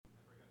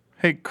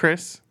Hey,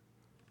 Chris.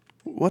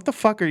 What the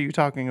fuck are you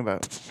talking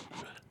about?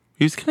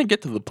 He was gonna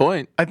get to the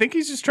point. I think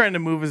he's just trying to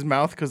move his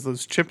mouth because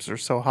those chips are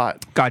so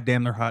hot. God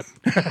damn, they're hot.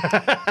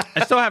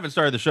 I still haven't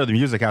started the show. The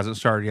music hasn't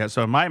started yet,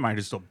 so in my mind,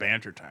 it's still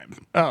banter time.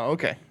 Oh,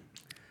 okay.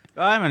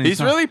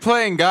 He's really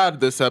playing God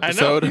this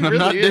episode, and I'm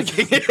not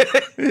digging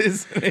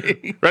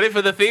it. Ready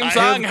for the theme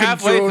song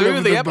halfway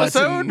through the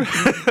episode?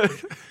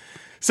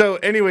 So,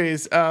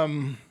 anyways,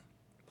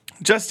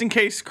 just in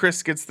case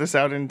Chris gets this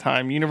out in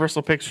time,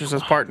 Universal Pictures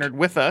has partnered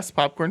with us,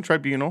 Popcorn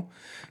Tribunal,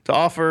 to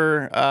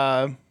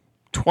offer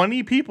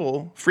 20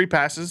 people free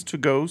passes to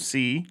go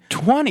see.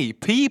 20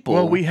 people?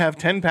 Well, we have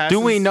 10 passes.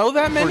 Do we know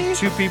that many?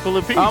 For 2 people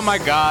apiece. Oh my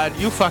God,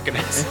 you fucking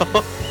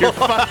asshole. Your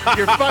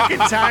fucking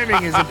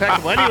timing is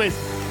impeccable. Anyways,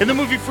 in the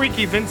movie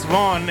Freaky, Vince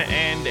Vaughn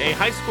and a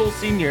high school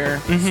senior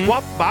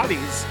swap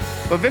bodies,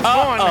 but Vince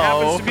Vaughn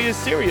happens to be a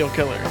serial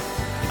killer.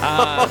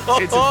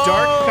 It's a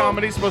dark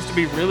comedy, supposed to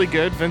be really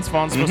good. Vince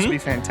Vaughn's supposed to be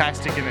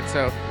fantastic in it.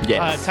 So,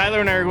 yes. Tyler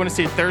and I are going to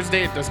see it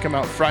Thursday. It does come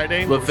out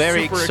Friday. We're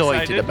very super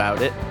excited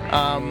about it.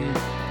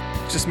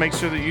 Just make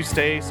sure that you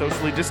stay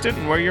socially distant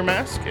and wear your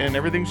mask, and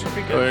everything should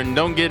be good. And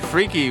don't get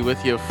freaky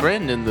with your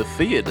friend in the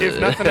theater. If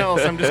nothing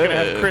else, I'm just going to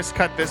have Chris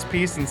cut this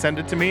piece and send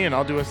it to me, and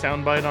I'll do a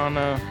soundbite on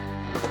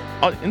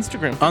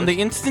Instagram. On the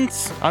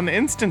instance? On the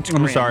instant.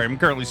 I'm sorry, I'm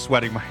currently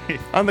sweating my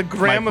on the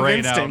gram my of brain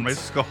instant. out on my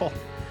skull.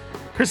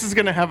 Chris is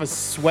gonna have a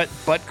sweat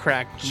butt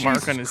crack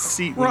mark on his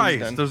seat. When he's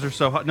done. Those are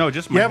so hot. No,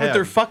 just my yeah, head. But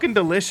they're fucking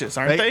delicious,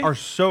 aren't they? They are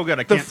so good.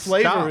 I the can't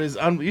flavor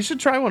stop. is. You should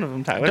try one of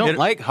them, Tyler. I don't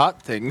like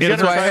hot things. You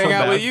That's gotta why I try hang one,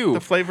 out Beth. with you. The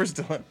flavor's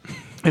delicious.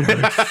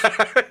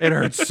 It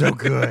hurts so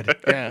good.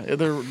 Yeah,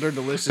 they're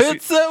delicious.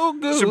 It's so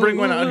good. Should bring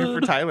one out here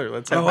for Tyler.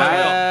 Let's have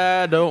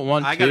I don't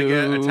want to. I gotta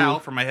get a towel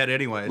for my head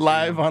anyway.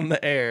 live on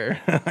the air.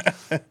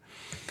 All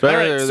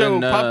Better right, so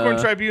than, Popcorn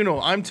Tribunal.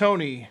 I'm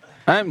Tony.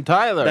 I'm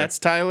Tyler. That's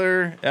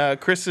Tyler.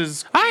 Chris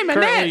is. I'm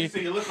currently, Annette. So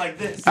you look like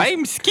this.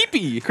 I'm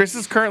Skippy. Chris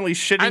is currently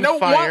shitting I don't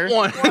fire.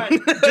 want one.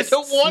 I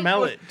don't want Smell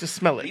one. it. Just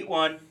smell it. Eat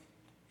one.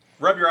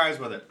 Rub your eyes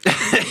with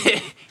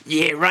it.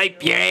 Yeah,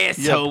 wipe your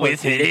asshole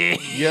with it.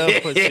 Yeah,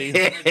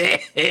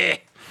 pussy.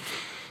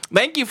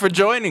 Thank you for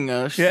joining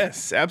us.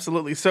 Yes,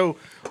 absolutely. So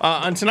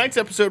on tonight's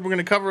episode, we're going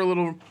to cover a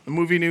little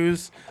movie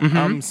news,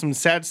 some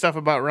sad stuff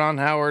about Ron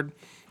Howard.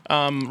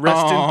 Rest in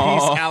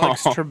peace,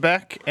 Alex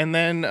Trebek. And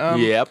then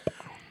Yep.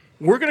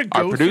 we're going to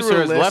go Our producer through a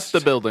has list. left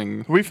the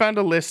building. We found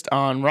a list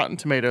on Rotten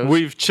Tomatoes.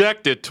 We've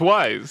checked it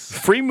twice.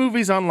 Free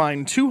movies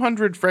online,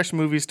 200 fresh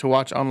movies to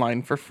watch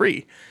online for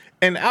free.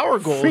 And our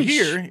goal Fresh.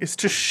 here is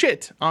to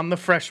shit on the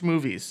fresh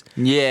movies.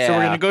 Yeah. So we're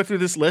going to go through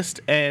this list,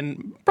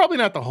 and probably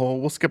not the whole,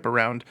 we'll skip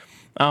around.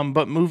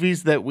 But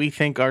movies that we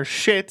think are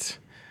shit,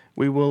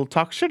 we will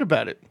talk shit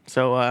about it.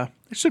 So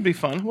it should be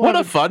fun. What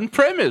a fun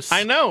premise.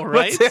 I know,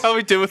 right? Let's see how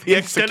we do with the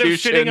Instead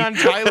execution. of shitting on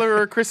Tyler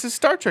or Chris's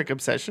Star Trek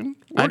obsession,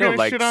 we're I don't gonna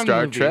like shit on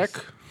Star movies. Trek.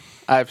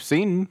 I've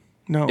seen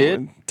No, it.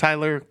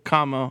 Tyler,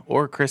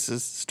 or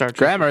Chris's Star Trek.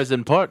 Grammar is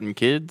important,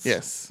 kids.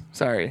 Yes.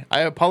 Sorry.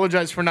 I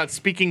apologize for not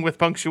speaking with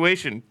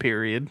punctuation,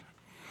 period.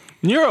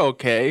 You're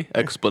okay.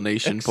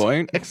 Explanation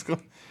point.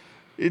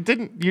 You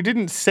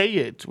didn't say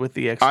it with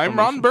the exclamation. I'm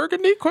Ron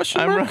Burgundy?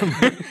 Question mark?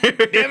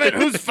 Damn it,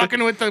 who's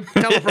fucking with the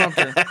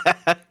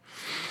teleprompter?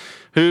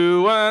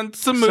 Who wants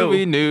some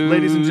movie news?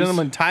 Ladies and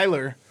gentlemen,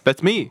 Tyler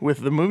That's me. with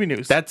the movie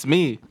news. That's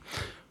me.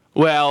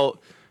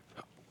 Well,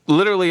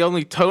 literally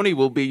only Tony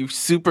will be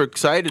super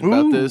excited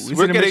about this. Is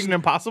it a Mission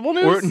Impossible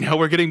news?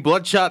 We're getting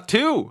Bloodshot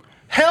 2.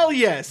 Hell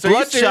yes. Are you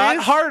Bloodshot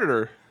serious?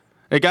 Harder.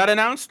 It got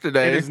announced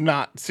today. It is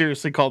not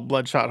seriously called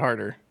Bloodshot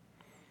Harder.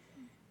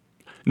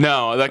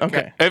 No,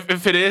 Okay.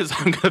 If it is,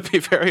 I'm going to be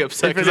very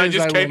upset If it because I is,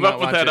 just will came not up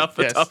with watch that it. off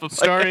the Yes. top of my head.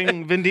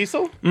 Starring Vin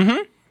Diesel?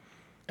 Mm-hmm.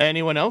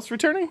 Anyone else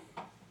returning?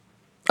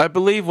 I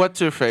believe what's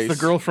her face? The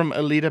girl from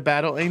Alita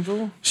Battle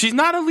Angel? She's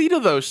not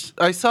Alita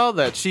though. I saw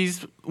that.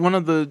 She's one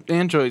of the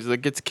androids that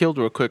gets killed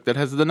real quick that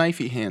has the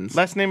knifey hands.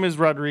 Last name is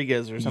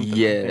Rodriguez or something.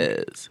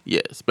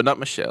 Yes, but not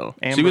Michelle.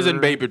 She Amber- was in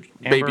Baby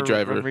Amber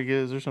Driver.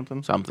 Rodriguez or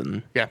something.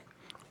 Something. Yeah.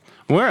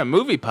 We're a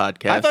movie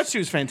podcast. I thought she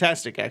was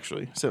fantastic,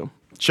 actually. So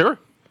Sure.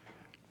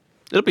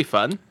 It'll be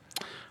fun.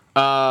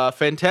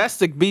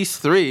 Fantastic Beasts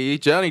 3.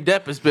 Johnny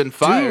Depp has been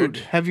fired.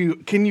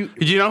 Dude, can you?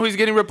 Did you know who he's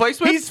getting replaced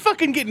with? He's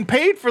fucking getting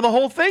paid for the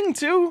whole thing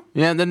too.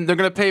 Yeah, and then they're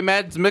going to pay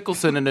Mads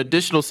Mikkelsen an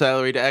additional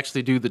salary to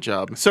actually do the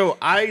job. So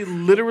I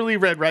literally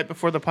read right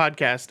before the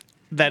podcast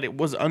that it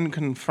was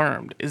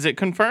unconfirmed. Is it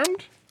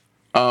confirmed?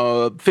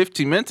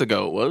 15 minutes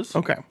ago it was.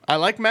 Okay. I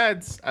like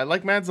Mads. I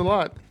like Mads a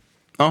lot.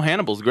 Oh,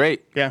 Hannibal's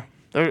great. Yeah.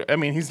 I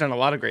mean, he's done a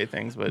lot of great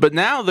things, But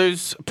now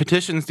there's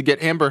petitions to get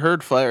Amber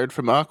Heard fired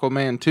from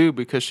Aquaman 2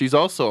 because she's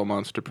also a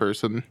monster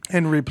person.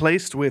 and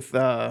replaced with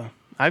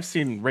I've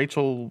seen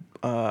Rachel,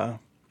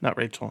 not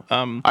Rachel,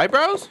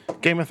 Eyebrows?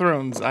 Game of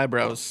Thrones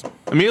eyebrows.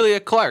 Emilia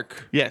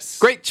Clarke. Yes.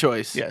 Great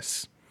choice.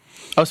 Yes.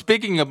 Oh,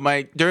 speaking of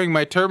during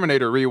my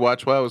Terminator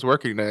rewatch while I was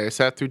working today, I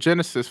sat through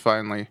Genesis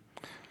finally.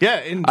 Yeah,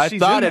 and I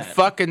thought it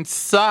fucking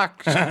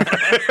sucked.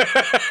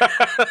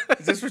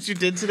 Is this what you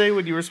did today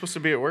when you were supposed to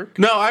be at work?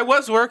 No, I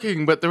was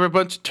working, but there were a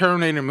bunch of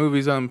Terminator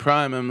movies on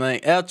Prime. I'm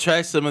like, I'll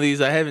try some of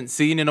these I haven't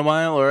seen in a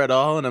while or at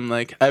all, and I'm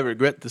like, I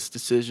regret this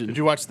decision. Did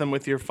you watch them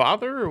with your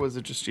father, or was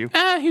it just you?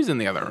 He was in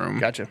the other room.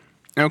 Gotcha.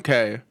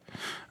 Okay.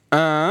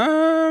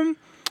 Ron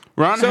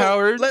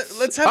Howard.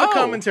 Let's have a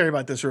commentary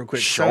about this real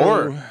quick.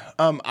 Sure.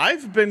 So,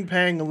 I've been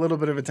paying a little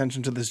bit of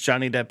attention to this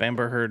Johnny Depp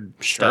Amber Heard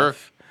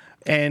stuff.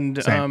 And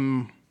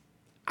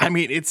I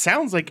mean, it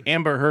sounds like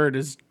Amber Heard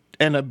is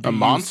an abusive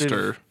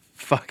monster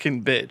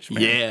fucking bitch,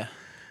 man. Yeah.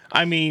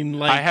 I mean,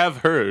 like, I have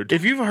heard.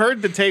 If you've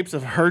heard the tapes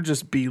of her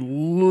just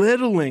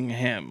belittling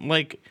him,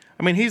 like,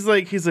 I mean, he's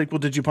like, well,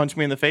 did you punch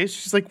me in the face?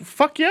 She's like,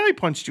 fuck yeah, I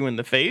punched you in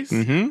the face.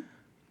 Mm-hmm.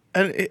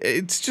 And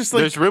it's just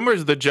like, there's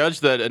rumors the judge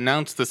that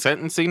announced the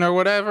sentencing or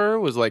whatever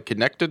was like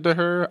connected to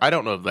her. I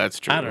don't know if that's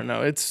true. I don't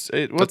know. It's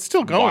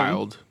still going.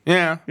 Wild.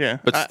 Yeah.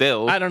 But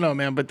still, I don't know,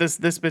 man. But this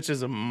bitch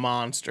is a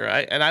monster.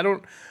 I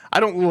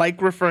don't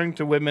like referring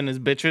to women as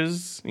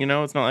bitches. You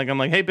know, it's not like I'm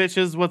like, hey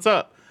bitches, what's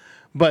up?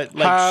 But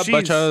like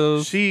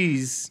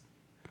she's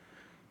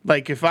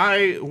like, if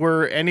I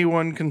were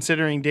anyone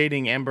considering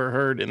dating Amber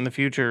Heard in the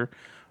future,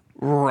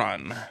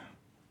 run.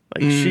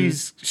 Like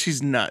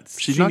she's nuts.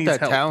 She's not that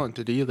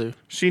talented either.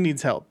 She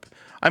needs help.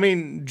 I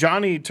mean,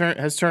 Johnny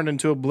has turned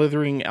into a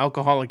blithering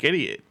alcoholic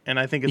idiot, and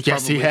I think it's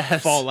probably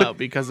fallout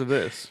because of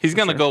this. He's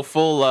gonna go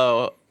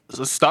full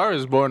Star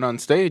is Born on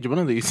stage. One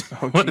of these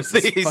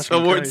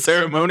award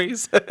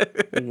ceremonies.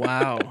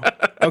 Wow.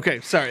 Okay,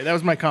 sorry, that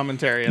was my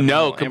commentary.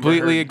 No,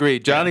 completely agree.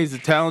 Johnny's a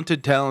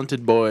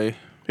talented boy.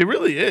 He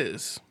really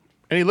is,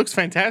 and he looks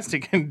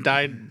fantastic in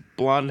dyed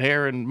blonde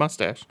hair and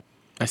mustache.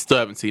 I still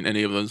haven't seen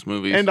any of those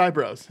movies. And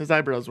eyebrows. His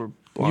eyebrows were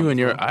blonde. You and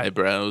your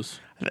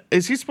eyebrows.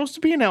 Is he supposed to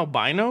be an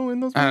albino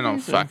in those movies? I don't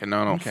fucking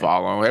know. I don't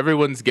follow.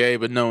 Everyone's gay,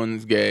 but no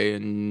one's gay.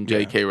 And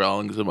J.K.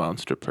 Rowling is a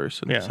monster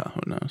person, so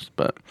who knows.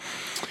 But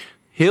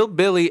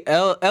Hillbilly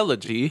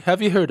Elegy,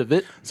 have you heard of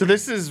it? So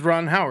this is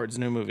Ron Howard's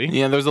new movie.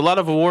 Yeah, there's a lot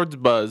of awards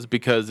buzz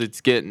because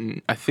it's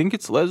getting, I think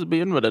it's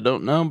lesbian, but I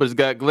don't know. But it's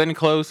got Glenn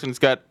Close and it's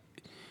got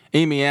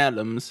Amy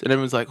Adams. And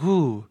everyone's like,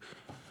 ooh.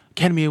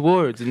 Academy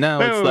Awards, and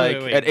now it's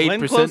at 8%.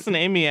 Glenn Close and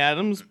Amy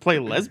Adams play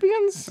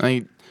lesbians?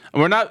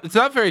 It's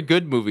not very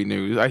good movie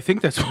news. I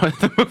think that's what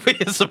the movie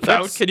is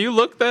about. Can you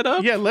look that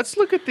up? Yeah, let's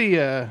look at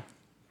the...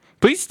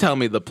 Please tell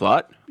me the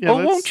plot. Yeah,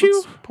 won't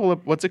you? Let's pull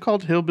up, what's it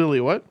called?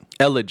 Hillbilly what?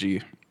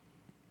 Elegy.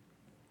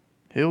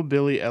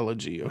 Hillbilly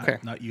Elegy, okay.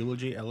 Not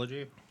eulogy,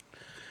 elegy?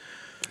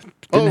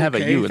 Didn't have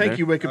a U in Thank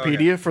you,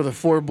 Wikipedia, for the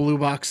 4 blue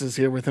boxes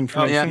here with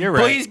information. Yeah, you're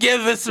right. Please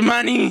give us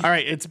money. All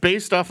right, it's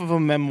based off of a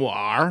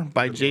memoir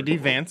by J.D.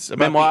 Vance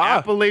about the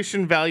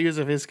Appalachian values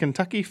of his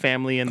Kentucky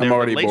family and their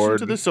relation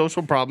to the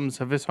social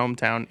problems of his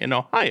hometown in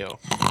Ohio.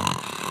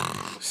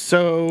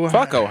 So,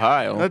 fuck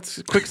Ohio. That's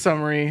a quick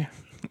summary.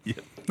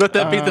 Let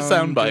that be the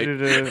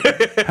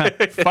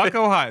soundbite. Fuck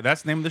Ohio.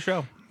 That's the name of the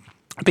show.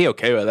 I'd be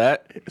okay with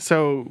that.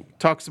 So,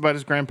 talks about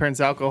his grandparents'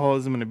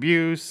 alcoholism and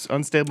abuse,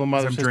 unstable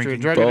mother sister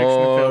drug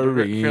addiction,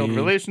 and failed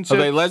relationships. Are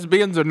they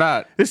lesbians or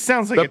not? This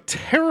sounds like a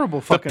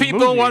terrible fucking movie. The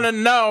people want to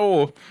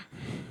know.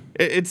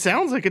 It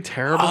sounds like a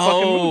terrible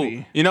fucking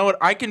movie. You know what?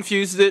 I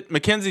confused it.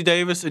 Mackenzie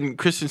Davis and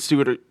Kristen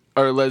Stewart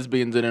are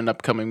lesbians in an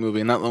upcoming movie,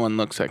 and that one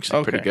looks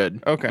actually pretty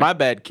good. Okay. My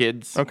bad,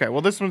 kids. Okay,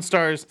 well, this one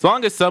stars as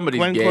long as somebody's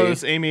Glenn gay.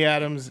 Close, Amy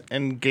Adams,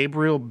 and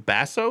Gabriel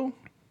Basso.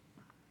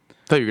 I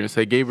thought you were going to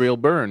say Gabriel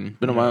Byrne.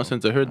 Been a while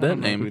since I heard that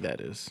name. I don't know who that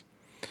is.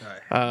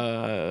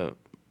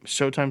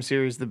 Showtime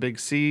series The Big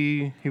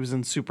C. He was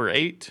in Super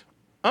 8.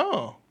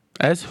 Oh.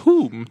 As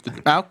whom?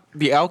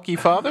 The Alky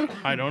father?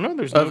 I don't know.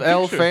 There's no Of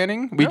Elle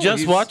Fanning? We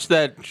just watched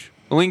that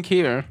link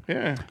here.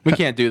 Yeah. We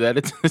can't do that.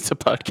 It's a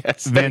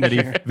podcast.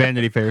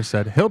 Vanity Fair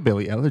said,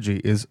 Hillbilly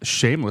Elegy is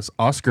shameless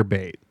Oscar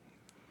bait.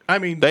 I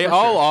mean, they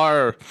all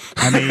are.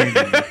 I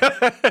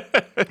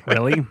mean,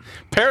 really?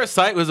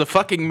 Parasite was a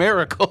fucking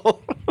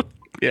miracle.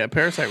 Yeah,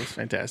 Parasite was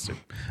fantastic.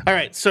 All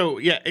right, so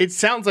yeah, it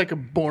sounds like a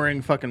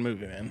boring fucking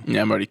movie, man.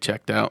 Yeah, I'm already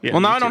checked out. Yeah,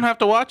 well, now I don't have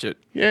to watch it.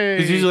 Yeah.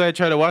 Because usually I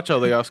try to watch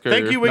all the Oscar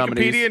Thank you, Wikipedia.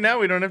 nominees. Now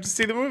we don't have to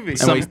see the movie.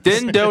 And we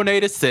didn't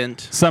donate a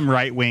cent. Some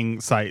right-wing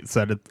site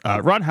said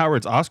Ron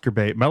Howard's Oscar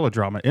bait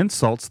melodrama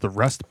insults the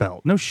Rust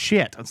Belt. No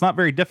shit. It's not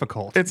very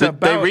difficult. They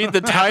read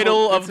the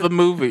title of the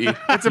movie.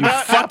 It's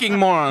about fucking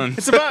morons.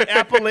 It's about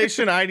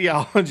Appalachian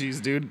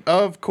ideologies, dude.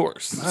 Of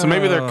course. So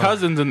maybe they're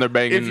cousins and they're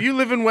banging. If you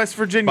live in West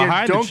Virginia,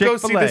 don't go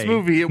see this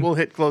movie. It will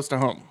hit close to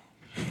home.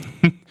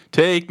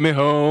 Take me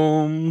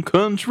home,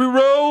 country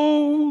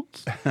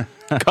roads.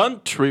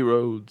 Country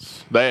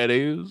roads, that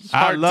is.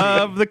 I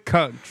love the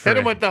country. Hit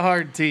him with the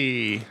hard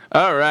T.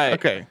 All right.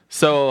 Okay.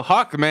 So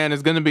Hawkman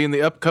is going to be in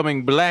the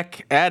upcoming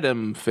Black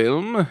Adam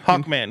film.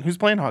 Hawkman. Who's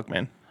playing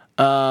Hawkman?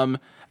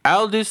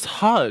 Aldous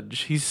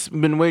Hodge. He's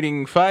been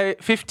waiting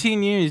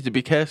 15 years to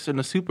be cast in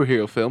a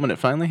superhero film, and it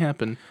finally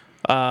happened.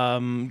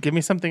 Give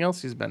me something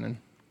else he's been in.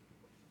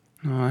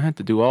 Oh, I had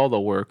to do all the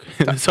work.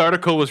 This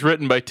article was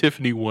written by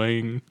Tiffany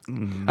Wang.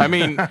 I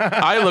mean,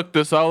 I looked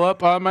this all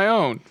up on my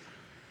own.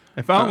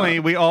 If only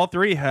we all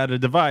three had a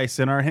device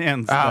in our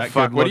hands. Ah,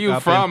 fuck. What are you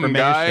from,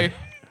 guy?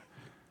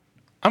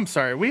 I'm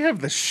sorry. We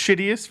have the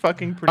shittiest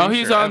fucking producer. Oh,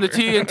 he's on ever. the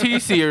TNT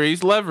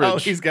series, Leverage. Oh,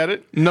 he's got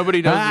it?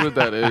 Nobody knows what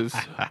that is.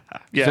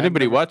 Yeah, Does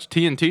anybody watch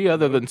TNT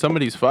other than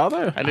somebody's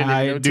father? I didn't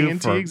even know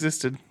TNT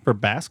existed. For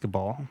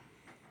basketball.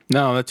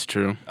 No, that's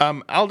true.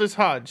 Aldous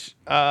Hodge.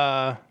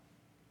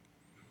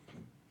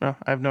 No,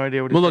 I have no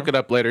idea what he's We'll look it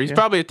up later. He's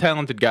probably a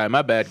talented guy.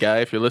 My bad, guy,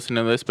 if you're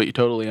listening to this, but you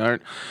totally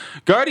aren't.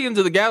 Guardians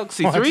of the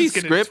Galaxy 3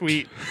 script.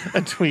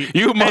 A tweet.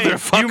 You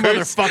motherfuckers. You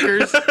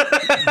motherfuckers.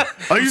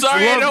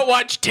 I don't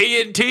watch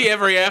TNT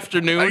every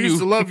afternoon. I used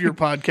to love your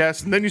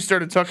podcast, and then you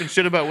started talking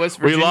shit about West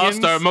We Virginians.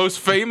 lost our most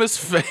famous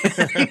fan.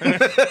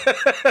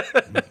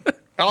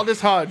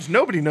 Aldous Hodge.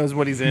 Nobody knows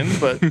what he's in,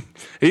 but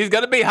He's got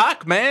to be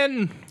Hawk,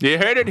 man. You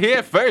heard it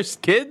here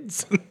first,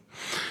 kids.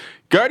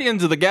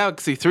 Guardians of the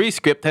Galaxy 3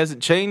 script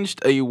hasn't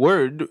changed a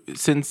word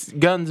since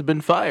Gunn's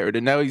been fired,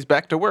 and now he's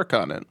back to work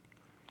on it.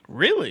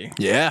 really,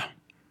 Yeah.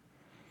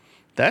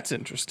 that's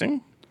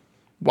interesting.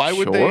 Why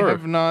would they Sure.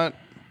 have not?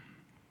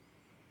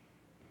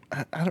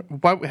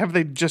 Why have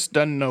they just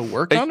done no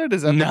work on it?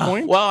 Is that the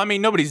point? Well, I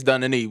mean, nobody's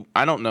done any.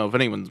 I don't know if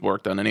anyone's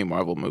worked on any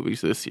Marvel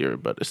movies this year,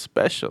 but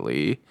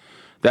especially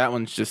that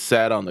one's just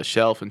sat on the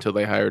shelf until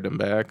they hired him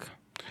back.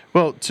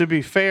 Well, to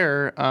be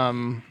fair,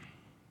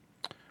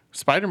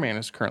 Spider-Man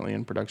is currently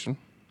in production.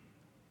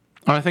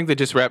 Oh, I think they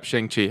just wrapped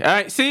Shang-Chi. All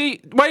right,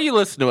 see? Why do you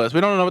listen to us?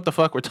 We don't know what the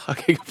fuck we're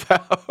talking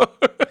about.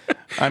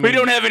 We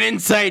don't have an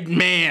inside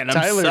man. I'm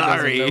Tyler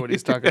sorry. doesn't know what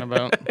he's talking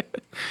about.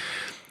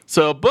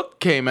 So a book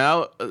came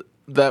out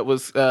that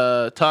was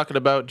talking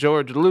about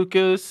George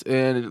Lucas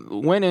and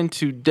went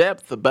into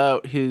depth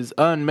about his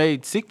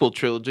unmade sequel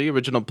trilogy,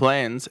 original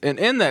plans. And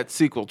in that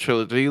sequel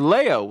trilogy,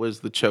 Leia was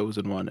the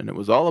chosen one, and it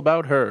was all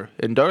about her.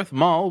 And Darth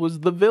Maul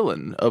was the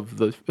villain of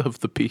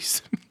the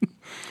piece.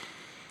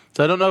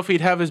 So I don't know if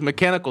he'd have his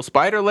mechanical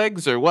spider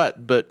legs or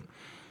what, but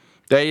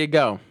there you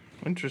go.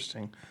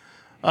 Interesting.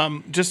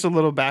 Just a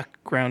little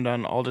background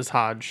on Aldous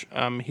Hodge.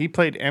 He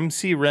played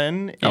MC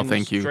Ren in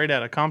thank you. Straight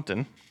Outta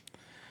Compton.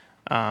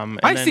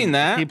 And I've then seen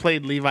that. He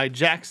played Levi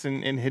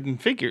Jackson in Hidden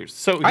Figures.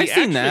 So I've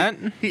seen that.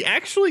 He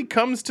actually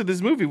comes to this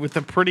movie with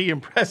a pretty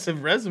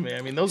impressive resume.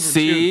 I mean, those were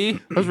See?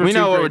 We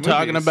know what we're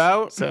talking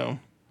about. So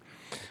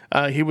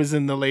he was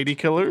in The Lady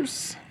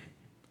Killers.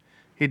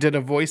 He did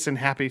a voice in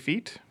Happy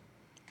Feet.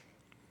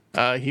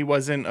 He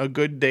was in A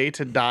Good Day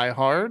to Die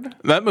Hard.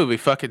 That movie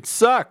fucking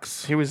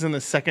sucks. He was in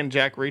the second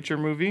Jack Reacher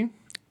movie.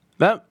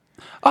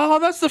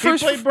 That's the He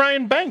first. played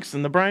Brian Banks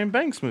in the Brian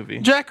Banks movie.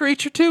 Jack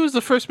Reacher 2 was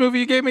the first movie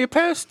you gave me a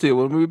pass to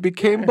when we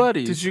became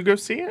buddies. Did you go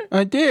see it?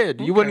 I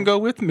did. You wouldn't go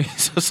with me,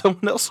 so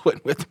someone else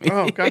went with me.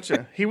 Oh,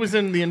 gotcha. He was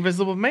in The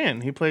Invisible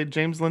Man. He played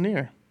James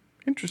Lanier.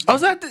 Interesting. Oh,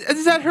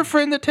 is that her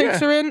friend that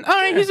takes Yeah. her in? All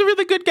right, he's a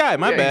really good guy.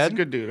 My Yeah, bad. he's a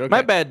good dude. Okay.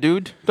 My bad,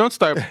 dude. Don't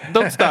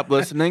stop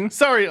listening.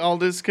 Sorry,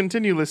 Aldous.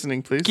 Continue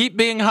listening, please. Keep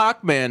being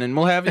Hawkman, and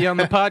we'll have you on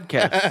the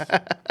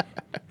podcast.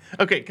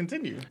 Okay,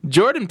 continue.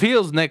 Jordan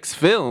Peele's next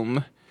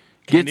film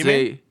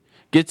Candyman?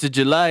 gets a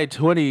July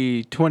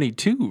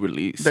 2022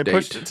 release They date.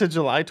 pushed it to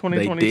July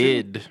 2022.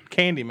 They did.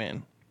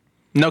 Candyman.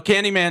 No,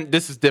 Candyman.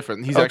 This is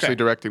different. He's Okay. actually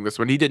directing this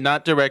one. He did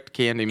not direct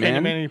Candyman.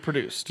 Candyman he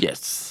produced.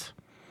 Yes.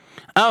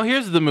 Oh,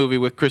 here's the movie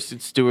with Kristen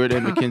Stewart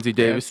and Mackenzie Yeah,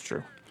 Davis. that's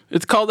true.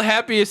 It's called The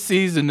Happiest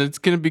Season. It's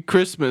going to be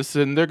Christmas,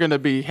 and they're going to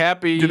be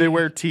happy. Do they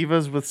wear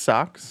Tivas with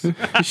socks?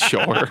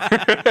 Sure.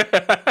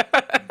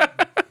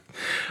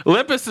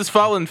 Olympus Has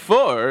Fallen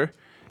 4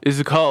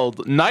 is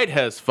called Night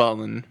Has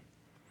Fallen.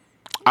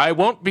 I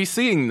won't be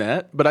seeing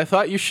that, but I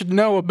thought you should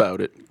know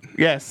about it.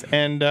 Yes,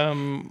 and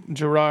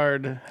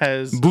Gerard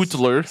has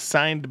Butler.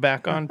 signed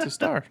back on to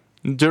star.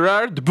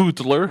 Gerard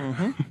Butler.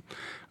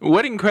 Mm-hmm.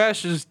 Wedding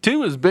Crashers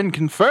 2 has been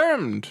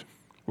confirmed.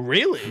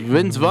 Really?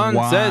 Vince Vaughn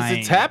says Why?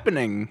 it's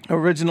happening.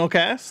 Original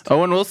cast?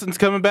 Owen Wilson's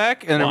coming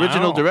back, and Wow.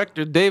 original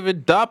director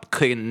David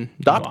Dobkin.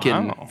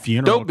 Wow.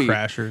 Funeral Dobie.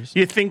 crashers.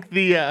 You think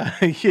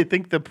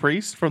the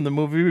priest from the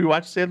movie we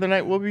watched the other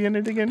night will be in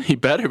it again? He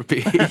better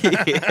be.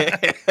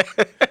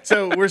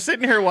 So we're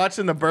sitting here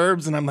watching The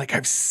Burbs, and I'm like,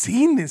 I've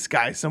seen this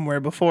guy somewhere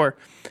before.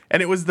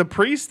 And it was the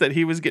priest that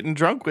he was getting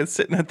drunk with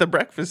sitting at the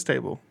breakfast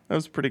table. That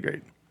was pretty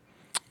great.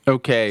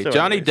 Okay, So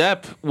Johnny anyways.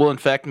 Depp will in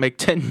fact make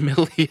 $10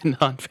 million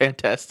on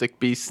Fantastic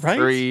Beasts Right?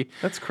 3,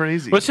 That's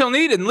crazy. which he'll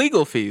need in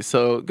legal fees.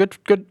 So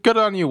good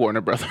on you,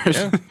 Warner Brothers.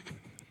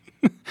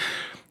 Yeah.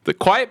 The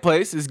Quiet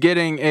Place is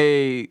getting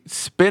a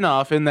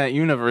spin-off in that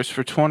universe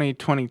for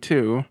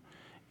 2022.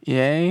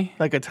 Yay?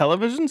 Like a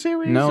television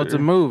series? No, it's a or-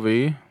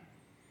 movie.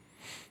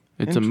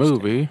 It's a Interesting.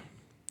 movie.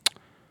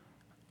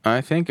 I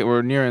think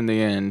we're nearing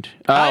the end.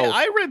 Oh,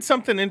 I read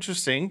something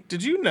interesting.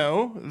 Did you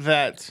know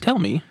that tell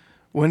me.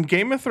 when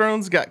Game of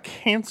Thrones got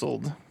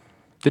canceled,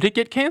 Did it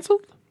get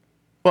canceled?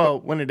 well,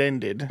 when it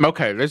ended,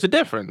 Okay, there's a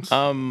difference.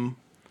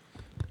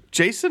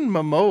 Jason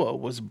Momoa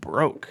was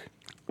broke.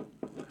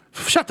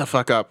 Shut the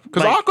fuck up.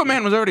 Because like,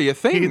 Aquaman was already a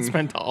thing. He had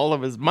spent all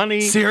of his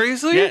money.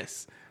 Seriously?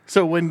 Yes.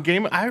 So when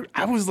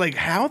I was like,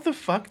 how the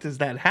fuck does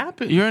that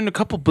happen? You're in a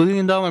couple $1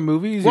 billion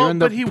movies. Well, You're in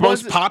the but he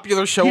most was-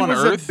 popular show on He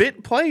earth. was a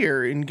bit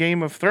player in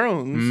Game of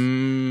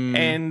Thrones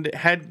and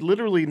had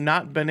literally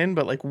not been in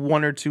but like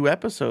 1 or 2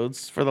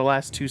 episodes for the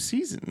last 2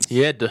 seasons.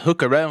 You had to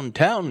hook around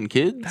town,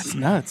 kids. That's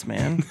nuts,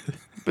 man.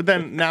 But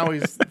then now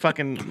he's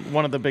fucking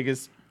one of the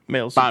biggest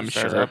male superstars I'm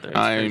sure. out there. It's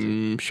crazy.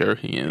 I'm sure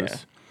he is. Yeah.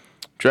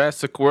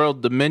 Jurassic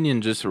World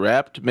Dominion just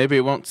wrapped. Maybe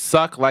it won't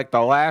suck like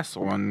the last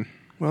one.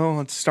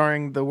 Well, it's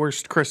starring the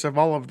worst Chris of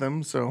all of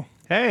them, so.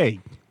 Hey,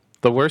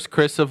 The worst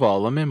Chris of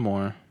all them and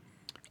more.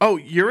 Oh,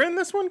 you're in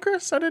this one,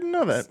 Chris? I didn't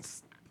know that.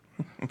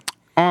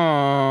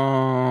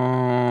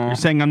 you're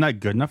saying I'm not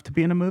good enough to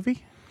be in a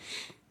movie?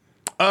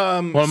 Well,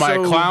 am I a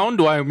So- clown?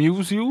 Do I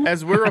amuse you?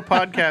 As we're a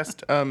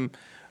podcast,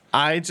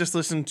 I just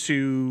listened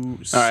to.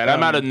 All right,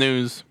 I'm out of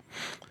news.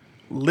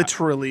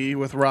 Literally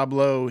with Rob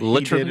Lowe. He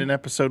Literally? did an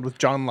episode with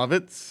John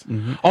Lovitz.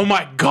 Oh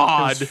my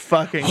God! It was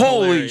fucking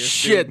Holy hilarious,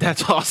 shit, dude.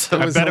 that's awesome.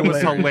 I bet it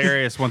was hilarious.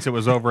 hilarious once it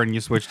was over and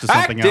you switched to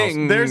something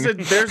Acting. else.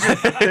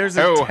 There's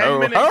a Ho,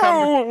 10-minute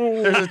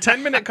ho, there's a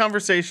 10-minute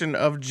conversation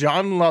of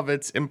John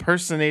Lovitz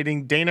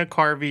impersonating Dana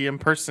Carvey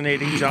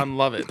impersonating John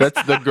Lovitz.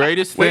 That's the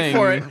greatest Wait thing.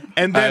 for it.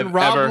 And then I've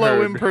Rob ever Lowe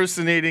heard.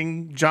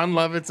 impersonating John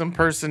Lovitz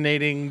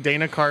impersonating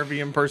Dana Carvey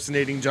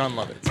impersonating John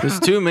Lovitz. There's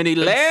too many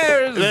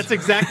layers. That's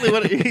exactly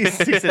what he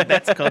said.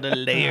 That's called a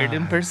layered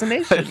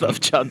impersonation. I love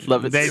John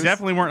Lovitz. They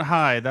definitely weren't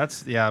high.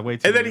 That's, way too And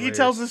then many he layers.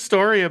 tells a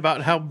story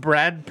about how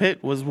Brad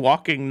Pitt was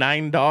walking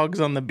 9 dogs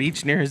on the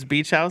beach near his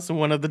beach house, and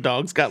one of the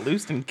dogs got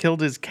loose and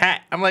killed his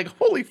cat. I'm like,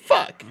 holy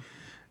fuck.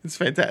 It's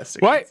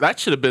fantastic. Why? That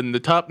should have been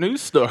the top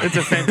news story. It's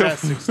a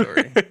fantastic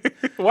story.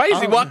 Why is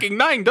he walking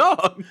 9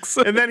 dogs?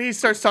 And then he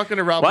starts talking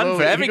to Rob One Lowe.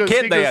 for and every he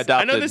kid they I know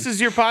adopted." this is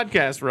your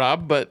podcast,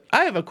 Rob, but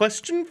I have a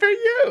question for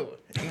you.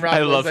 And Rob I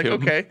Lowe's love like, him.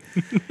 okay.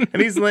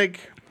 And he's like,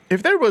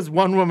 if there was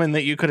one woman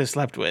that you could have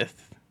slept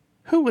with,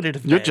 who would it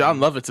have Your been? John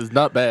Lovitz is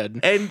not bad.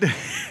 And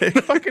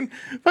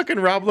fucking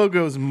Rob Lowe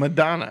goes,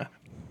 Madonna.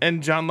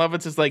 And John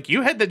Lovitz is like,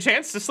 you had the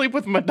chance to sleep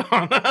with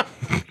Madonna.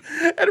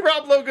 And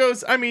Rob Lowe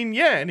goes, I mean,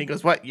 yeah. And he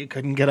goes, what, you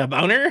couldn't get a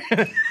boner?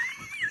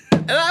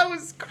 And I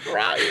was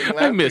crying I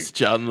laughing. miss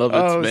John Lovitz,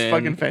 Oh, it's man.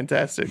 fucking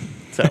fantastic.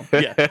 So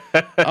yeah,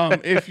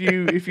 if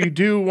you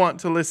do want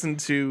to listen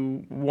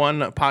to one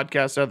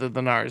podcast other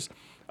than ours,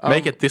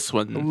 Make it this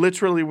one.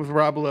 literally with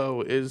Rob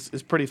Lowe is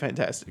pretty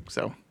fantastic.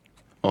 So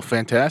Well,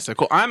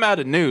 fantastic. Well, I'm out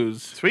of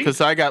news. Sweet.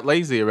 Because I got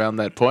lazy around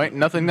that point.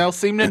 Nothing else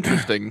seemed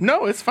interesting.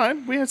 no, it's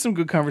fine. We had some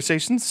good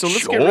conversations. So let's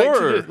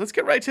Sure.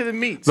 get right to the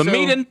meat. The So,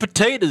 meat and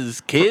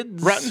potatoes,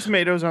 kids. Rotten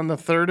Tomatoes on the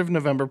 3rd of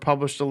November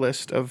published a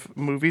list of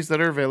movies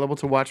that are available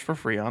to watch for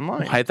free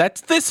online. Hi,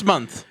 that's this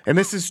month. And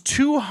this is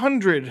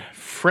 200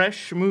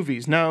 fresh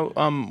movies. Now,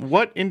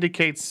 what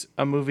indicates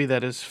a movie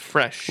that is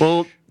fresh?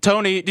 Well,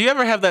 Tony, do you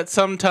ever have that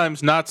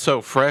sometimes not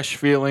so fresh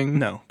feeling?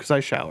 no, because I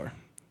shower.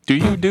 Do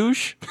you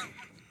douche?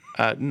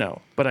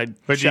 No, but I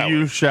But shower.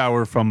 you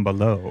shower from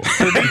below.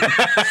 So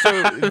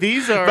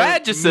these are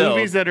Vagisil,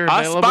 movies that are our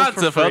available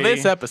sponsor for for free.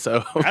 this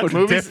episode. That's a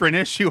Movies- different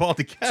issue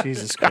altogether.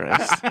 Jesus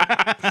Christ!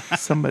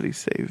 Somebody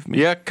save me.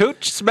 Yeah,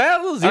 Cooch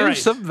smells. All Use right.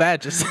 some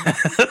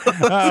Vagisil.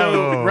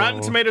 So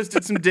Rotten Tomatoes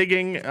did some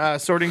digging,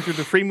 sorting through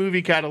the free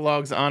movie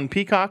catalogs on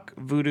Peacock,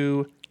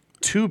 Vudu,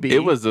 Tubi. It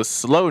was a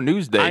slow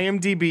news day.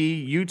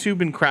 IMDb,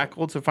 YouTube, and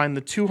Crackle to find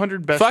the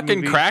 200 best Fucking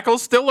movies.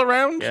 Crackle's still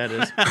around? Yeah, it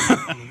is.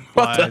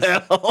 What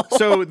the hell?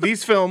 So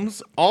these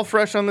films, all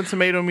fresh on the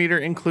tomato meter,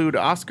 include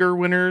Oscar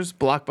winners,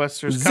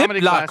 blockbusters,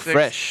 comedy Ziploc classics,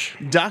 fresh.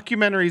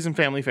 documentaries, and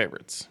family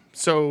favorites.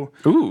 So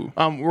Ooh.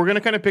 we're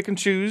gonna kind of pick and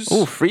choose.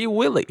 Ooh, Free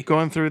Willy.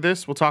 Going through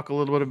this, we'll talk a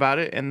little bit about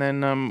it, and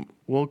then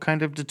we'll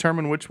kind of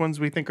determine which ones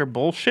we think are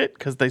bullshit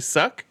because they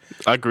suck,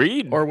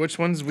 Agreed. or which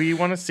ones we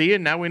want to see,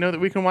 and now we know that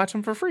we can watch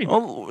them for free.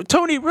 Oh,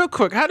 Tony, real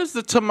quick, how does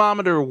the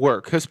thermometer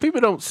work? Because people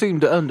don't seem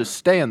to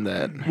understand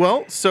that.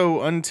 Well,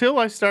 so until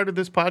I started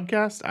this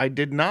podcast, I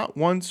did not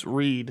once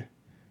read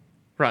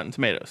Rotten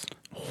Tomatoes,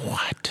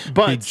 What? He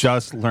but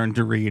just learned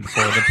to read for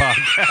the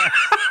podcast.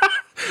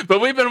 But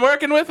we've been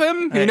working with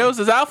him. He knows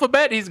his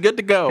alphabet. He's good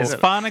to go. His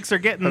phonics are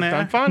getting on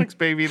there. phonics,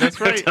 baby. That's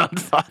right. On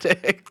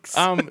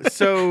phonics.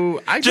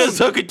 So I Just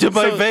don't- hook it to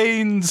my so-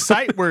 veins.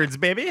 Sight words,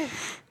 baby.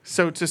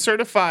 So to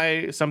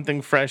certify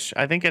something fresh,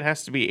 I think it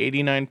has to be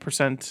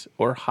 89%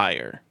 or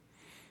higher.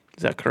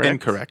 Is that correct?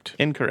 Incorrect.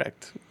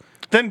 Incorrect.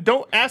 Then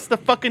don't ask the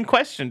fucking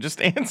question.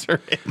 Just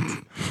answer it.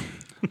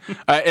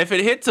 If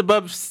it hits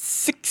above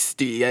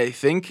 60, I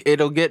think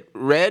it'll get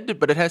red,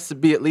 but it has to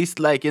be at least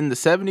like in the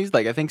 70s,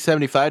 like I think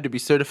 75 to be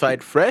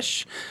certified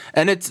fresh.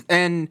 And it's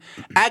an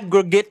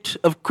aggregate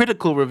of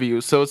critical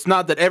reviews. So it's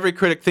not that every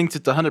critic thinks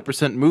it's a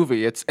 100%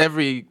 movie. It's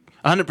 100%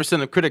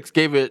 of critics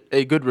gave it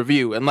a good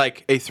review. And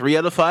like a 3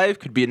 out of 5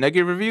 could be a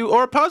negative review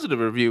or a positive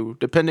review,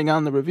 depending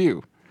on the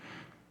review.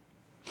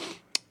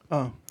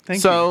 Oh,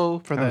 thank So- you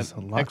for That that. was a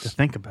lot to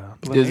think about.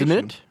 Isn't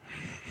it?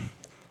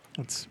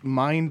 It's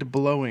mind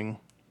blowing.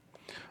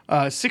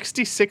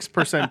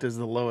 66% is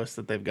the lowest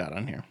that they've got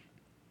on here.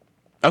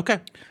 Okay.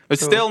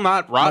 It's still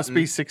not rotten. Must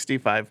be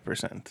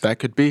 65%. That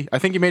could be. I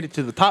think you made it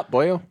to the top,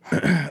 boyo.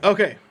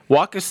 Okay.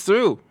 Walk us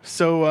through.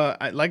 So,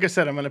 like I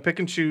said, I'm going to pick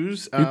and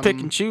choose. You pick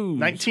and choose.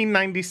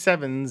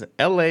 1997's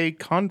L.A.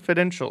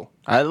 Confidential.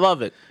 I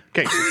love it.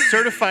 Okay, so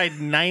certified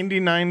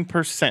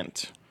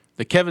 99%.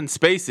 The Kevin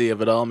Spacey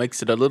of it all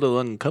makes it a little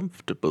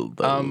uncomfortable,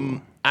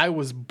 though. I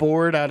was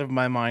bored out of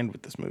my mind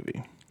with this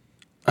movie.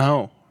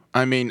 Oh.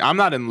 I mean, I'm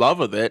not in love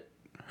with it.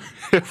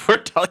 If we're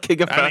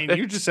talking about I mean, it.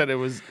 you just said it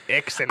was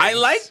excellent. I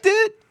liked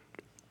it.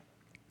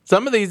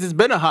 Some of these, it's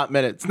been a hot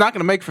minute. It's not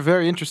going to make for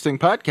very interesting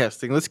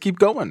podcasting. Let's keep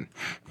going.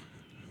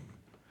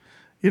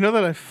 You know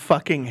that I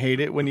fucking hate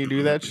it when you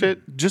do that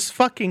shit? Just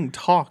fucking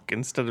talk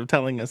instead of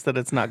telling us that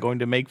it's not going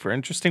to make for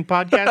interesting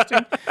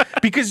podcasting.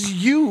 Because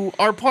you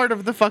are part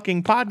of the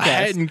fucking podcast. I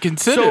hadn't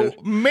considered.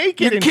 So make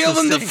it You're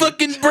killing the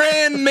fucking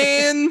brand,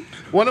 man.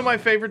 One of my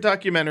favorite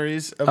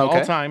documentaries of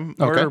all time,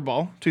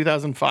 Murderball,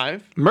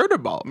 2005.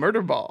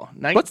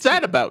 Murderball. What's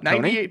that about,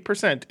 Tony?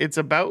 98%. It's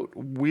about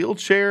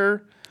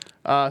wheelchair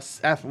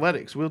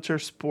athletics, wheelchair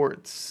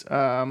sports.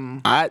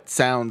 That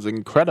sounds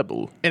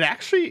incredible. It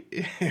actually,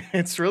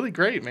 it's really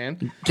great,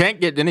 man.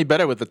 Can't get any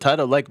better with a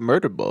title like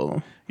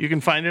Murderball. You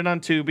can find it on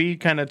Tubi.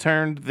 Kind of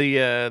turned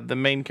the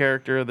main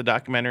character of the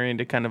documentary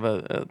into kind of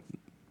a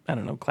I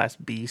don't know, Class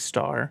B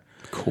star.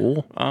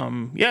 Cool.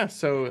 Yeah.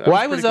 So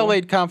why was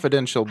L.A.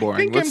 Confidential boring? I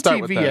think Let's MTV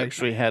start with that.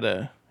 actually had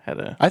a.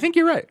 I think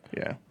you're right.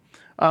 Yeah.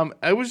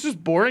 It was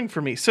just boring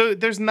for me. So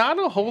there's not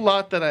a whole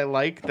lot that I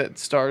like that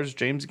stars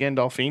James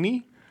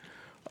Gandolfini.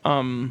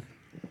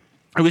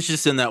 It was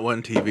just in that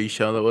one TV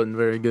show that wasn't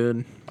very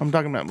good. I'm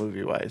talking about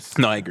movie-wise.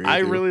 No, I agree. I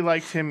really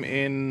liked him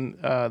in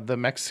The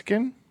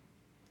Mexican.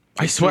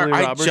 I swear,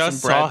 Julia I Roberts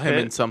just and Brad saw him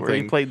Pitt, in something. where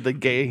he played the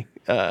gay.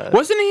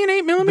 Wasn't he an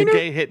 8mm? The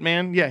gay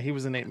hitman? Yeah, he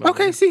was an 8mm.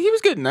 Okay, see, he was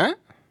good in that.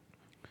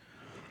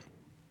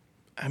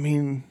 I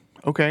mean,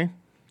 okay.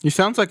 He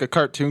sounds like a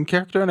cartoon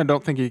character, and I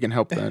don't think he can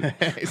help that.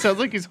 It sounds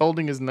like he's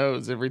holding his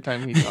nose every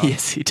time he talks.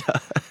 Yes, he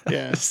does.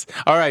 Yes.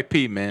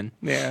 R.I.P., man.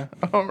 Yeah.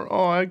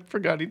 Oh, I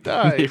forgot he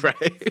died.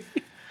 Right.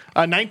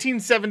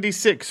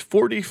 1976,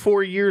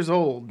 44 years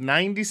old,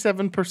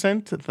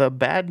 97%, The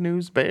Bad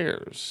News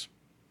Bears.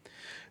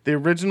 The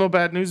original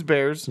Bad News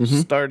Bears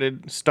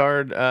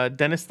starred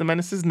Dennis the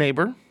Menace's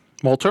neighbor.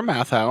 Walter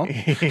Matthau.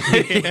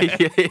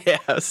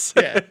 Yes.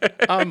 Yeah.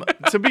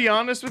 To be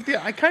honest with you,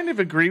 I kind of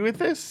agree with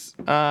this.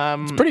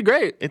 It's pretty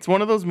great. It's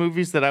one of those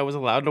movies that I was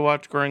allowed to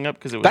watch growing up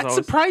because it was That's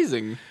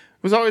surprising. It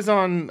was always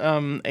on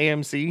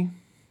AMC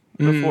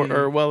before,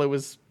 or well, it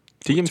was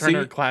TMC?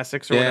 Turner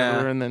Classics or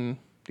whatever, and then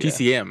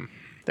TCM.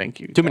 Thank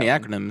you. Too many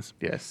acronyms.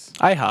 Yes.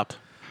 IHOP.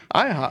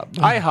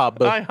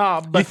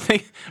 IHOP. You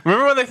think?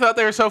 Remember when they thought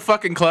they were so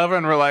fucking clever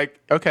and were like,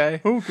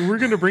 okay, Oh, we're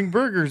gonna bring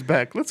burgers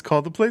back. Let's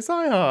call the place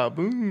IHOP.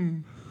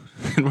 and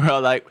we're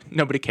all like,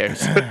 nobody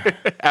cares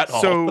at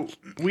all. So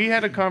we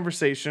had a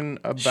conversation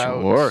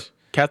about. Sure.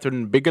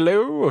 Catherine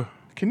Bigelow.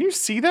 Can you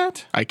see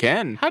that? I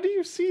can. How do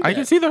you see that? I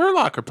can see the Hurt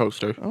Locker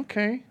poster.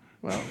 Okay.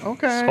 Well,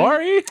 okay.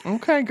 Sorry.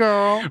 Okay,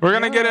 girl. We're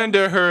going to get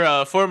into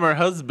her former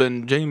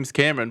husband, James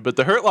Cameron, but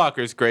the Hurt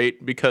Locker's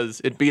great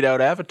because it beat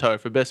out Avatar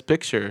for Best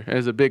Picture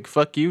as a big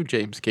fuck you,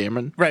 James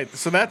Cameron. Right.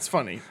 So that's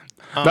funny.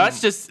 That's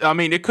just, I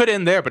mean, it could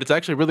end there, but it's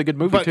actually a really good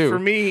movie, But too. for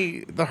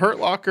me, The Hurt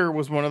Locker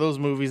was one of those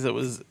movies that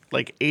was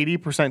like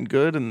 80%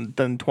 good and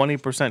then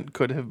 20%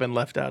 could have been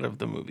left out of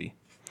the movie.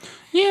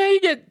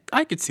 Yeah,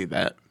 I could see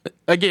that.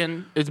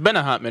 Again, it's been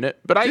a hot minute,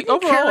 but overall,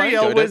 Carrie I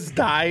enjoyed Elwes it.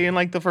 die in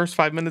like the first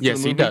 5 minutes Yes,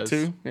 of the he movie does.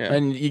 too? Yeah.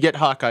 And you get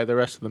Hawkeye the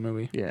rest of the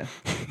movie. Yeah.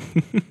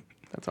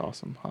 That's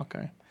awesome.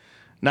 Hawkeye.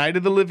 Night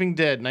of the Living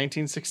Dead,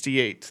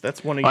 1968.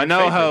 That's one of your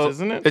favorites,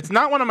 isn't it? It's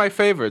not one of my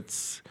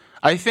favorites.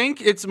 I think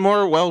it's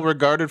more well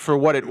regarded for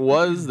what it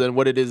was than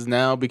what it is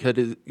now because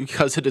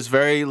it is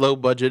very low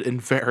budget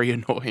and very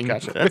annoying.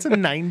 Gotcha. That's a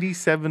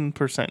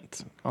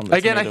 97% on the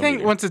Again, I tomato think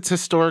meter. once it's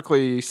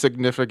historically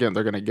significant,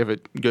 they're going to give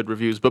it good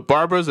reviews. But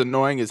Barbara's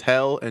annoying as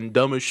hell and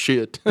dumb as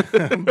shit.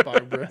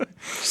 Barbara.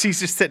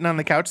 She's just sitting on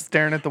the couch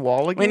staring at the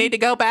wall again. We need to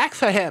go back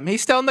for him.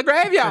 He's still in the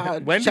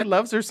graveyard. Wendy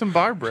loves her some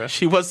Barbara.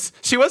 She was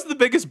the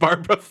biggest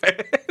Barbara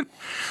fan.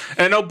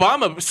 And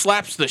Obama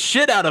slaps the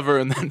shit out of her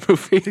in that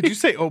movie. Did you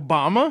say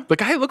Obama? The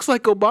guy looks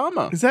like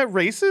Obama. Is that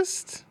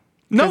racist?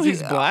 No, 'Cause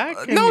he's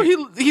black. No, he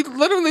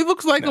literally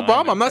looks like No, I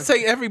Obama. know. I'm not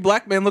saying every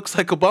black man looks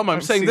like Obama.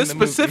 I'm saying seen this the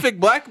movie. specific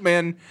black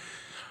man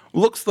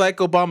looks like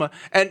Obama.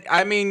 And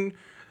I mean,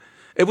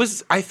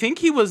 I think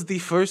he was the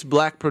first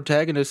black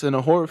protagonist in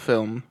a horror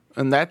film.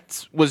 And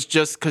that was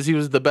just because he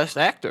was the best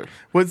actor.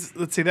 Let's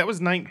see, that was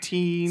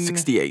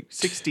 68.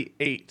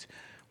 68.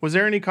 Was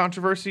there any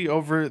controversy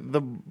over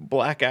the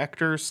black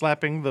actor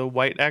slapping the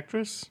white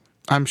actress?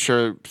 I'm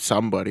sure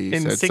somebody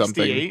In said 68?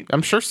 something.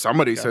 I'm sure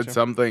somebody said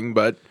something,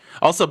 but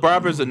also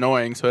Barbara's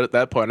annoying. So at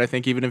that point, I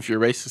think even if you're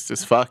racist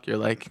as fuck, you're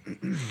like,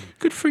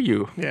 good for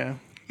you. Yeah.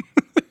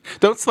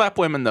 Don't slap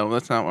women though.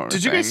 That's not what we're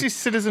Did saying. you guys see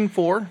Citizen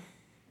 4?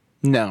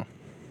 No.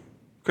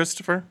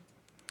 Christopher?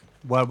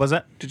 What was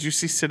that? Did you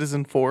see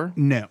Citizen 4?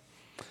 No.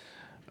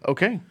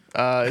 Okay.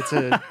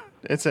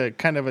 It's a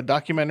kind of a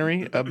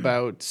documentary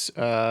about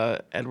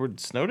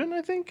Edward Snowden,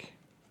 I think.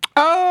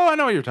 Oh, I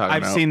know what you're talking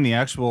about. I've seen the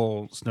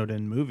actual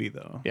Snowden movie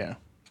though. Yeah.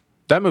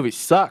 That movie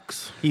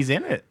sucks. He's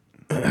in it.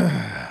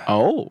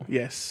 Oh.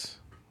 Yes.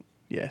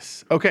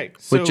 Yes. Okay.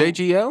 So With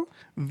JGL?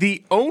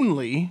 the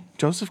only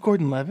Joseph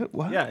Gordon-Levitt.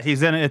 What? Yeah,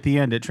 he's in it at the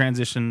end. It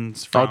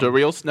transitions from. Oh, the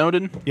real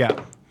Snowden? Yeah.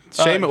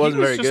 Shame it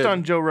wasn't very He was just good.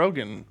 on Joe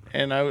Rogan,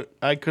 and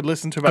I could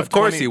listen to about. Of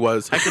course 20 he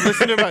was. I could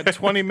listen to about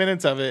 20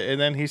 minutes of it, and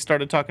then he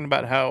started talking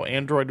about how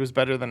Android was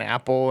better than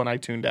Apple, and I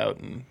tuned out,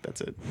 and that's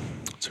it.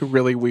 It's a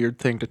really weird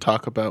thing to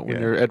talk about when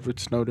Yeah. you're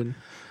Edward Snowden.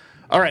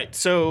 All right,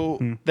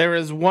 so there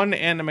is one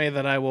anime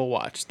that I will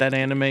watch. That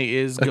anime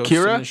is Ghost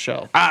Akira? in the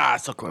Shell, Ah,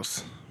 so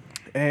close.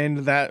 and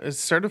that is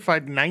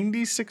certified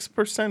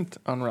 96%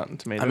 on Rotten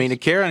Tomatoes. I mean,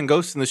 Akira and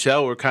Ghost in the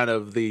Shell were kind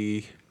of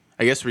the,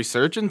 I guess,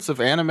 resurgence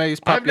of anime's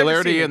I've never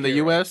popularity seen in the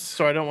Akira, U.S.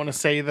 so I don't want to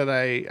say that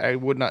I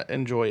would not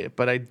enjoy it,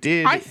 but I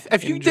did.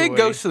 If you did enjoy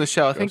Ghost in the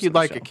Shell, I think Ghost you'd in the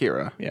like Shell.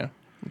 Akira. Yeah.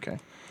 Okay.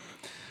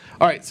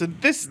 All right. So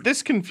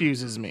this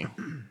confuses me.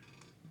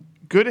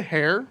 Good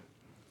hair.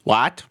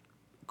 What?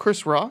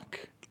 Chris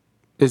Rock.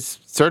 Is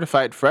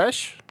certified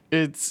fresh?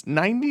 It's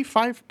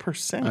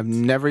 95%. I've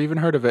never even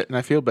heard of it, and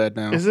I feel bad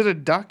now. Is it a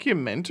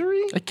documentary?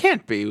 It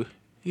can't be.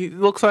 It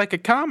looks like a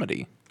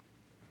comedy.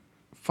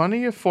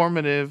 Funny,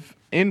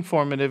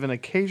 informative, and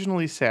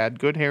occasionally sad.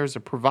 Good hair is a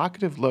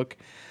provocative look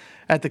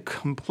at the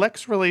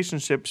complex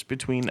relationships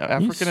between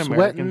African Americans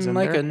Sweating and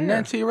like their a hair.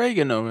 Nancy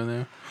Reagan over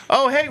there.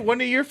 Oh, hey,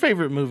 one of your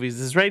favorite movies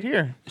is right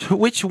here.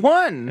 Which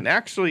one? And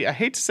actually, I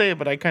hate to say it,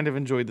 but I kind of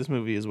enjoyed this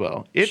movie as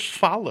well. It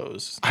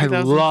Follows. I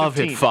love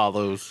It 2015.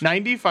 Follows.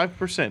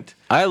 95%.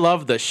 I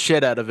love the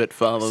shit out of It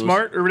Follows.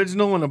 Smart,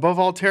 original, and above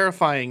all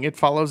terrifying. It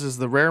Follows is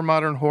the rare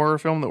modern horror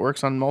film that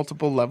works on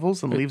multiple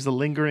levels and leaves a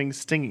lingering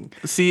stinging.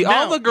 See,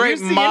 Now, all the great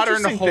here's the modern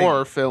interesting thing.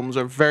 horror films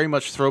are very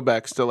much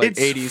throwbacks to like It's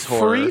 80s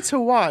horror. free to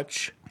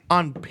watch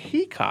on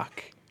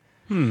Peacock.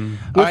 With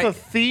I- a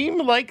theme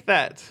like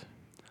that.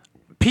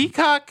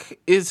 Peacock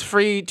is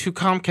free to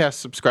Comcast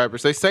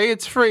subscribers. They say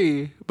it's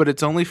free, but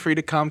it's only free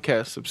to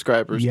Comcast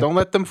subscribers. Yep. Don't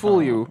let them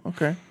fool you.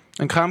 Okay.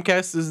 And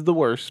Comcast is the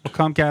worst.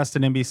 Comcast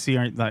and NBC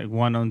aren't like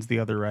one owns the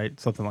other, right?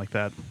 Something like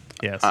that.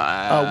 Yes.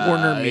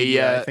 Warner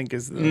Media, yeah. I think,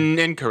 is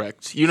the.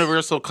 Incorrect.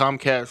 Universal,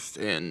 Comcast,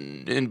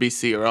 and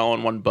NBC are all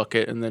in one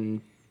bucket, and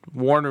then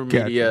Warner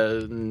Gotcha. Media.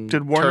 And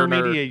Did Warner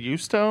Turner- Media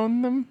used to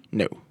own them?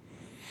 No.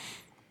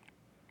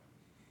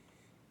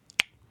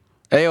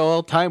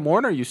 AOL Time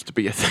Warner used to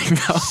be a thing,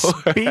 though.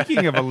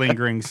 Speaking of a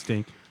lingering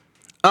stink,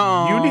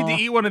 Oh, you need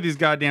to eat one of these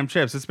goddamn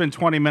chips. It's been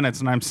 20 minutes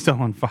and I'm still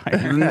on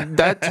fire.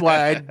 that's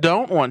why I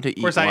don't want to eat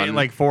Of course, one. I ate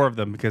like 4 of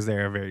them because they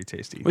are very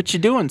tasty. What you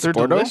doing, They're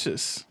Sporto?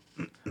 delicious.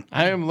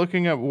 I am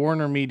looking up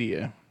Warner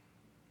Media.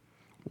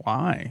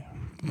 Why?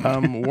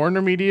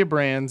 Warner Media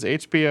brands: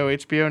 HBO,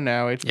 HBO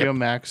Now, HBO Yep.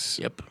 Max,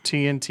 Yep.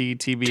 TNT,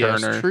 TBS,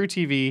 Turner. True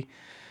TV,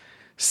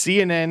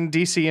 CNN,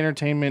 DC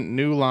Entertainment,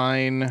 New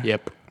Line.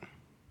 Yep.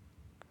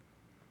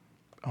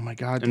 Oh my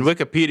God! And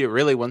Wikipedia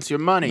really wants your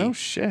money. no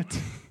shit.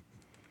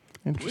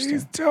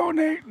 Interesting.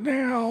 donate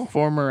now.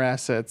 Former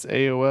assets: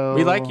 AOL.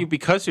 We like you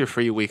because you're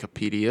free,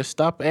 Wikipedia.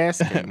 Stop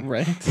asking.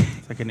 right?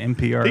 It's like an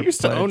NPR. They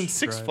used to own pledge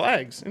Six drive.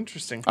 Flags.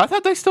 Interesting. I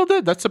thought they still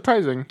did. That's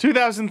surprising.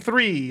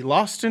 2003,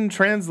 Lost in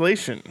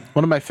Translation.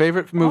 One of my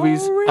favorite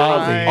movies really?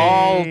 of I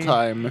all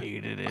time.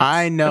 Hated it.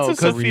 I know. That's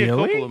a 'cause- Sofia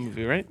Really? Coppola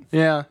movie, right?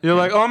 yeah. You're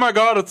like, oh my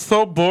God, it's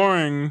so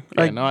boring.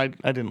 Yeah, no, I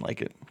didn't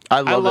like it.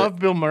 I love it.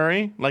 Bill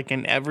Murray, like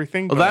in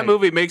everything. Well, but that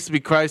movie makes me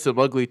cry some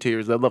ugly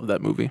tears. I love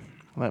that movie.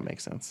 Well, that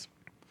makes sense.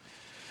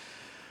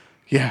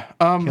 Yeah.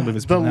 believe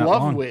it's The been that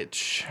Love long.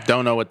 Witch.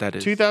 Don't know what that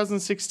is.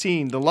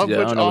 2016. The Love Yeah, I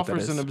Witch don't know what that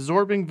offers is. an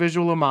absorbing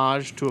visual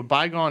homage to a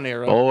bygone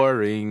era,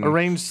 Boring.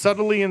 arranged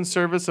subtly in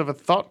service of a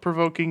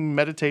thought-provoking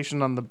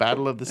meditation on the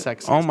battle of the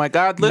sexes. Oh my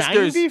God,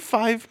 listeners,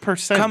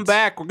 95%. come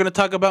back. We're gonna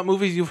talk about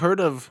movies you've heard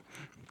of.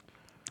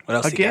 What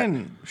else? you got?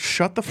 Again,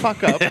 shut the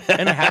fuck up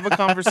and have a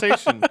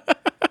conversation.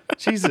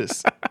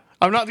 Jesus.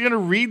 I'm not going to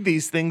read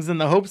these things in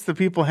the hopes that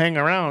people hang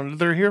around.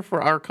 They're here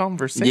for our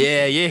conversation.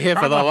 Yeah, you're here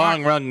for the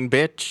long run,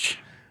 bitch.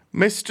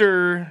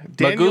 Mr.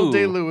 Daniel Magoo.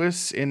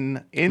 Day-Lewis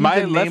in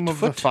My the left Name of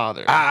foot. the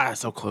Father. Ah,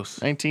 so close.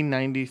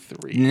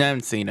 1993. I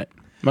haven't seen it.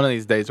 One of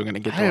these days we're gonna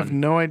get I to have one.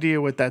 no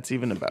idea what that's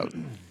even about.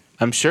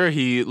 I'm sure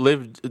he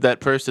lived that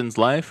person's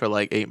life for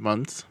like 8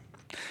 months.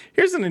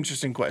 Here's an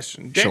interesting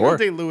question. Daniel Sure.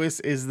 Day-Lewis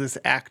is this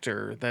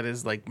actor that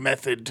is like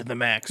method to the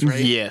max,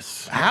 right?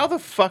 Yes. How the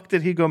fuck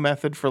did he go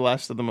method for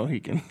Last of the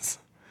Mohicans?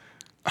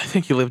 I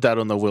think he lived out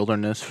in the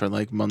wilderness for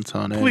like months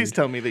on end. Please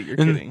tell me that you're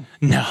kidding.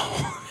 No,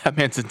 that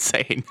man's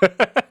insane.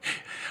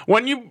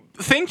 When you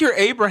think you're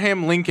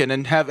Abraham Lincoln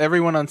and have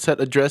everyone on set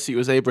address you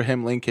as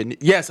Abraham Lincoln,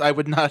 yes, I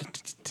would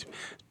not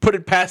put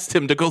it past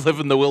him to go live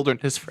in the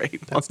wilderness for 8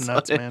 months. That's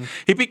nuts, on end. man.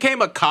 He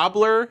became a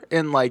cobbler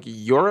in like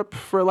Europe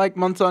for like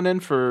months on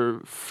end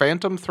for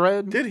Phantom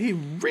Thread. Did he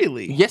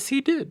really? Yes,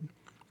 he did.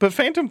 But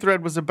Phantom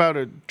Thread was about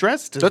a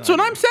dress designer. That's what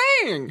I'm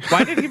saying.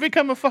 Why did he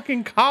become a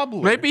fucking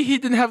cobbler? Maybe he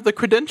didn't have the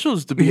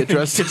credentials to be a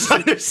dress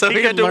designer, so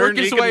he had to work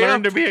his way learn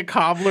up. to be a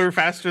cobbler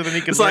faster than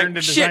he could It's learn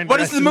like, to design shit,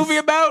 what is the dresses. movie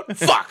about?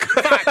 Fuck.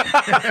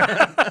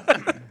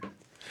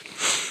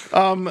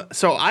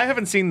 So I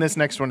haven't seen this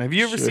next one. Have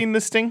you ever seen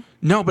this, Sting?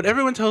 No, but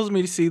everyone tells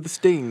me to see The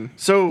Sting.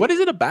 So what is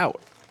it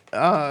about?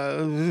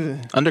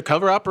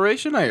 Undercover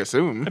operation, I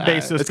assume.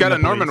 It's got a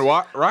Norman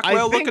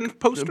Rockwell looking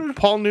poster.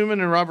 Paul Newman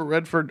and Robert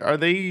Redford, are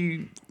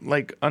they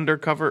like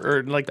undercover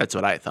or like That's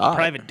what I thought.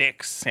 private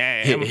dicks?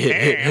 Hey, I'm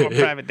a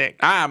private dick.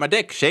 I'm a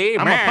dick, see?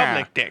 I'm a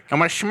public dick. I'm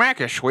gonna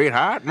smack you,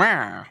 sweetheart.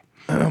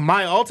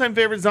 My all-time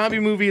favorite zombie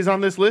movie is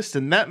on this list,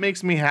 and that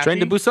makes me happy. Train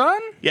to Busan?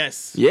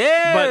 Yes.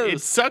 Yes. But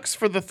it sucks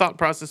for the thought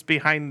process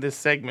behind this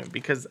segment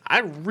because I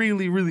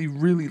really, really,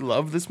 really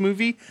love this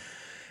movie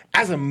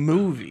as a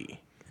movie.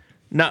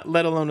 Not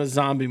let alone a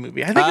zombie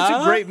movie. I think it's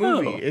a great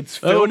movie. It's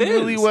filmed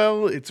really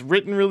well. It's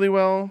written really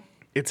well.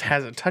 It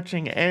has a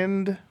touching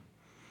end.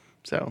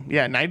 So,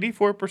 yeah,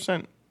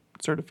 94%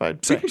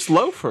 certified fresh. Seems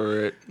low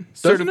for it.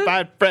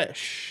 Certified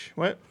fresh.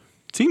 What?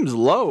 Seems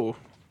low.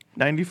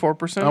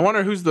 94%? I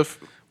wonder who's the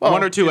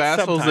one or two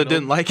assholes that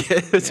didn't like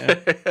it.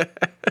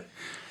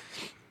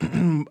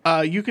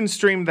 Yeah. You can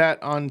stream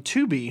that on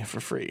Tubi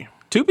for free.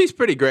 Tubi's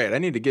pretty great. I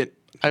need to give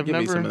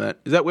me some of that.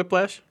 Is that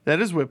Whiplash? That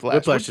is Whiplash.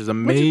 Whiplash is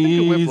amazing. What do you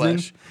think of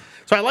Whiplash?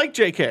 So I like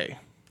JK,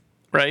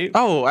 right?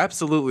 Oh,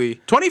 absolutely.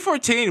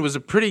 2014 was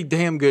a pretty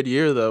damn good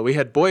year, though. We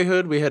had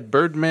Boyhood, we had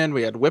Birdman,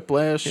 we had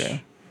Whiplash. Yeah.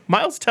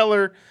 Miles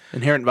Teller.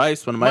 Inherent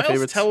Vice, one of my favorites.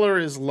 Miles Teller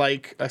is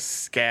like a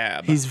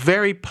scab. He's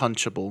very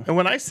punchable. And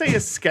when I say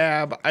a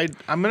scab,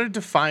 I'm going to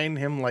define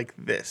him like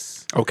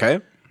this.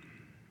 Okay.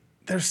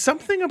 There's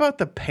something about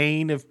the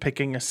pain of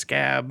picking a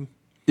scab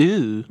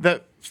Ew.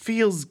 that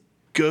feels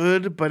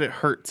good, but it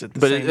hurts at the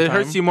same time. But it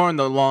hurts you more in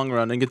the long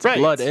run and gets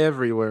blood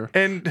everywhere.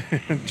 And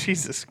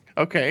Jesus,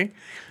 okay.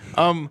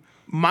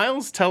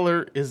 Miles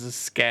Teller is a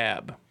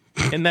scab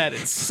in that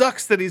it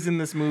sucks that he's in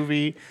this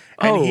movie,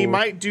 and he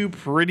might do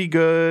pretty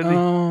good.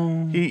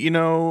 He's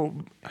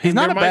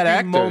not a bad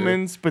actor.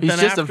 Moments, but he's then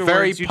just a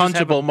very you just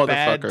have punchable a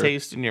bad motherfucker.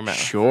 Taste in your mouth.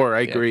 Sure,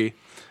 I agree.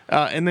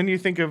 And then you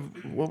think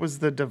of what was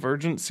the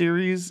Divergent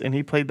series, and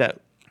he played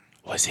that.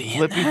 Was he in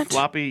flippy that?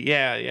 floppy?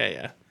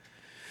 Yeah.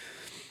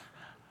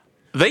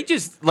 They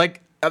just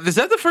is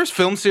that the first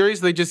film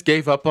series they just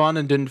gave up on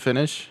and didn't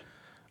finish?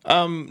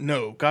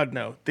 No, God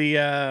no.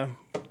 There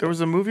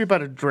was a movie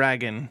about a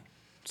dragon.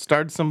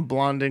 Starred some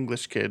blonde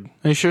English kid.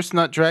 Are you sure it's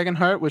not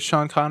Dragonheart with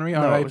Sean Connery?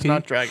 No, it was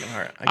not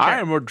Dragonheart. I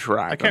am a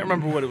dragon. I can't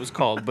remember what it was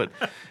called, but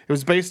it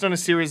was based on a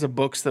series of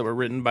books that were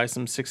written by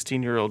some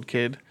 16-year-old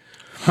kid.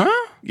 Huh?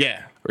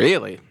 Yeah.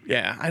 Really?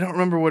 Yeah. I don't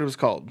remember what it was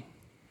called.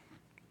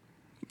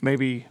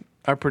 Maybe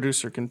our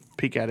producer can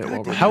peek at it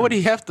while we're How would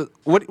he have to?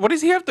 What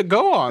does he have to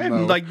go on?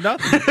 Though? Like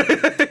nothing.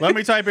 Let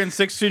me type in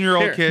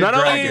 16-year-old kid. Not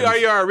dragons. only are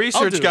you our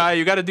research guy,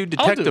 you got to do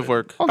detective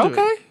work.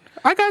 Okay.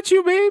 I got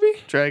you, baby.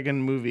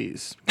 Dragon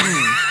movies.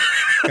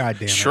 God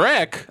damn it.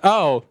 Shrek.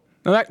 Oh,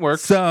 no, that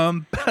works.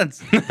 Damn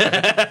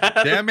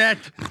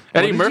it.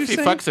 Eddie Murphy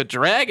fucks a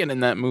dragon in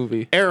that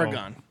movie.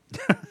 Aragon.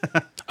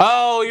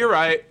 Oh, you're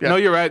right. Yeah. No,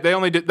 you're right. They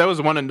only did that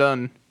was one and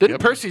done. Didn't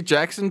Percy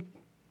Jackson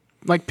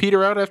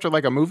peter out after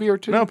a movie or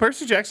two? No,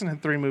 Percy Jackson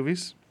had 3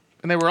 movies,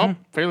 and they were all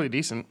fairly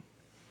decent.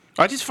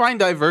 I just find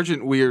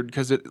Divergent weird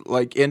because it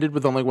ended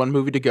with only one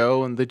movie to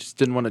go, and they just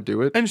didn't want to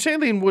do it. And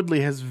Shailene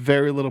Woodley has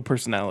very little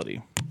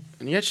personality.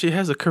 And yet she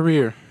has a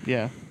career.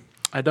 Yeah.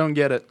 I don't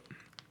get it.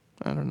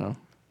 I don't know.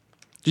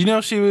 Do you know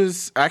she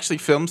was actually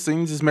filmed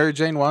scenes as Mary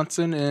Jane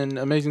Watson in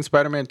Amazing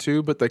Spider-Man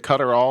 2, but they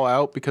cut her all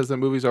out because the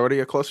movie's already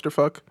a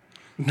clusterfuck?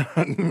 No,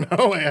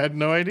 I had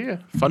no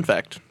idea. Fun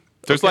fact.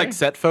 There's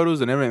set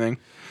photos and everything.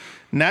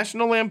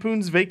 National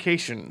Lampoon's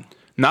Vacation.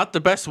 Not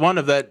the best one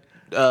of that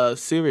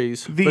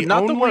series, but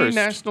not the worst.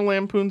 National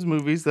Lampoon's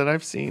movies that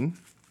I've seen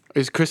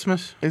is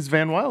Christmas. Is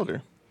Van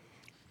Wilder.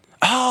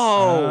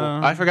 Oh,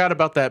 I forgot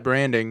about that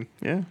branding.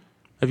 Yeah.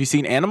 Have you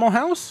seen Animal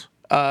House?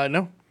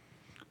 No.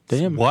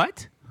 Damn.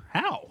 What?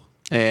 How?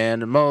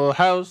 Animal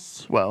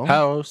House. Well,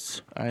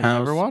 house. I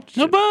never watched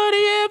it.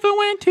 Nobody ever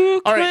went to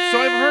class. All right, so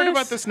I've heard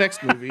about this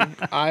next movie.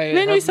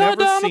 Then we saw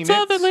Donald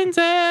Sutherland's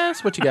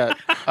ass. What you got?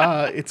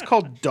 It's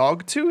called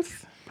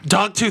Dogtooth.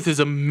 Dogtooth is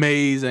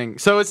amazing.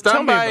 So it's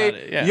done by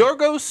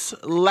Yorgos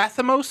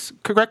Lanthimos.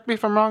 Correct me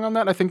if I'm wrong on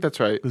that. I think that's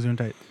right.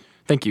 Gesundheit.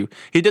 Thank you.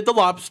 He did The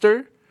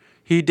Lobster.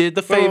 He did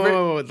The Favorite.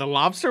 Oh, The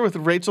Lobster with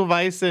Rachel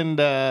Weisz and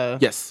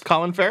yes,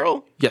 Colin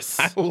Farrell? Yes.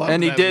 I love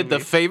and he that did movie.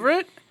 The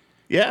Favorite.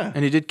 Yeah.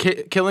 And he did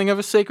Killing of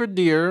a Sacred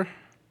Deer,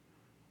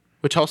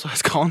 which also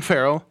has Colin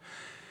Farrell.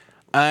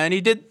 And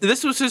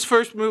this was his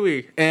first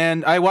movie.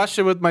 And I watched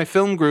it with my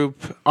film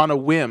group on a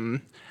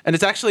whim. And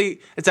it's actually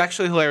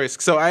hilarious.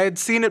 So I had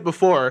seen it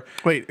before.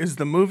 Wait, is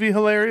the movie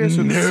hilarious?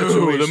 Or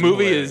No, the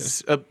movie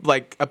hilarious? is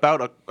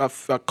about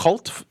a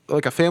cult,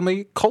 like a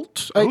family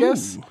cult, I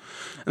guess.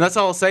 And that's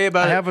all I'll say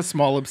about it. I have a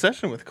small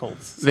obsession with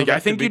cults. So I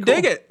think you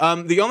dig it.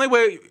 The only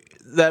way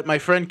that my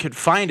friend could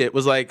find it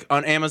was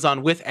on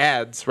Amazon with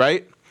ads,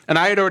 right? And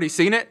I had already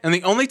seen it. And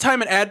the only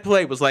time an ad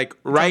played was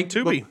right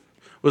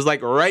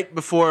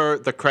before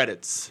the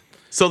credits.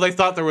 So they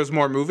thought there was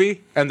more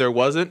movie, and there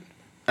wasn't.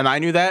 And I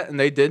knew that, and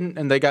they didn't,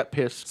 and they got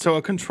pissed. So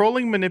a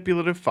controlling,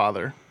 manipulative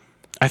father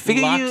I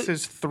figure locks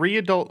his 3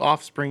 adult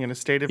offspring in a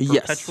state of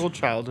perpetual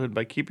childhood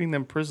by keeping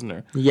them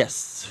prisoner.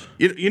 Yes.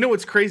 You know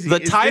what's crazy? The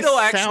title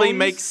actually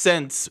makes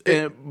sense,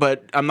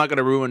 but I'm not going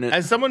to ruin it.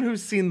 As someone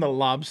who's seen The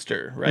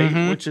Lobster,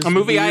 right? Which is a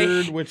movie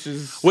weird, which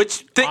is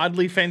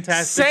oddly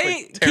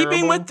fantastic.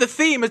 Keeping with the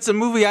theme, it's a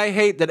movie I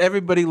hate that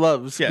everybody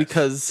loves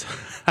because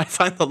I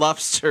find The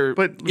Lobster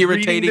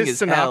irritating as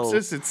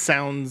synopsis, hell.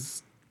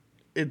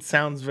 It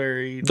sounds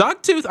very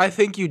Dogtooth. I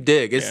think you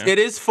dig. It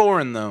is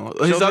foreign though.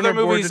 His other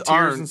movies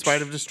aren't. In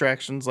spite of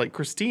distractions, like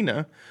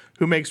Christina,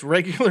 who makes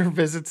regular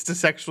visits to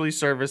sexually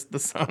service the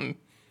son.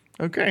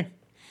 Okay.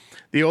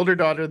 The older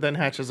daughter then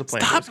hatches a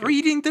plan. Stop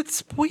reading the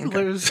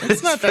spoilers. Okay.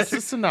 It's not. That's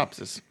the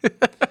synopsis.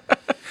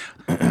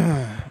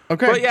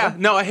 Okay. But yeah,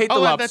 no, I hate The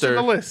Lobster. That's in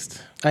the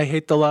list. I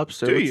hate The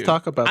Lobster. Let's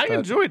talk about that. I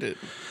enjoyed it.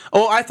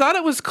 Oh, I thought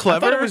it was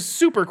clever. I thought it was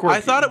super quirky.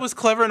 I thought it was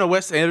clever in a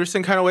Wes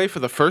Anderson kind of way for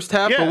the first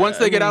half, but once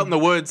they get out in the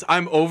woods,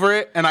 I'm over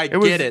it, and I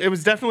get it. It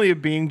was definitely a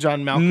being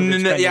John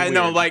Malkovich. Yeah,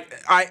 no,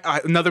 like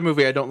I another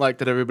movie I don't like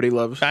that everybody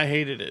loves. I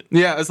hated it.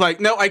 Yeah, it's like,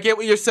 no, I get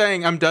what you're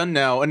saying. I'm done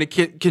now, and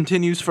it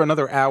continues for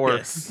another hour.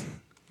 Yes.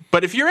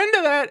 But if you're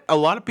into that, a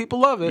lot of people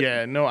love it.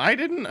 Yeah, no, I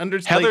didn't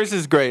understand. Heathers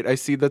is great. I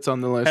see that's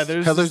on the list.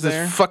 Heathers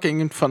is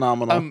fucking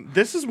phenomenal.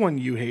 This is one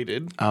you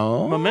hated.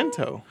 Oh,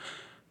 Memento.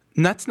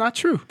 And that's not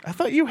true. I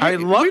thought you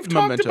hated. I loved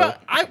Memento.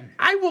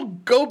 I will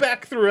go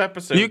back through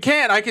episodes. You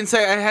can't. I can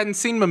say I hadn't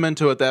seen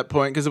Memento at that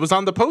point because it was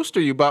on the poster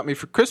you bought me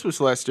for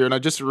Christmas last year, and I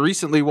just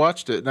recently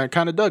watched it, and I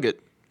kind of dug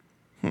it.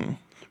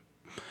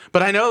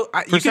 But I know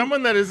for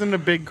someone that isn't a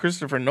big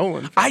Christopher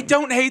Nolan fan, I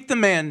don't hate the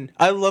man.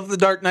 I love the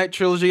Dark Knight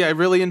trilogy. I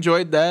really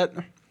enjoyed that.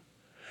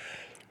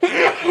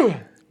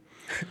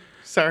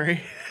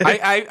 Sorry.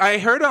 I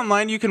heard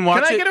online you can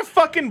watch it. Can I get a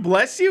fucking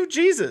bless you?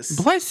 Jesus.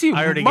 Bless you,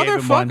 I already gave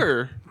him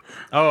motherfucker.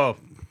 Oh,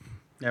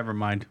 never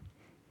mind.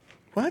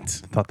 What?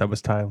 Thought that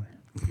was Tyler.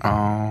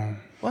 Oh.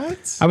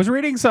 What? I was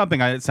reading something.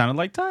 It sounded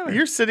like Tyler.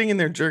 You're sitting in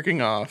there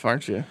jerking off,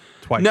 aren't you?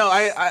 Twice. No,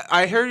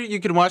 I heard you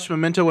can watch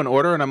Memento in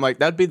order, and I'm like,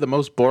 that'd be the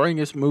most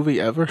boringest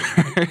movie ever.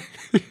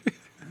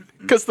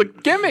 Because the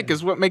gimmick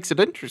is what makes it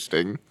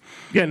interesting.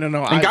 Yeah,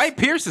 no. And Guy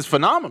Pearce is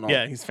phenomenal.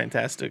 Yeah, he's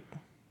fantastic.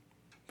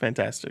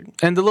 Fantastic.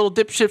 And the little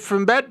dipshit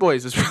from Bad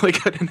Boys is really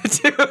good in it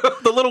too.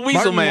 The little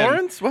weasel Martin man.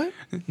 Lawrence? What?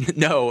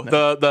 No,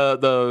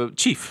 the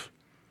chief.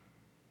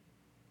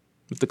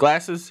 With the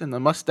glasses and the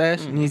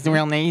mustache, and he's the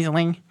real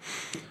naseling.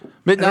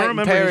 Midnight in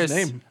Paris.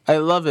 His name. I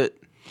love it.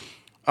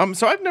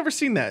 So I've never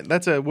seen that.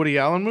 That's a Woody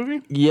Allen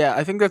movie? Yeah,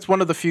 I think that's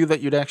one of the few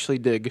that you'd actually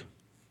dig.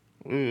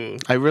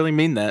 I really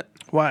mean that.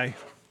 Why?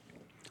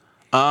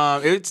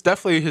 It's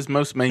definitely his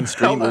most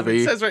mainstream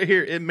movie. It says right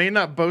here, it may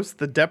not boast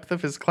the depth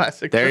of his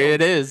classic There films.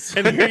 it is.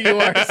 And here you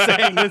are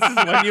saying this is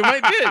one you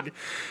might dig.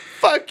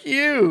 Fuck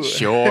you.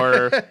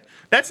 Sure.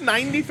 That's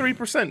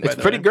 93%. It's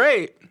pretty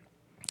great.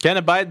 Can't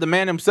abide the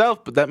man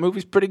himself, but that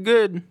movie's pretty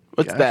good.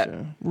 What's that?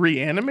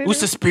 Reanimated? Ooh,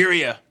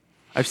 Suspiria.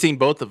 I've seen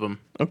both of them.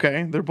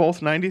 Okay, they're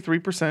both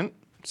 93%.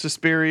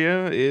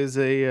 Suspiria is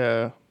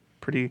a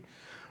pretty...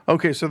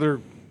 Okay, so they're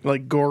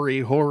like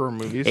gory horror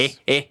movies.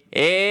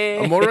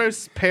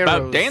 Amores Perros.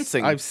 About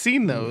dancing. I've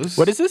seen those.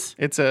 What is this?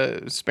 It's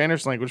a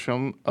Spanish language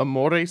film.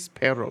 Amores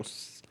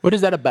Perros. What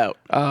is that about?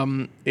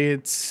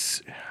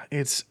 It's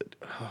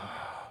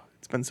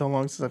been so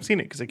long since I've seen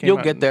it because it came You'll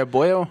out get there,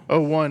 boyo.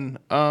 in 01.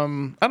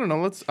 I don't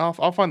know.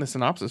 I'll find the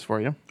synopsis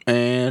for you.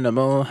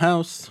 Animal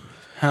house.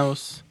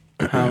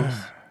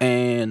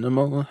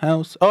 Animal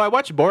house. Oh, I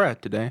watched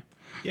Borat today.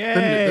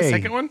 The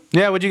second one?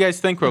 Yeah, what'd you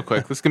guys think real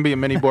quick? This can be a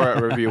mini Borat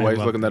review while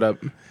he's looking that up.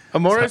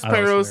 Amores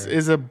Perros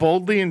is a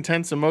boldly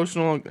intense,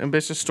 emotional,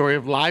 ambitious story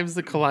of lives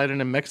that collide in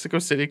a Mexico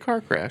City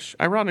car crash.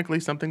 Ironically,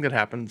 something that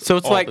happens So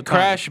it's all like the time.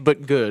 Crash,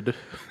 but good.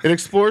 It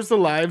explores the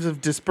lives of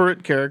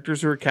disparate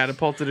characters who are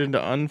catapulted into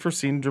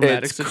unforeseen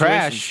dramatic It's situations.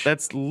 Crash,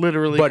 That's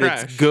literally but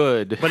Crash. it's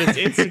good. But it's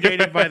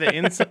instigated by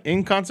the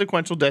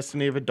inconsequential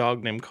destiny of a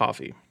dog named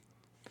Coffee.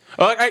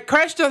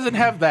 Crash doesn't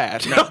have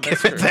that. No,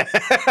 that's true.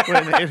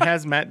 It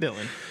has Matt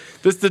Dillon.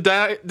 Does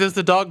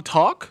the dog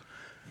talk?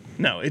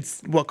 No,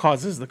 it's what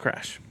causes the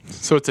crash.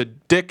 So it's a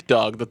dick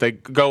dog that they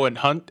go and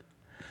hunt?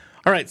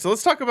 All right, so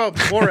let's talk about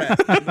Borat,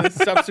 the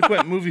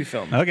subsequent movie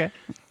film. Okay.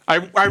 I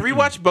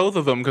rewatched both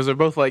of them because they're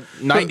both like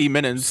 90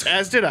 minutes.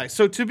 As did I.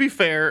 So to be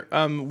fair,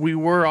 we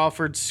were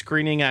offered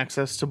screening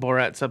access to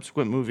Borat's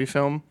subsequent movie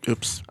film.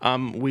 Oops.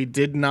 We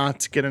did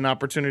not get an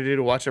opportunity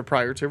to watch it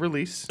prior to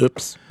release.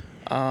 Oops.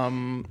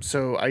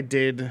 So I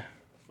did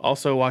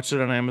also watch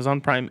it on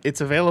Amazon Prime. It's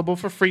available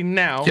for free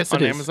now Yes,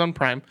 on it is. Amazon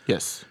Prime.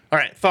 Yes. All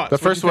right, thoughts. The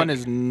first one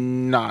is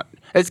not.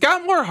 It's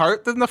got more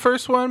heart than the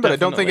first one, but I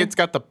don't think Definitely. it's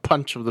got the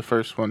punch of the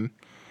first one.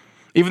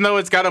 Even though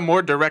it's got a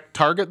more direct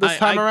target this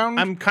time around.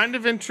 I'm kind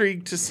of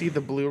intrigued to see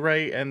the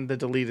Blu-ray and the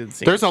deleted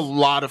scenes. There's a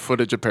lot of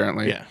footage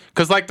apparently. Yeah.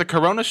 Because like the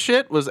Corona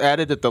shit was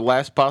added at the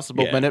last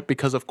possible minute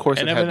because of course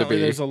and it had to evidently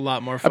be. there's a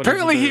lot more footage.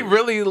 Apparently he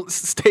really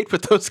stayed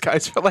with those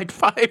guys for like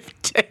 5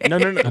 days. No.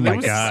 Oh my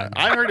God.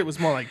 I heard it was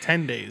more like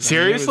 10 days.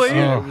 Seriously? I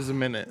mean, it was a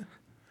minute.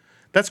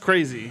 That's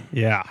crazy.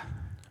 Yeah.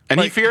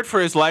 And he feared for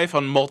his life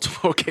on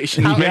multiple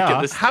occasions.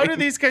 How do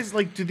these guys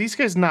do these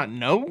guys not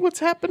know what's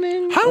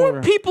happening? How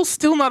are people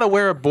still not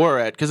aware of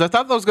Borat? Because I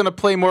thought that was going to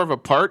play more of a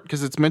part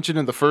because it's mentioned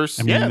in the first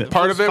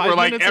part of it where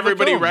like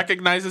everybody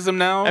recognizes him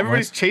now.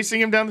 Everybody's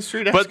chasing him down the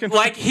street. But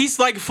like he's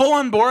like full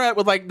on Borat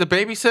with like the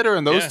babysitter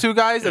and those two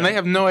guys, and they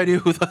have no idea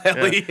who the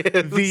hell he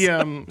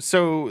is.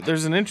 So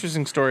there's an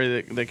interesting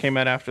story that came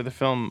out after the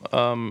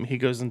film. He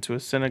goes into a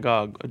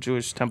synagogue, a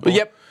Jewish temple.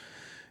 Yep.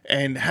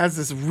 And has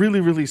this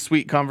really, really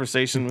sweet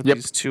conversation with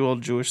these two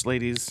old Jewish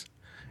ladies.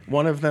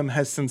 One of them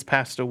has since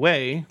passed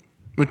away.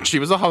 She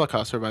was a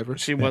Holocaust survivor.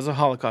 She was a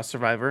Holocaust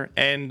survivor,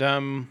 and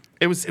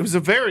it was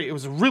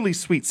a really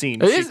sweet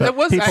scene. It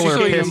was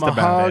actually a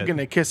hug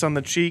and a kiss on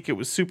the cheek. It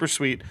was super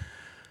sweet.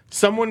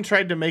 Someone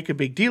tried to make a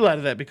big deal out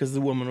of that because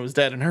the woman was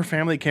dead, and her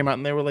family came out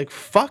and they were like,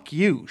 "Fuck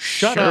you,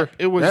 shut up."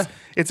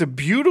 It's a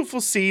beautiful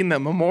scene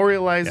that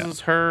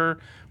memorializes her.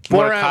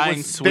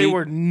 Borat they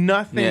were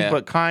nothing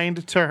but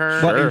kind to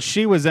her. Well, and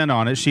she was in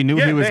on it. She knew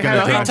he was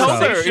going to die. He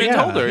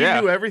told her.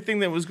 He knew everything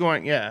that was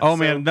going. Yeah. Oh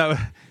man,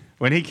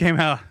 when he came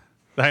out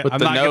with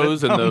the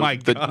nose and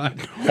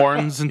the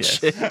horns and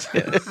shit.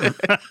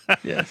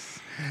 Yes.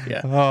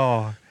 Yeah.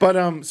 Oh.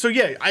 But so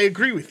yeah, I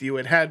agree with you.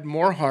 It had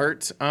more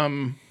heart.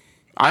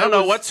 I don't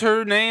know what's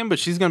her name, but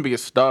she's gonna be a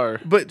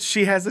star. But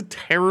she has a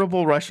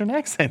terrible Russian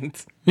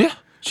accent. Yeah,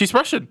 she's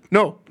Russian.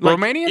 No,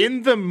 Romanian.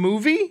 In the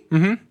movie,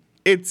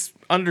 it's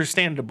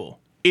understandable.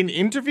 In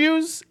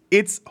interviews,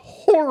 it's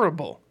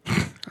horrible.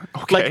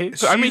 Okay,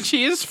 so, I mean,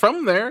 she is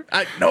from there.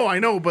 I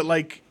know, but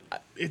like,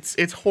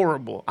 it's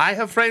horrible. I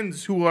have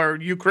friends who are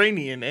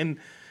Ukrainian, and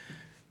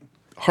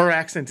her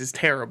accent is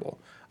terrible.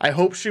 I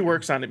hope she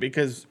works on it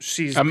because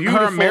she's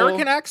beautiful. Her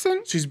American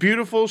accent? She's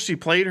beautiful. She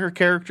played her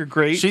character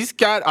great. She's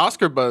got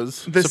Oscar buzz,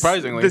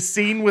 surprisingly. The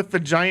scene with the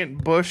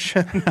giant bush.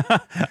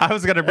 I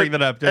was going to bring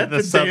that up,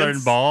 the Southern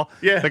dance. Ball.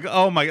 Yeah. Like,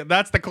 oh my God,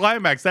 that's the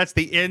climax. That's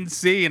the end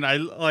scene.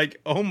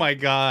 Oh my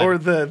God. Or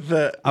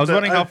the I was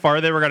wondering how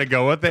far they were going to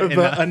go with it.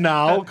 The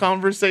anal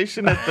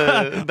conversation at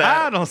the...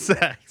 Anal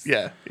sex.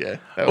 Yeah.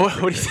 What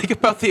do you think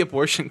about the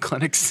abortion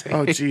clinic scene?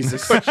 Oh,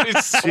 Jesus. She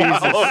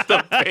swallowed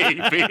the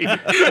baby.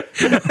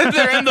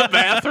 They're in the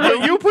bathroom.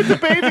 Well, you put the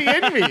baby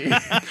in me.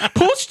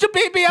 Push the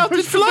baby out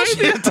and flush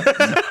it.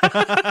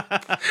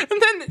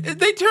 And then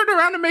they turn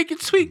around and make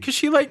it sweet because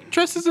she like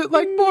dresses it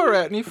like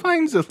Borat and he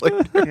finds it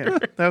later. Yeah,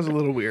 that was a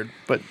little weird,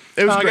 but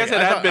it was great.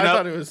 I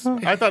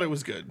thought it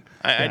was good.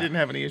 I didn't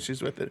have any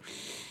issues with it.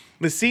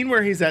 The scene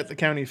where he's at the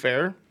county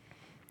fair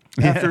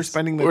after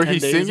spending the 10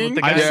 days singing? with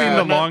the guy. I've seen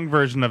the long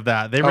version of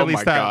that. They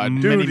released that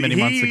many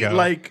months ago. He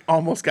like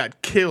almost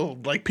got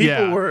killed. Like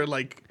people were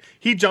like,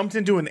 he jumped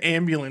into an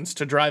ambulance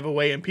to drive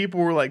away, and people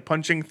were like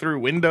punching through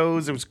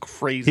windows. It was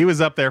crazy. He was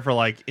up there for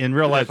like in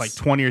real life, like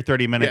 20 or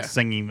 30 minutes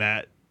singing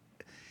that.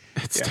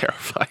 It's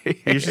terrifying.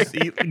 You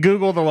should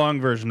Google the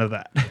long version of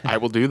that. I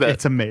will do that.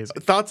 It's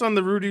amazing. Thoughts on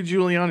the Rudy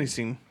Giuliani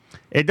scene?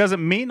 It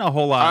doesn't mean a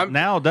whole lot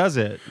now, does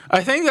it?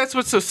 I think that's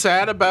what's so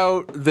sad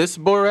about this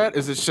Borat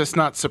is it's just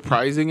not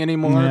surprising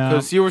anymore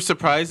because you were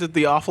surprised at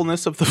the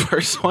awfulness of the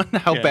first one,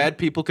 how bad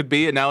people could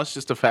be, and now it's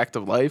just a fact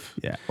of life.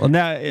 Yeah. Well,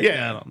 now,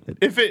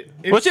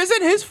 which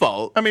isn't his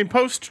fault. I mean,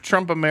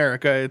 post-Trump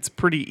America, it's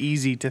pretty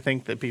easy to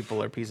think that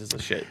people are pieces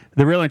of shit.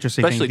 The real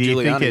interesting thing, do you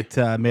Giuliani. think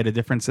it made a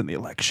difference in the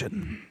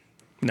election?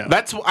 No.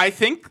 I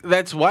think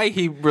that's why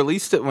he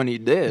released it when he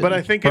did. But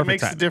I think it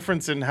makes a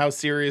difference in how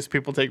serious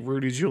people take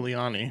Rudy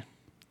Giuliani.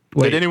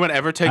 Did anyone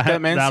ever take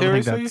that man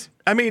seriously?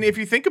 I mean, if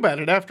you think about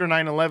it, after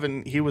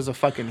 9/11, he was a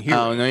fucking hero.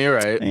 Oh, no, you're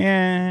right.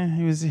 Yeah,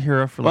 he was a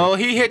hero for Well,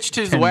 he hitched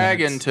his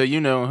wagon to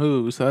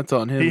you-know-who, so that's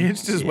on him. He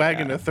hitched his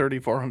wagon to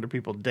 3,400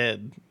 people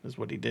dead, is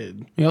what he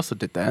did. He also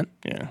did that.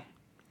 Yeah.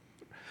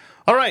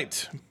 All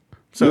right.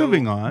 So,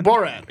 moving on.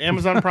 Borat,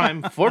 Amazon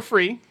Prime, for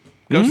free.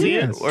 Go see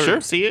it.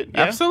 Or see it.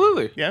 Yeah?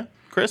 Absolutely. Yeah.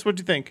 Chris, what'd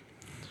you think?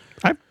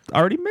 I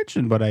already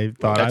mentioned, but I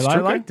thought I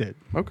liked it.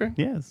 Okay.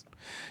 Yes.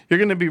 You're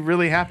going to be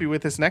really happy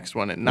with this next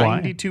one at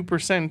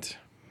 92%.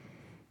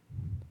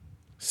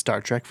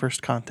 Star Trek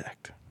First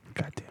Contact.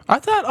 Goddamn. I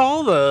thought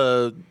all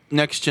the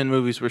next-gen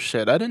movies were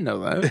shit. I didn't know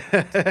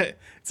that.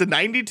 It's a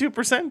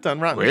 92% on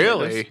Rotten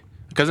Really?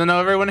 Because I know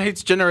everyone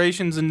hates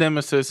Generations and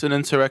Nemesis, and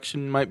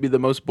Insurrection might be the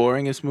most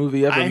boringest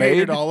movie ever made. I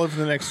hated all of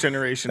the Next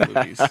Generation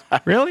movies.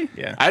 Really?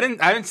 Yeah. I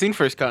haven't seen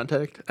First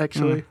Contact,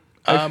 actually.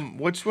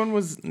 Which one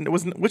was the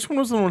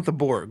one with the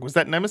Borg? Was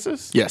that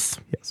Nemesis? Yes.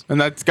 And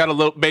that's got a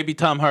little baby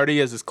Tom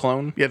Hardy as his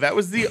clone. Yeah, that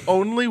was the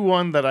only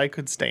one that I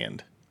could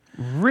stand.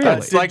 Really?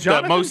 It's like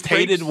the most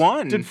hated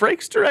one. Did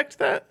Frakes direct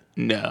that?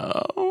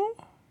 No.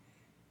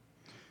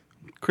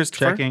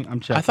 Christopher? I'm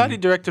checking. I thought he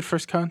directed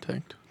First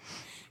Contact.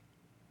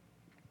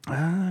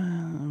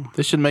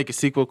 They should make a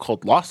sequel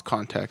called Lost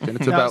Contact, and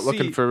it's about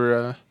looking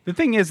for. The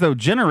thing is, though,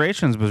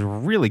 Generations was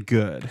really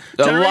good.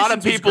 A lot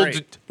of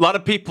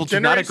people do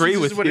not agree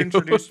with you. Generations is what you.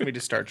 introduced me to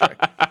Star Trek.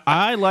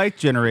 I like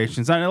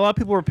Generations. I know a lot of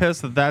people were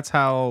pissed that that's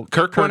how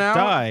Kirk went out?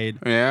 died.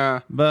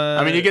 Yeah, but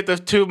I mean, you get the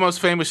two most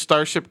famous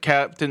starship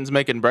captains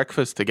making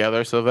breakfast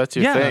together, so that's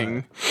your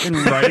thing. And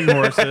riding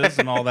horses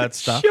and all that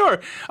stuff. Sure.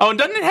 Oh, and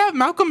doesn't it have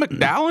Malcolm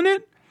McDowell in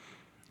it?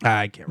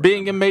 I can't remember.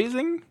 Being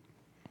Amazing?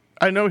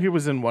 I know he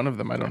was in one of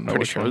them. I don't know Pretty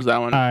which sure it one. was that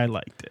one. I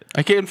liked it.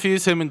 I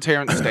confuse him and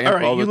Terrence Stamp All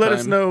right, all the you time. let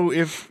us know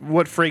if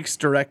what Frakes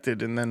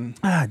directed, and then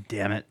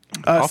Damn it.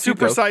 Off you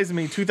Super go. Size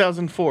Me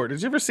 2004.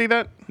 Did you ever see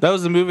that? That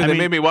was the movie that mean,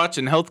 made me watch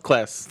in health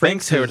class.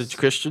 Thanks, is- Heritage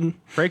Christian.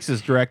 Frakes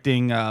is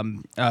directing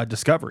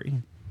Discovery.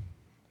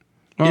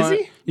 Is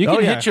he? You Oh,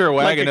 can yeah. hitch your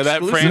wagon to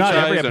that exclusive? Not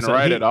every franchise and episode.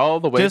 ride He it all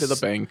the way to the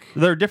just- bank.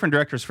 There are different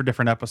directors for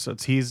different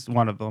episodes. He's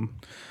one of them.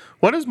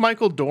 What is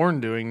Michael Dorn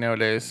doing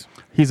nowadays?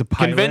 He's a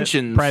pilot,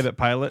 Conventions. private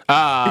pilot.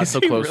 Ah, Is so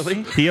he close.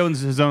 really? He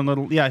owns his own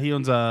little. Yeah, he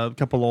owns a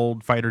couple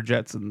old fighter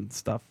jets and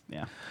stuff.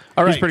 Yeah,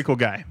 All he's right. a pretty cool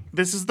guy.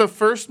 This is the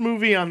first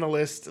movie on the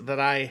list that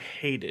I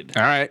hated.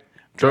 All right.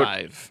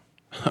 Drive.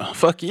 Oh,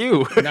 fuck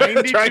you.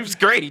 92 Drive's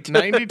great.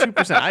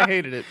 92%. I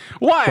hated it.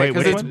 Why? Wait,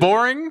 Because which it's one?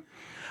 boring?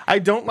 I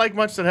don't like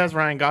much that has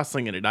Ryan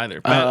Gosling in it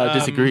either. But,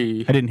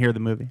 Disagree. I didn't hear the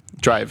movie.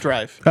 Drive.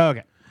 Drive. Oh,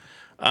 okay.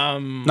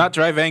 Not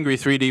Drive Angry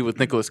 3D with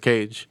Nicolas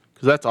Cage.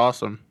 Because that's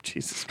awesome.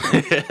 Jesus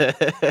Christ.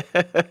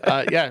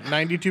 Yeah,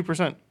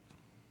 92%.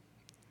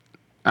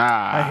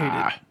 I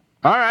hate it.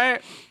 All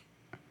right.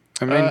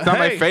 I mean, it's not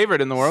my hey, favorite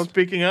in the world.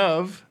 Speaking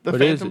of, The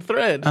What is Phantom it?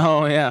 Thread.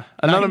 Oh, yeah.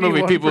 Another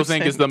movie people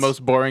think is the 91%.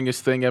 most boringest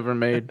thing ever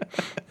made.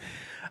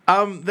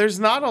 There's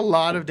not a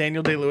lot of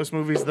Daniel Day-Lewis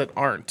movies that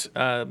aren't.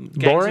 Gangs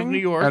Boring of New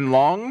York. and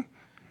long.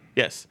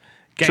 Yes.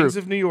 Gangs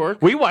True. of New York.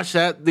 We watched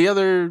that the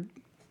other,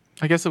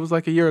 I guess it was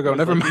like a year ago.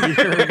 Never mind.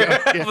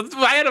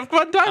 I had a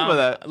fun time with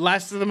that.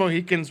 Last of the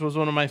Mohicans was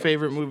one of my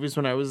favorite movies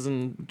when I was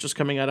just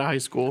coming out of high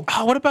school.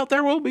 Oh, what about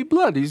There Will Be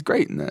Blood? He's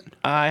great in that.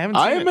 I haven't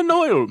seen I it. am an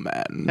oil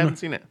man. Haven't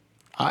seen it.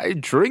 I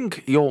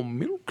drink your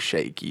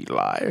milkshake,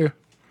 Eli.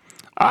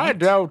 I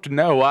don't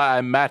know why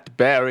I'm Matt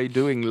Berry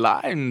doing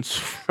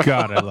lines.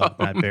 God, I love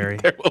Matt Berry.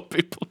 There Will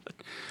Be Blood.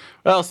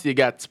 What else you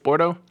got,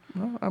 Sporto?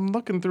 I'm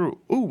looking through.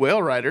 Ooh,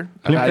 Whale Rider.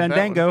 I Cliff like that one.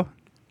 Fandango.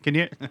 Can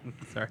you?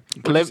 Sorry.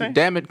 you say?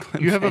 Damn it.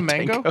 Clem You have a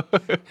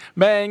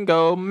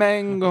Fandango.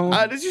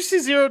 Mango. Did you see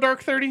Zero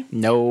Dark 30?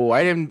 No,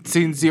 I haven't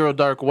seen Zero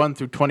Dark 1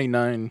 through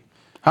 29.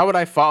 How would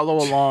I follow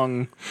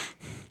along?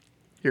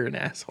 You're an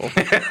asshole.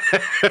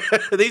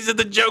 These are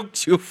the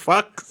jokes, you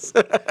fucks.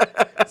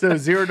 So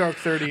Zero Dark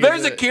 30.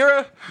 There's is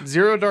Akira.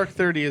 Zero Dark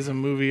 30 is a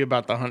movie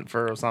about the hunt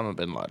for Osama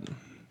bin Laden.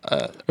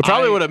 It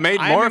probably would have made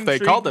more if they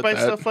called it by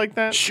that. stuff like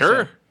that.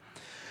 Sure.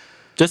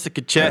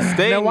 Jessica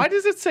Chastain. Now, why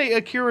does it say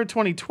Akira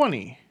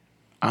 2020?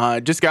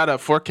 Just got a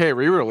 4K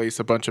re-release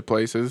a bunch of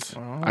places.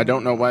 I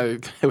don't know why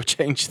they would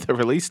change the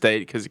release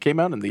date because it came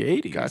out in the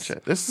 80s.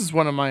 Gotcha. This is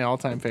one of my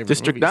all-time favorite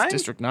District movies. 9?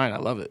 District 9. I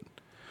love it.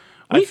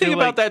 What do you I feel think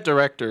about like- that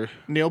director?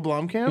 Neil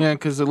Blomkamp? Yeah,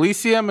 because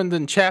Elysium and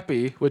then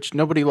Chappie, which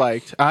nobody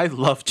liked. I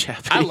love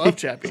Chappie. I love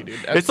Chappie, dude.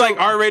 It's like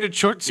R-rated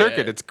short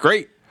circuit. Yeah. It's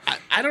great.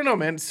 I don't know,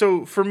 man.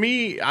 So for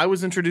me, I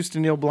was introduced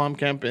to Neil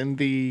Blomkamp in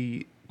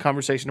the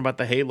conversation about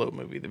the Halo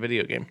movie, the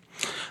video game.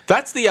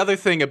 That's the other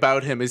thing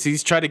about him is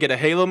he's tried to get a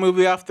Halo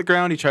movie off the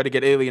ground. He tried to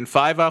get Alien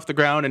 5 off the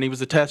ground, and he was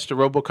attached to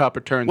RoboCop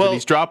Returns, Well, and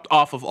he's dropped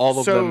off of all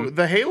of So them.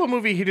 the Halo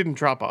movie he didn't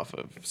drop off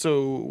of.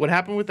 So what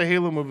happened with the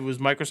Halo movie was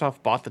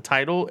Microsoft bought the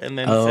title and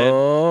then said,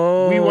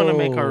 we want to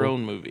make our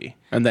own movie.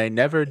 And they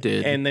never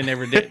did. And they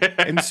never did.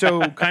 And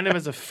so kind of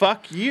as a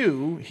fuck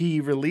you,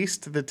 he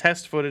released the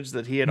test footage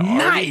that he had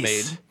already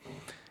made. Nice.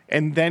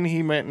 And then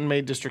he went and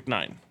made District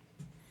 9.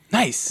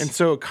 Nice. And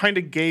so it kind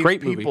of gave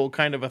Great movie. people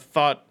kind of a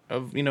thought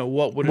of,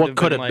 what would it What have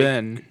could been have like.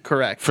 been.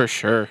 Correct. For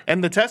sure.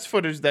 And the test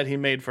footage that he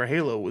made for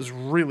Halo was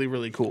really,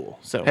 really cool.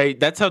 So Hey,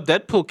 that's how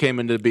Deadpool came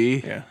into be.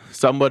 Yeah.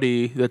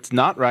 Somebody that's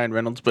not Ryan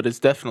Reynolds, but it's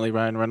definitely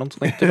Ryan Reynolds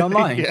linked it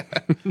online.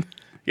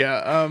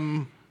 yeah.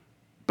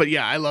 But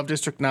yeah, I love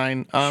District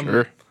 9.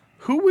 Sure.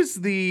 Who was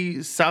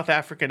the South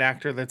African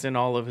actor that's in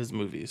all of his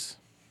movies?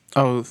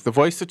 Oh, the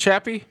voice of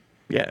Chappie?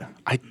 Yeah.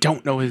 I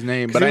don't know his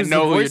name, but He I was the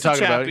know who you're voice of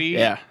talking about. Chappie,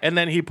 Yeah. And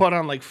then he put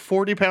on like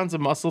 40 pounds of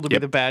muscle to be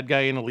Yep. the bad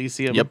guy in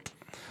Elysium. Yep.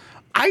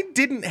 I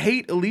didn't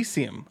hate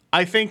Elysium.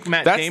 I think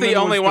Matt That's Damon the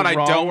only was one the I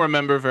wrong- don't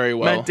remember very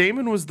well. Matt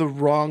Damon was the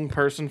wrong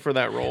person for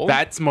that role.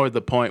 That's more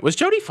the point. Was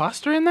Jodie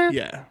Foster in that?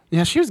 yeah.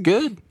 Yeah, she was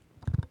good.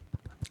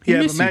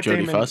 Yeah, miss but you,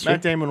 Jodie Foster.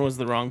 Matt Damon was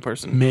the wrong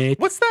person. Matt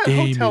What's that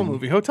hotel Damon.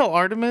 movie? Hotel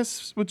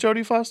Artemis with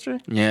Jodie Foster?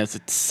 Yes,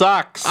 it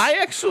sucks. I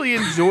actually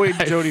enjoyed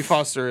Jodie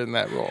Foster in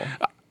that role.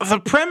 The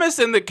premise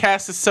and the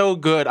cast is so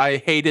good. I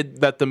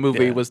hated that the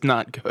movie Yeah. was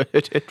not good.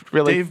 It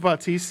really. Dave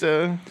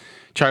Bautista,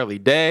 Charlie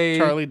Day.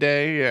 Charlie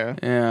Day, yeah.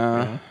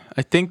 Yeah.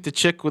 I think the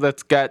chick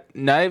that's got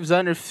knives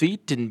on her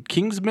feet and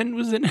Kingsman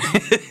was in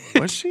it.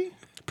 Was she?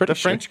 Pretty The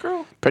sure. French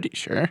girl? Pretty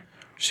sure.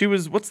 She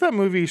was, what's that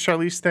movie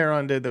Charlize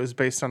Theron did that was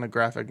based on a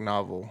graphic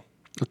novel?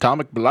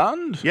 Atomic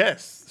Blonde?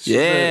 Yes.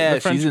 Yeah,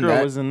 the French she's in girl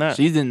that. was in that.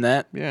 She's in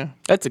that. Yeah.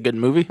 That's a good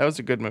movie. That was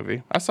a good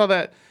movie. I saw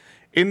that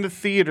in the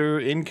theater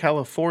in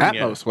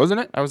California. Atmos, wasn't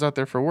it? I was out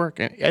there for work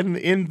and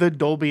in the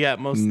Dolby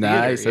Atmos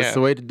Nice. theater. That's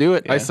the way to do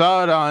it. I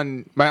saw it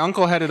on, my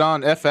uncle had it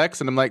on FX,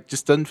 and I'm like,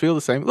 just doesn't feel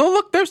the same. Oh,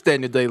 look, there's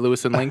Daniel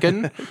Day-Lewis and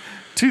Lincoln.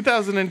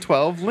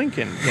 2012,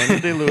 Lincoln. Daniel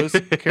Day-Lewis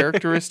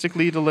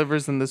characteristically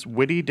delivers in this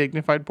witty,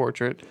 dignified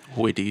portrait.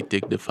 Witty,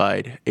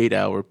 dignified,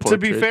 8-hour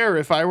portrait. To be fair,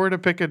 if I were to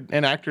pick an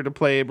actor to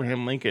play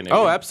Abraham Lincoln, it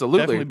Oh, would absolutely.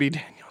 definitely be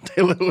Daniel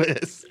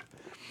Day-Lewis.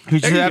 You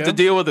just you have go. to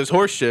deal with his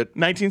horse shit.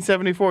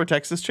 1974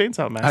 Texas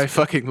Chainsaw I Massacre.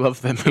 fucking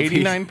love that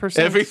movie. 89%.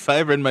 Every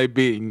fiber in my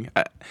being.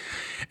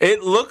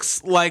 It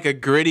looks like a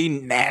gritty,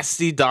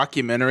 nasty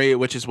documentary,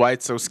 which is why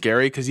it's so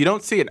scary, because you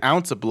don't see an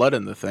ounce of blood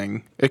in the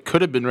thing. It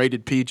could have been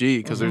rated PG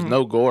because there's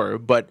no gore,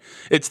 but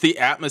it's the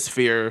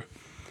atmosphere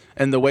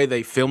and the way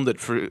they filmed it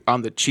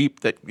on the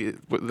cheap that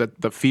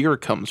the fear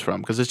comes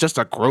from, because it's just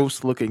a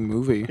gross-looking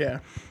movie. Yeah.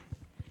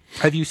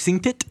 Have you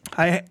seen it?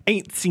 I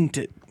ain't seen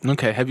it.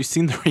 Okay, have you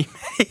seen the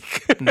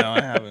remake? No,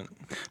 I haven't.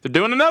 They're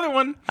doing another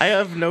one. I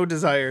have no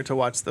desire to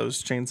watch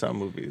those chainsaw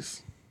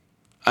movies.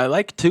 I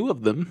like 2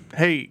 of them.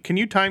 Hey, can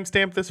you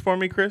timestamp this for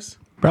me, Chris?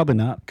 Probably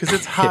not. Because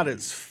it's hot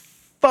as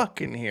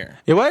fuck in here.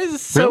 Yeah, why is it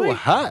so Really?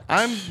 hot?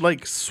 I'm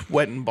like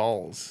sweating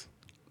balls.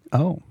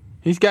 Oh,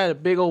 He's got a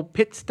big old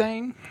pit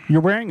stain.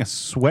 you're wearing a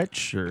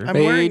sweatshirt. I'm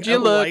wearing Made you a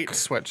look. light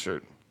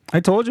sweatshirt. I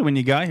told you when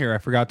you got here, I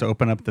forgot to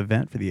open up the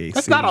vent for the AC.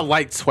 That's not a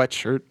light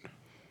sweatshirt.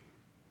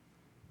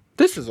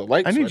 This is a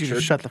light I need sweatshirt. you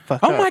to shut the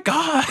fuck up. Oh my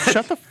god.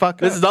 Shut the fuck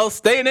This up. is all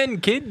staying in,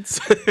 kids.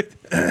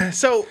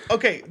 So,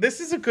 okay, this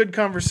is a good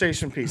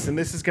conversation piece, and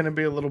this is going to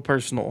be a little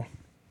personal.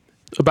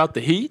 About the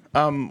heat?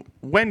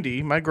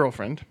 Wendy, my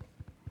girlfriend,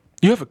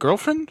 You have a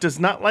girlfriend? does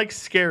not like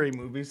scary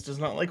movies, does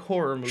not like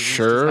horror movies,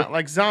 Sure. does not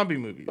like zombie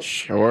movies.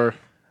 Sure.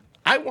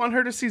 I want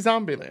her to see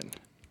Zombieland.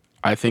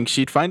 I think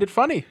she'd find it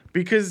funny.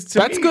 Because to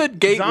That's me, good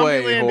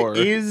gateway Zombieland horror.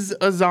 is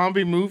a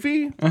zombie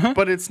movie,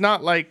 but it's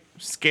not like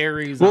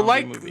scary zombie Well,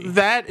 like movie.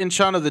 that in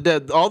Shaun of the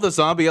Dead, all the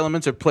zombie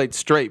elements are played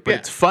straight, but Yeah.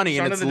 it's funny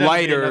Shaun and of it's the Dead would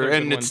be another lighter good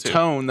and one, its too.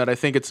 tone that I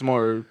think it's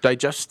more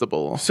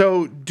digestible.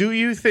 So, do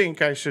you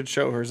think I should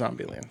show her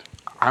Zombieland?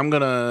 I'm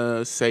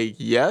gonna say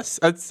yes.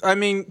 I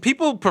mean,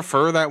 people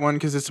prefer that one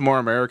because it's more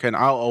American.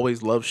 I'll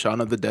always love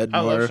Shaun of the Dead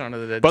I more. love Shaun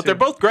of the Dead, but too. they're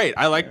both great.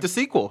 I like the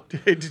sequel.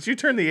 Hey, did you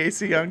turn the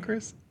AC on,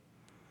 Chris?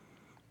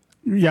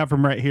 Yeah,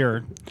 from right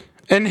here.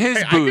 And his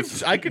Hey,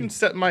 booth. I can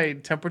set my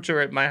temperature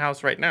at my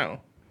house right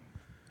now.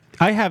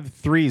 I have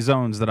 3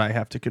 zones that I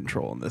have to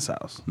control in this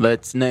house.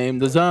 Let's name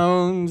the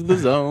zones, the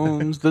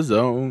zones, the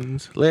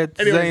zones. Let's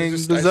Anyways, name I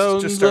just the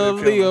zones started of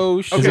the feeling-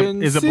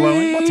 ocean. Is it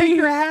blowing? Well, take sea.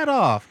 your hat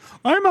off.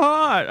 I'm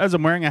hot. As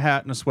I'm wearing a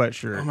hat and a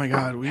sweatshirt. Oh my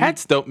God,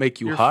 Hats don't make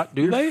you hot,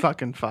 do you're they?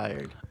 fucking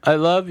fired. I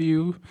love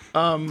you.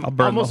 I'll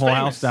burn Almost the whole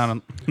Famous. house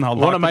down. And I'll One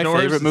lock of the my doors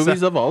favorite and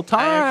movies of all actually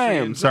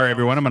time. enjoy- Sorry,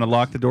 everyone. I'm going to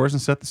lock the doors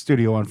and set the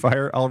studio on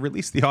fire. I'll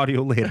release the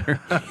audio later.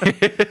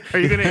 Are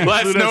you gonna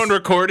Last include known us?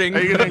 recording.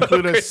 Are you gonna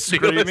include us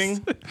Ridiculous. screaming?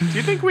 Do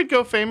you think we'd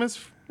go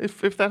famous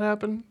if that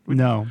happened?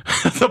 No.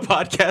 the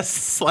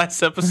podcast's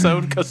last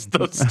episode because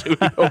the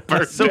studio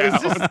burned So down.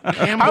 is this How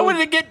Campbell would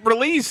it get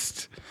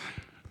released?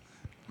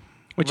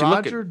 What you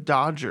look Roger at?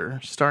 Dodger,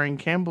 starring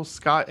Campbell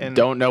Scott and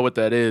Don't know what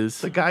that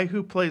is. the guy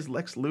who plays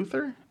Lex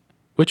Luthor?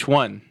 Which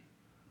one?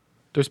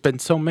 There's been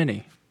so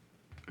many.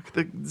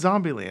 The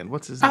Zombieland.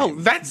 What's his Oh,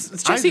 name?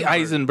 that's Jesse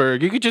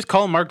Eisenberg. You could just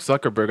call him Mark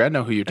Zuckerberg. I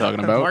know who you're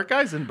talking about. Mark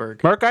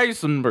Eisenberg. Mark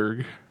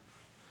Eisenberg.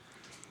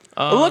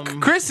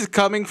 Look, Chris is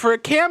coming for a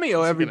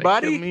cameo, Is he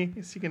everybody. gonna kill me?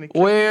 Is he gonna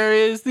kill me? Where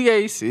is the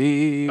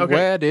AC? Okay.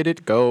 Where did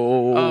it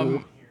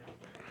go?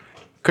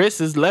 Chris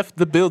has left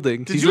the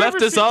building. He's you left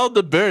ever us see- all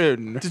to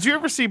burn. Did you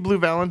ever see Blue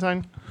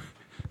Valentine?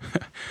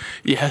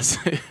 Yes,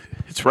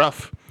 it's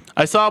rough.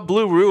 I saw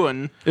Blue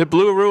Ruin. It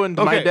Blue ruined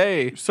my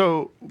day.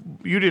 So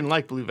you didn't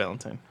like Blue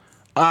Valentine?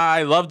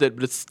 I loved it,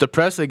 but it's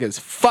depressing as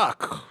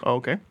fuck. Oh,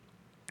 okay.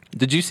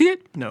 Did you see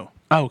it? No.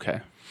 Oh,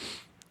 okay.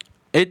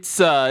 It's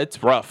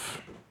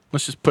rough.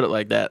 Let's just put it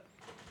like that.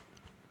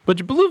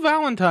 But Blue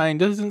Valentine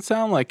doesn't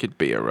sound like it'd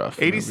be a rough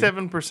movie.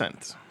 87%.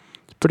 It's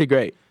pretty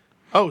great.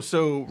 Oh,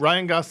 so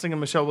Ryan Gosling and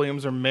Michelle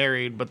Williams are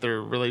married, but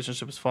their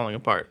relationship is falling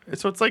apart.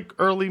 So it's like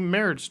early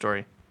Marriage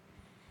Story.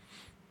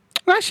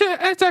 Actually,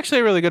 that's actually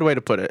a really good way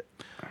to put it.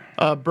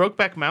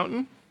 Brokeback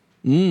Mountain.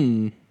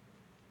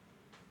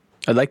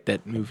 I like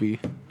that movie.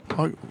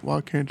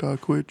 Why can't I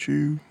quit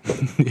you?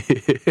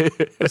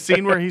 The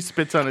scene where he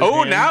spits on his Oh,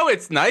 hand. now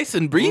it's nice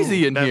and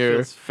breezy in that here.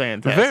 feels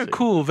fantastic. Very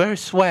cool, very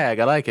swag.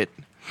 I like it.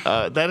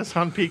 That is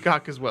on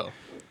Peacock as well.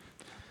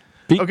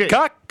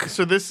 Peacock.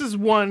 So this is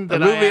one A that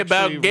movie I actually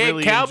about gay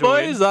really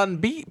cowboys on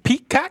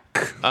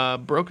Peacock.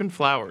 Broken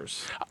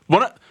Flowers.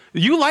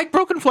 You like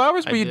Broken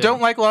Flowers, but you did.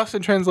 don't like Lost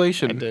in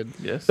Translation. I did,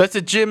 yes. That's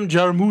a Jim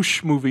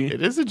Jarmusch movie.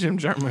 It is a Jim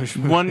Jarmusch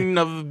movie. One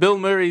of Bill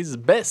Murray's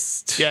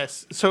best.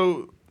 Yes.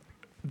 So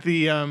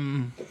the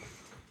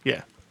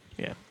yeah.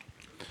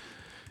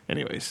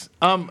 Anyways,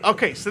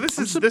 okay. So this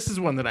is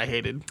one that I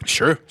hated.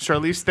 Sure.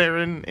 Charlize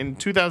Theron in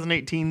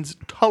 2018's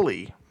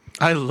Tully.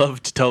 I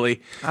loved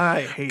Tully.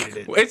 I hated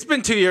it. It's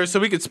been 2 years, so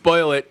we could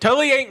spoil it.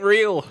 Tully ain't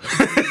real.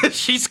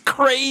 She's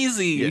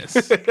crazy.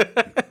 Yes.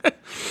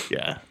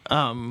 Yeah.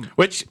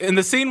 Which, in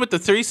the scene with the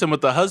threesome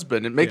with the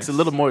husband, it makes a Yes.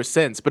 little more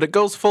sense. But it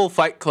goes full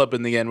Fight Club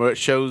in the end, where it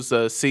shows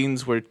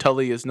scenes where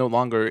Tully is no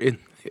longer in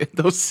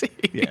those scenes.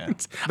 Yeah.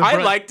 I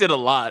liked it a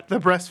lot. The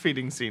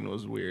breastfeeding scene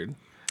was weird.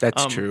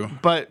 That's true.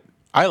 But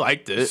I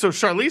liked it. so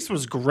Charlize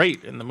was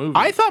great in the movie.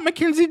 I thought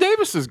Mackenzie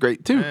Davis was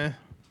great, too. Eh,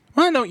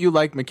 Why don't you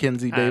like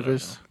Mackenzie don't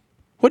Davis?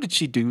 What did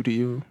she do to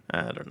you?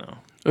 I don't know.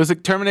 Was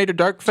it Terminator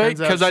Dark Fate?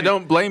 Turns out Because I she-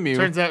 don't blame you.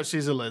 Turns out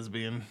she's a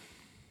lesbian.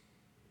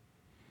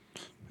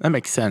 That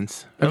makes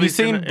sense. At Have you least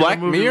in seen the Black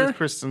movie Mirror? with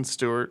Kristen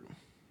Stewart?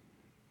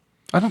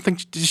 I don't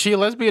think is she a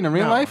lesbian in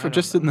real No, life I or don't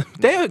just in the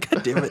damn it,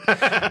 God damn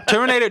it.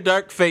 Terminator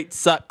Dark Fate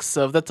sucks,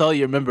 so if that's all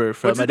you remember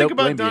from. What do I you think don't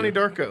about blame Donnie you.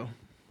 Darko?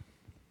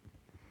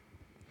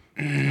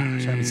 I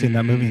haven't seen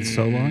that movie in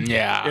so long.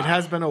 Yeah. It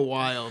has been a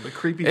while. The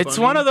creepy. It's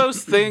bunny. one of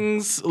those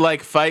things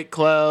like Fight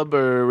Club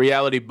or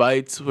Reality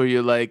Bites where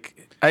you're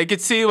like, I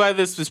could see why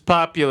this was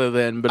popular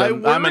then, but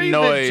I'm worry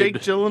annoyed. that Jake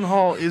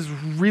Gyllenhaal is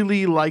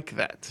really like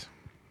that.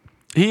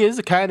 He is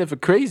a kind of a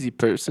crazy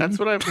person. That's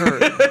what I've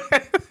heard.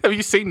 Have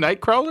you seen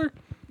Nightcrawler?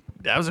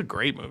 That was a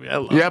great movie. I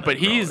love. Yeah, but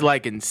he's Nightcrawler.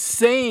 like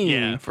insane.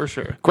 Yeah, for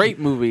sure. Great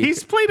movie.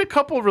 He's played a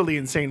couple really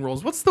insane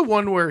roles. What's the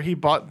one where he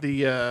bought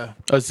the? a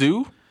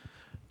zoo.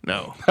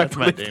 No, that's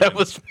Matt believe Damon. that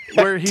was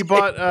where he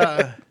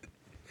bought.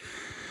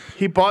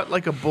 He bought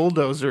like a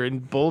bulldozer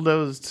and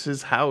bulldozed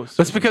his house.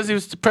 That's because he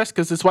was depressed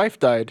because his wife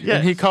died. Yes.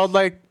 And he called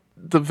like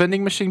the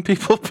vending machine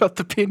people about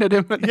the peanut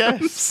M&Ms.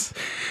 Yes.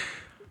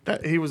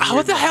 He was.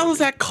 What the hell is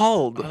that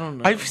called? I don't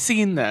know. I've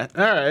seen that.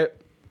 All right.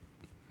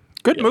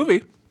 Good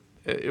movie.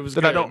 It was.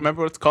 That good. I don't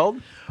remember what it's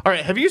called. All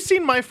right. Have you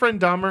seen My Friend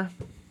Dahmer?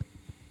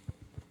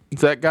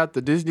 Is that got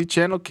the Disney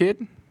Channel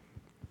kid?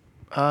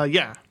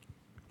 Yeah.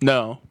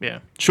 No. Yeah.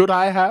 Should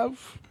I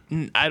have?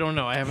 I don't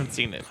know. I haven't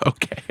seen it.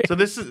 Okay. So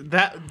this is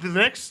that. The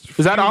next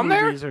Is that few on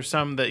there? movies are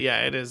some that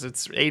it is.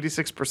 It's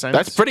 86%.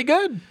 That's pretty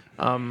good.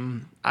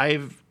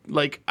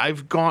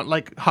 I've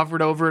gone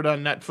hovered over it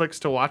on Netflix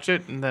to watch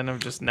it, and then I've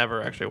just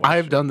never actually watched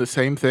I've it. done the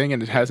same thing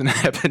and it hasn't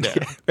happened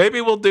yet.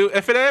 Maybe we'll do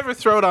if it ever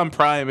throw it on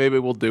Prime, maybe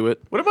we'll do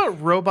it. What about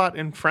Robot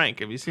and Frank?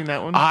 Have you seen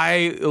that one?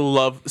 I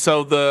love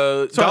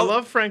I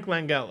love Frank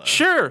Langella.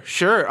 Sure.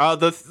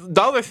 The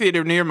Dollar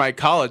Theater near my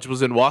college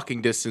was in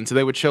walking distance.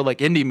 They would show like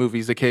indie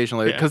movies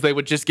occasionally Yeah. because they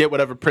would just get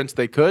whatever prints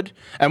they could,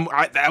 and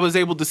I was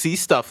able to see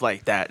stuff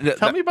like that.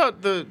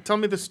 Tell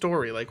me the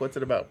story. Like, what's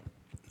it about?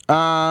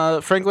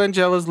 Frank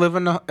Langella's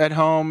living at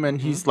home, and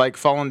he's like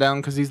falling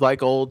down because he's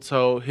like old.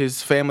 So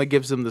his family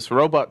gives him this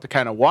robot to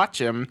kind of watch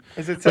him.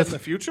 Is it set in the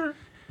future?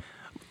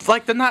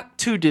 Like the not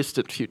too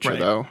distant future Right.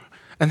 though.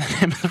 And then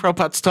him and the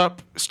robot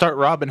start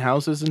robbing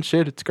houses and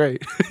shit. It's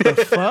great. The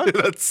fuck?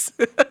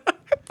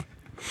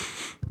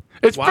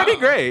 It's Wow. pretty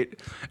great.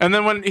 And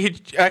then when he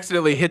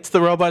accidentally hits the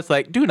robot, it's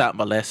like, do not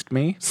molest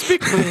me.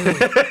 Speaking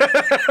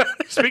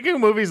of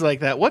movies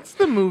like that, what's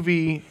the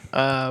movie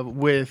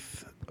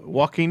with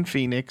Joaquin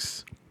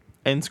Phoenix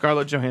and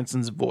Scarlett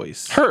Johansson's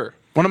voice? Her.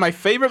 One of my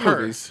favorite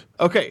Her. movies.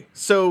 Okay,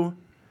 so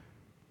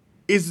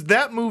is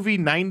that movie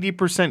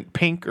 90%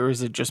 pink, or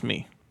is it just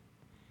me?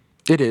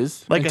 It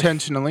is. Like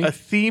intentionally. a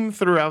theme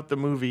throughout the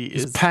movie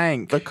is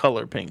pink. the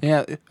color pink.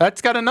 Yeah. That's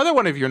got another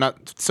one of your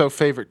not so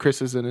favorite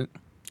Chris's in it.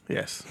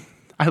 Yes.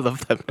 I love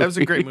that movie. That was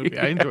a great movie.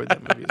 I enjoyed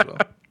that movie as well.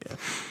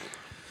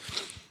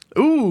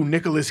 Yeah. Ooh,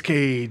 Nicolas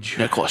Cage.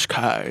 Nicolas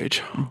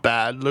Cage.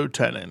 Bad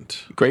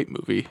Lieutenant. Great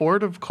movie.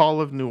 Port of Call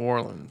of New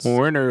Orleans.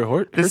 Werner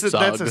Herzog.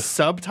 That's a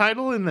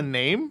subtitle in the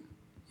name?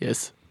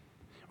 Yes.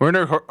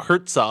 Werner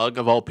Herzog,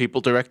 of all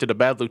people, directed a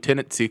Bad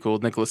Lieutenant sequel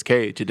with Nicolas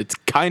Cage, and it's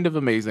kind of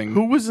amazing.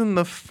 Who was in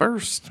the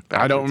first?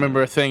 Bad I don't Lieutenant?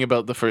 remember a thing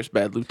about the first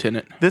Bad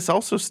Lieutenant. This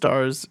also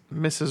stars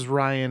Mrs.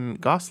 Ryan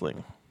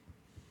Gosling.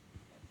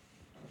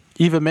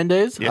 Eva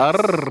Mendes? Yes.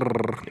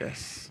 Arrrr.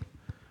 Yes.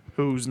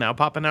 Who's now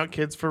popping out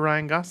kids for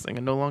Ryan Gosling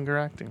and no longer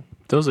acting.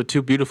 Those are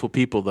two beautiful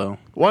people, though.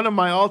 One of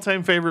my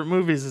all-time favorite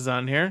movies is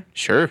on here.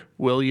 Sure.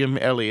 William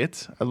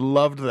Elliot. I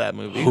loved that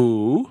movie.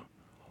 Who?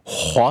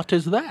 What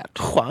is that?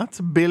 What?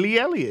 Billy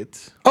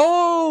Elliot.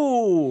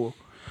 Oh!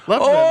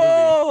 Loved that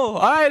Oh!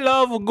 I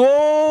love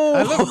gold!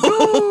 I love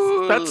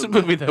gold. That's a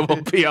movie that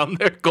won't be on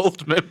their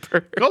gold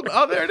member. movie.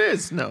 Oh, there it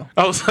is. No.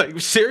 I was like,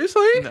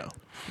 seriously?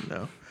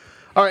 No.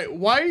 All right.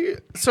 Why?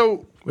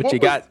 So What you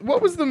got?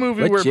 What was the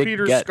movie What where you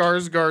Peter got?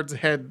 Skarsgård's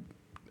head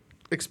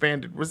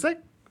expanded? Was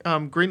that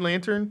Green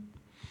Lantern?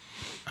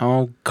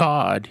 Oh,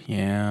 God,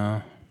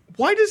 yeah.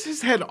 Why does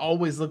his head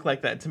always look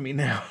like that to me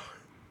now?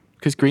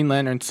 Because Green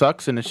Lantern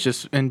sucks and it's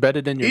just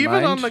embedded in your Even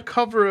mind. on the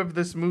cover of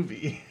this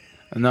movie.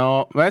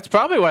 No, that's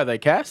probably why they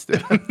cast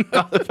it,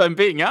 if I'm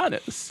being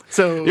honest.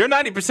 So You're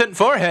 90%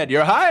 forehead.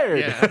 You're hired.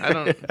 yeah, I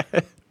don't.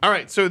 All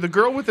right. So the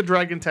girl with the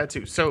dragon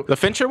tattoo. So The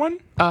Fincher one?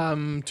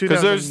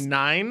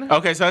 2009.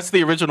 Okay, so that's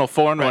the original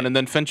foreign Right. one, and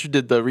then Fincher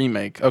did the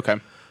remake. Okay.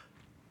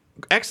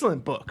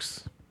 Excellent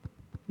books.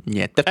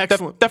 Yeah,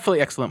 Excellent.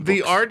 definitely excellent The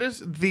books.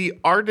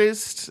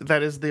 artist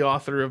that is the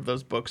author of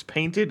those books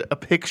painted a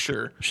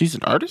picture She's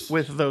an artist?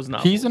 with those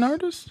novels. He's an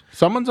artist?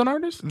 Someone's an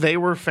artist? They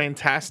were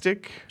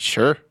fantastic.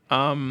 Sure.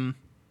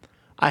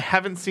 I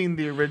haven't seen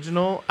the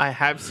original. I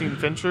have seen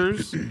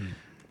Fincher's.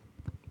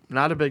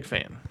 Not a big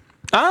fan.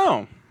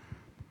 Oh.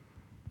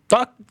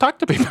 Talk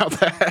to me about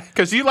that,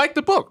 because you like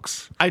the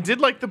books. I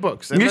did like the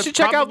books. And You that's should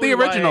check out the probably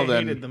why original I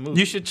hated the then. movie.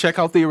 You should check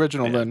out the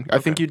original Yeah, then. I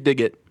think okay. you'd dig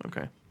it.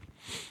 Okay.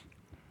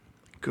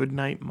 Good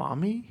Night,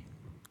 Mommy?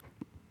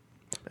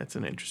 That's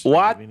an interesting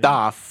What movie name.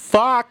 the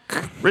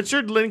fuck?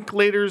 Richard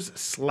Linklater's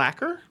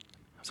Slacker?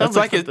 That's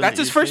like something that's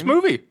his you've first seen.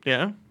 movie.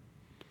 Yeah.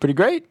 Pretty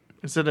great.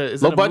 Is it a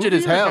Low budget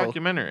movie as or a hell.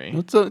 documentary?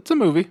 It's a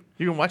movie.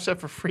 You can watch that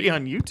for free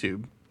on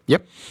YouTube.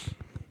 Yep.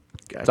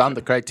 Gotcha. It's on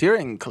the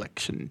Criterion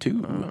Collection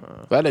too.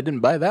 Glad I didn't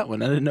buy that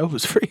one. I didn't know it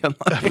was free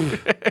online.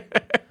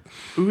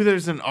 Ooh,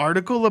 there's an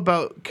article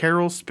about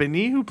Carol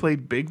Spinney who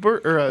played Big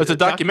Bird. Or It's a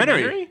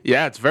documentary.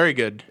 Yeah, it's very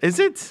good. Is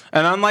it?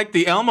 And unlike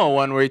the Elmo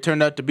one where he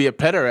turned out to be a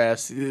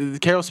pederast,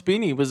 Carol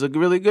Spinney was a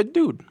really good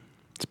dude.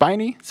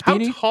 Spinney? How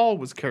tall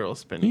was Carol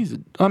Spinney?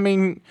 Do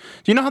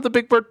you know how the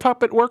Big Bird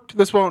puppet worked?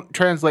 This won't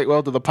translate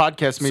well to the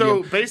podcast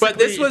medium. So basically, but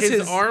this was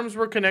his arms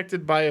were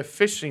connected by a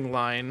fishing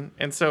line,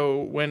 and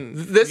so when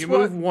you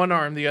move one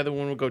arm, the other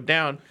one would go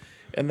down,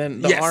 and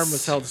then the arm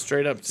was held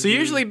straight up. So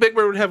usually Big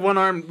Bird would have one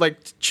arm like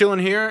chilling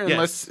here,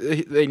 unless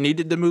they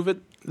needed to move it.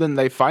 Then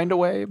they find a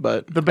way,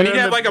 but the bear he'd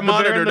have like a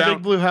monitor the down.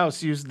 Big Blue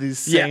House used these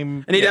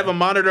same, and he'd have a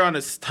monitor on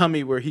his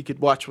tummy where he could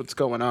watch what's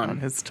going on.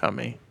 his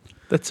tummy.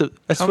 That's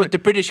what the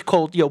British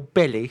called your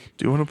belly.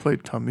 Do you want to play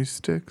tummy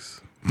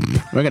sticks?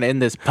 We're gonna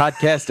end this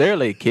podcast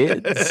early,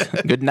 kids.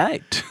 Good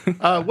night.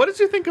 What did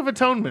you think of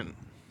Atonement?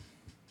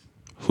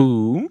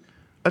 Who?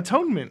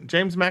 Atonement.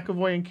 James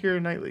McAvoy and Keira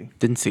Knightley.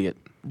 Didn't see it.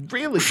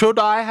 Really? Should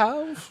I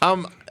have?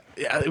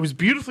 Yeah, it was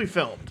beautifully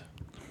filmed,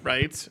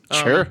 right?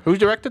 Sure. Who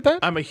directed that?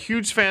 I'm a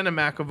huge fan of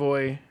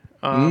McAvoy.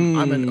 I'm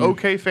an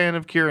okay fan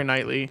of Keira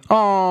Knightley.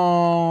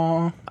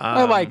 Oh,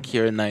 I like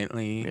Keira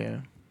Knightley. Yeah.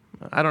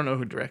 I don't know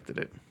who directed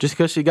it. Just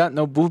because she got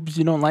no boobs,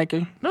 you don't like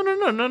her?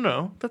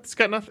 No. That's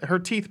got nothing. Her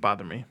teeth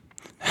bother me.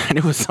 I knew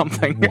it was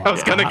something. I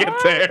was gonna get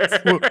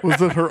there. Was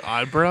it her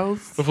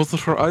eyebrows? Was it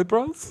her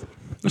eyebrows?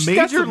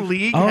 Major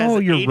League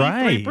has you're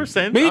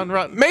 83% on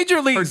Rotten.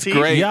 Major League's teeth?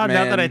 great. Yeah, now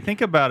man. that I think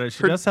about it,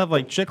 she does have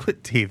like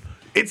chiclet teeth.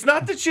 It's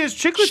not that she has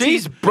chiclet teeth.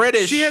 She's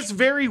British. She has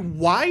very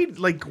wide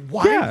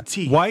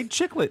teeth. Wide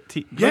chiclet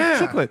teeth. Yeah.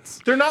 Like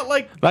chiclets. They're not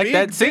like big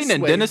that scene this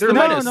in way. Dennis They're the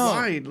like Menace.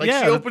 wide. Like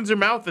Yeah. she opens her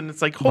mouth and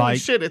it's like, holy Like-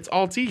 shit, it's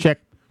all teeth. Check.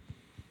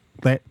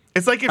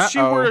 It's like if she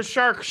were a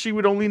shark, she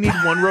would only need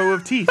one row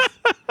of teeth.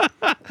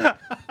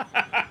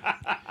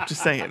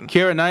 Just saying.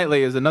 Keira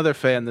Knightley is another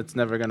fan that's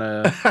never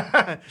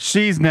gonna.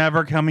 She's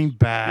never coming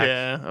back.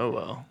 Yeah. Oh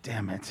well.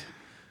 Damn it.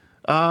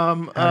 Had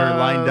her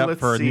lined up let's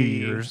for New see.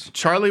 Year's.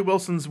 Charlie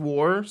Wilson's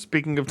War.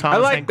 Speaking of Thomas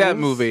I like that Hanks.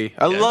 movie.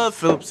 I love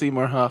Philip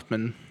Seymour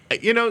Hoffman.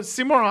 You know,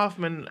 Seymour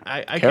Hoffman.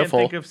 I can't Careful.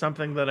 think of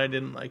something that I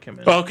didn't like him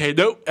in. Okay,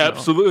 nope,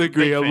 absolutely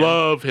agree. Big I fan.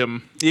 love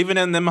him. Even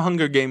in them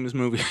Hunger Games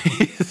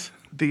movies.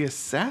 The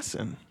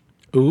Assassin.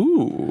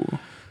 Ooh.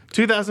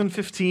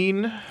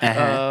 2015.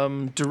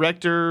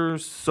 Director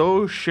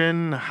So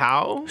Shin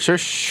Hao.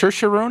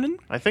 Saoirse Ronan?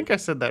 I think I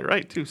said that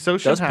right too. So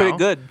Shin That's Hao. pretty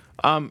good.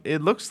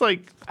 It looks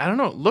like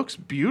it looks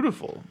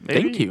beautiful.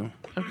 Maybe. Thank you.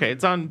 Okay,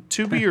 it's on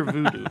Tubi or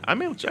Vudu. I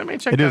may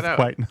check It that is out.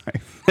 quite nice.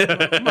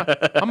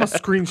 I'm gonna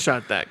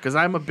screenshot that because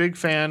I'm a big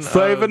fan.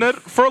 Saving it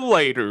for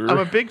later. I'm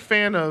a big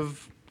fan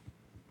of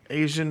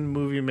Asian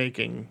movie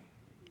making,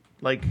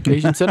 like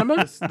Asian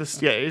cinema?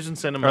 Asian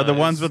cinema. Are the is-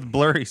 ones with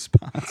blurry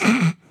spots.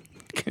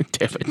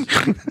 Damn it.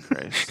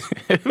 Christ.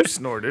 Who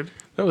snorted?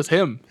 That was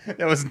him.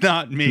 That was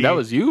not me. That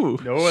was you.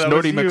 No, that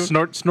Snorty was you.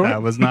 McSnort Snort.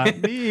 That was not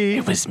me.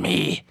 It was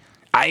me.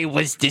 I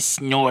was the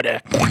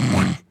snorter.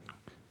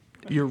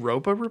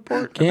 Europa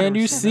Report? Can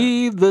you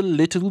see the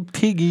little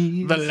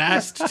piggies? The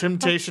Last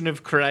Temptation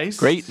of Christ?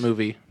 Great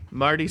movie.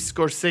 Marty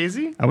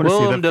Scorsese? I want to see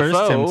Willem the first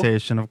Dafoe.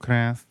 temptation of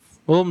Christ.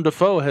 Willem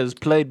Dafoe has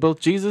played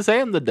both Jesus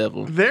and the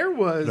devil. There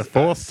was The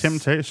fourth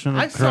temptation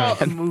I of saw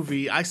Christ. a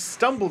movie. I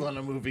stumbled on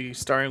a movie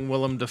starring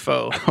Willem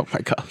Dafoe Oh my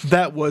gosh.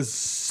 that was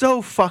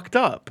so fucked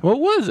up. What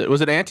was it?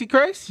 Was it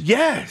Antichrist?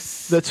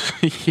 Yes.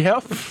 That's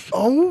yep.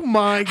 Oh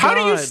my god. How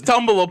do you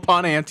stumble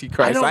upon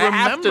Antichrist? I don't remember.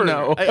 have to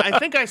know. I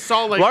think I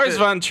saw like Lars the-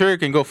 von Trier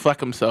can go fuck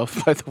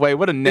himself. By the way,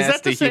 what a Is nasty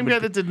that the same human. guy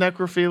that did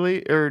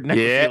Necrophilia or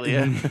Yeah,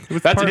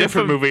 Necrophilia? that's a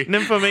different movie.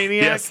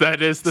 Nymphomaniac. Yes,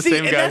 that is the See,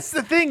 same and guy. that's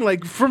the thing.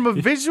 Like from a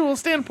visual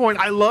standpoint,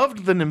 I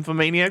loved the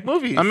Nymphomaniac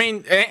movies. I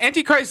mean,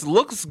 Antichrist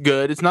looks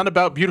good. It's not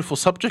about beautiful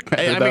subject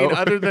matter. I mean, though.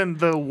 other than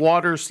the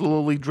water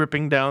slowly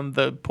dripping down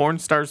the porn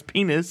star's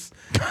penis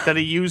that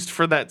he used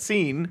for that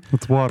scene.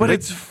 It's water. But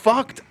it's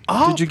fucked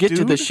up. Did you get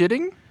to the dude.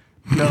 shitting?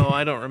 No,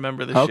 I don't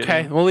remember the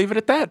Okay, shitting. we'll leave it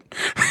at that.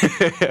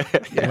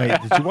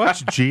 Wait, did you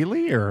watch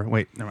Geely or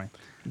wait? Never mind.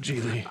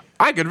 Geely.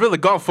 I could really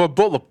go for a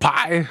bowl of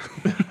pie.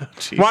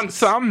 Want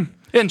some?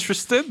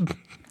 Interested?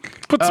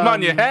 Put some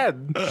on your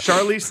head.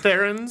 Charlize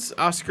Theron's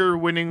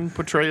Oscar-winning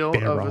portrayal of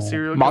Barrel. a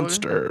serial killer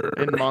Monster.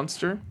 in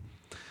Monster.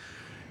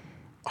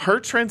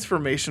 Her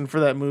transformation for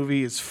that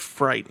movie is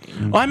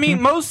frightening. Well, I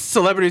mean, most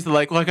celebrities are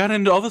like, well, I got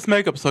into all this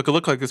makeup so I could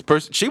look like this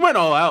person. She went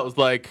all out. Was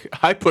like,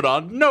 I put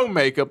on no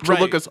makeup to Right.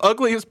 look as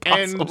ugly as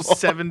possible. And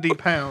 70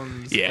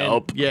 pounds. Yep.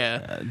 And-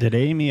 yeah. Did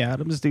Amy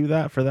Adams do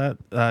that for that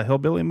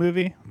Hillbilly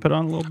movie? Put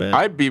on a little bit.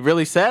 I'd be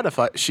really sad if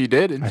she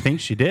did. I And think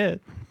she did.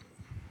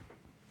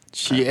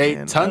 she Man,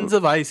 ate tons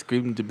of ice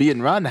cream to be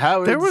in Ron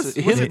Howard's There was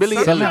Hillbilly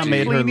it Somehow Elegy.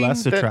 made her Cleaning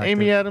less that attractive.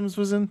 Amy Adams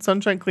was in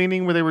Sunshine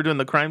Cleaning where they were doing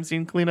the crime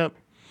scene cleanup.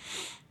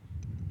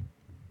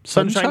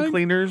 Sunshine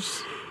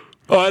Cleaners.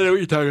 Oh, I know what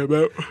you're talking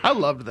about. I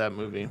loved that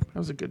movie. That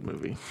was a good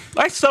movie.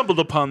 I stumbled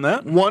upon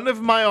that. One of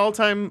my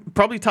all-time,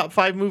 probably top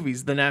 5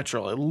 movies, The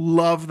Natural. I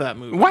love that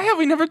movie. Why have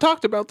we never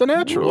talked about The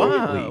Natural?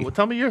 Wow. Well,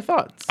 tell me your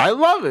thoughts. I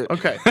love it.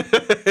 Okay.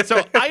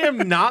 So I am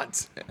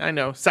not, I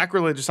know,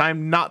 sacrilegious. I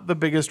am not the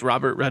biggest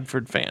Robert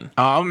Redford fan.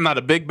 I'm not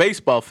a big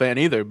baseball fan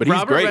either, but he's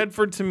Robert great.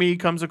 Redford to me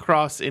comes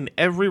across in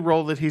every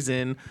role that he's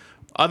in,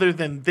 other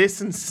than this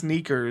and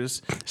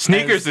Sneakers.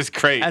 Sneakers is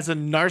great. As a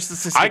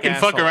narcissistic I can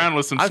fuck asshole. around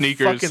with some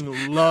Sneakers. I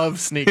fucking love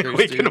Sneakers,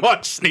 we dude. can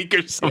watch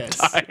Sneakers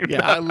sometime. Yes.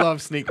 Yeah, I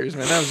love Sneakers,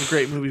 man. That was a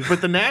great movie. But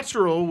The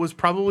Natural was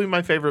probably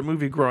my favorite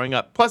movie growing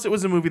up. Plus, it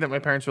was a movie that my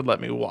parents would let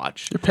me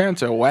watch. Your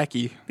parents are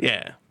wacky.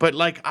 Yeah. But,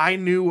 like, I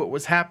knew what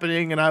was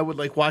happening, and I would,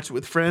 like, watch it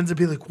with friends and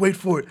be like, wait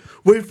for it,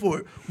 wait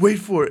for it, wait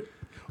for it.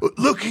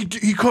 Look,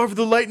 he carved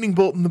the lightning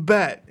bolt in the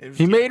bat.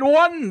 He made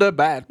Wonder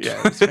Bat. Yeah,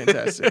 it was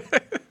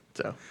fantastic.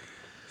 So...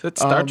 Is that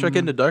Star Trek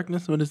Into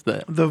Darkness? What is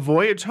that? The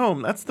Voyage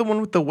Home. That's the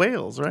one with the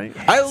whales, right?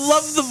 I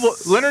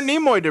love Leonard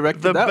Nimoy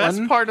directed The that best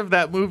one. part of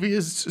that movie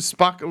is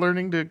Spock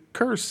learning to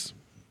curse.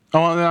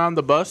 Oh, and on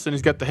the bus, and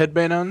he's got the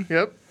headband on.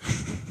 Yep.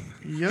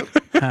 Yep.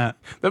 That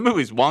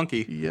movie's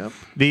wonky. Yep.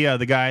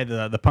 The guy,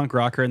 the punk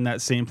rocker in that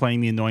scene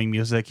playing the annoying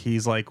music,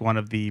 he's like one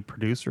of the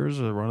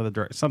producers or one of the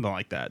directors, something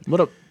like that.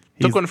 What a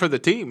He's- took one for the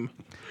team.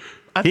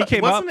 He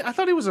came up- I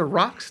thought he was a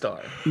rock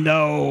star.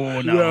 No.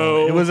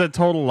 It was a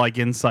total like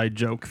inside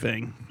joke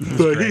thing.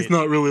 But he's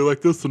not really like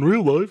this in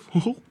real life.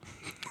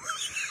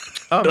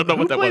 Don't know Who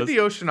what that played was. the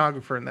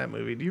oceanographer in that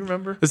movie? Do you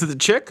remember? Is it the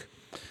chick?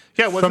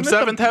 Yeah, wasn't From it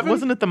Seventh Heaven?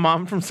 Wasn't it the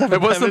mom from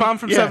Seventh It was Heaven? the mom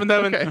from Yeah, Seventh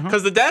Heaven. okay.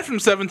 Because the dad from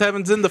Seventh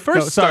Heaven's in the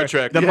first Star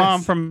Trek. The Yes.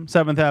 mom from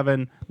Seventh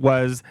Heaven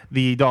was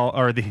the doll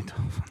or the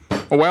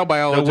A whale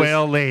biologist.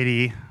 whale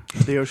lady.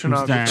 The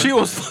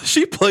oceanographer.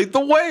 She played the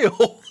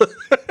whale.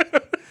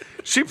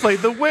 She played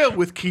the whale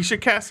with Keisha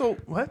Castle.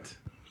 What?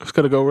 I was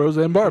gonna go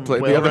Roseanne Barr played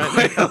the Whale other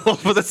right whale,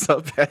 but that's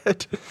not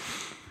bad.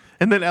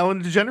 And then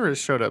Ellen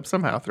DeGeneres showed up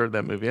somehow through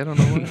that movie. I don't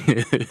know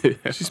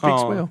why. She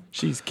speaks whale.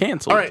 She's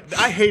canceled. All right,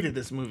 I hated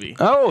this movie.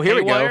 Oh, here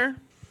we go. Haywire?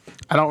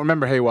 I don't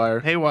remember Haywire.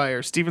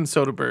 Haywire. Steven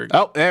Soderbergh.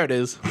 Oh, there it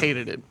is.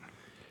 Hated it.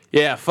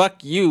 Yeah,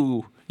 fuck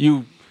you.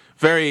 You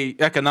very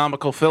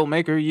economical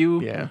filmmaker.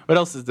 You. Yeah. What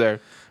else is there?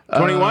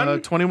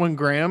 21? 21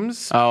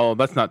 grams. Oh,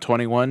 that's not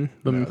 21.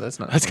 No, that's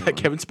not That's got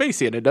 21. Kevin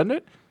Spacey in it, doesn't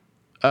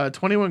it?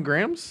 21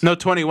 grams? No,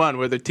 21,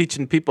 where they're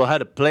teaching people how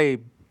to play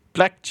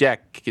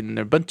blackjack, and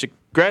they're a bunch of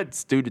grad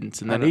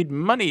students, and they need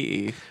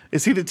money.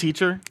 Is he the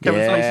teacher?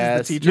 Kevin Spacey's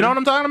Yes. the teacher. You know what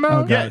I'm talking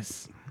about? Okay.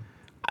 Yes.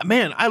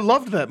 Man, I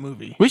loved that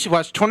movie. We should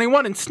watch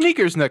 21 in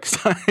sneakers next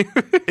time.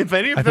 If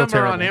any of I feel them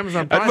are on terrible.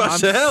 Amazon I'd Prime, watch I'm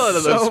the hell out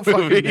of those so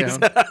fucking movies.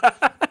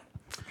 down.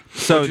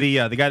 So the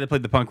guy that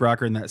played the punk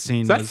rocker in that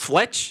scene Is that was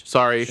Fletch?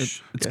 Sorry.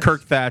 it's Yes.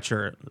 Kirk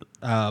Thatcher.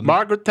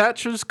 Margaret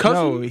Thatcher's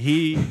cousin? No,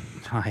 he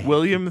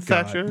William God.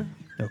 Thatcher.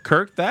 No,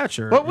 Kirk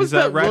Thatcher. What was He's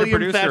a that writer, William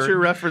producer. Thatcher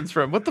reference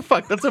from? What the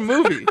fuck? That's a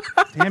movie.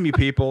 Damn you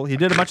people! He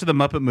did a bunch of the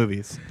Muppet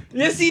movies.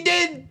 Yes, he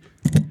did.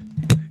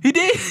 He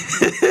did.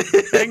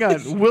 Hang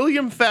on.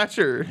 William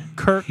Thatcher.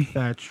 Kirk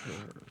Thatcher.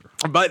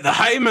 By the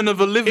hymen of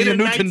Olivia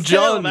In A Knight's Tale.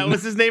 Newton-John. That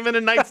was his name in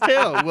A Knight's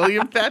Tale.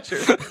 William Thatcher.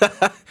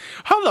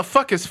 How the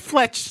fuck is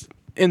Fletch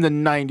in the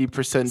 90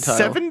 percentile?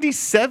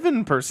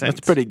 77%. That's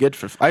pretty good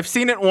for. I've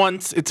seen it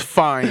once. It's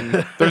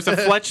fine. There's a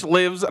Fletch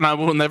Lives, and I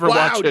will never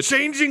Wow, watch it.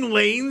 Changing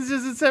Lanes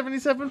is at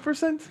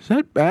 77%? Is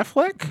that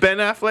Affleck? Ben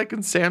Affleck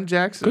and Sam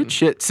Jackson. Good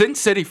shit. Sin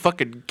City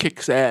fucking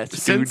kicks ass,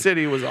 Sin dude.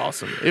 City was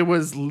awesome. It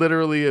was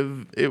literally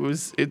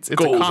it's a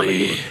Goldie.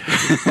 comic book.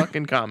 It's a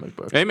fucking comic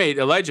book. They made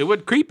Elijah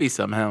Wood creepy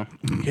somehow.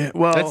 Yeah,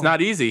 well, That's not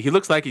easy. He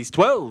looks like he's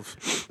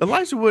 12.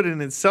 Elijah Wood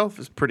in itself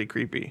is pretty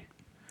creepy.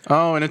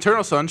 Oh, and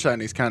Eternal Sunshine,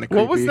 he's kind of creepy.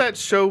 What was that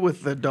show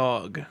with the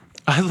dog?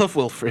 I love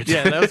Wilfred.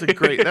 Yeah, that was a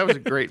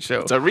great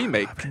show. It's a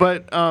remake.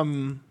 But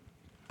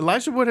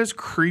Elijah Wood has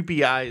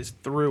creepy eyes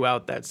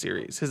throughout that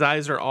series. His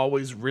eyes are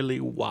always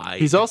really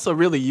wide. He's also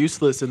really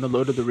useless in the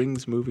Lord of the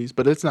Rings movies,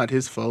 but it's not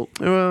his fault.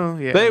 well,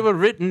 yeah. They were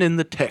written in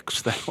the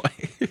text that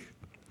way.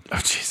 Oh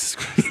Jesus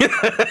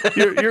Christ!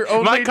 you're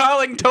Am I only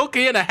calling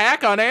Tolkien a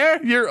hack on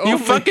air? You're you only-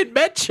 fucking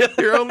betcha.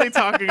 you're only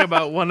talking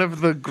about one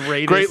of the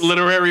greatest. Great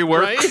literary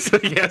works.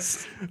 Right?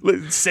 Yes.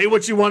 Say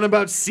what you want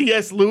about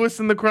C.S. Lewis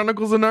and the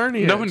Chronicles of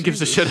Narnia. No one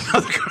gives a shit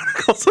about the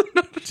Chronicles of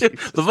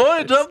Narnia. The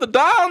Voyage of the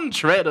Dawn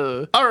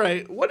Treader. All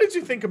right, what did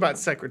you think about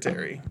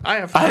Secretary? I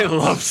have. I thoughts.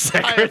 love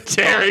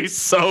Secretary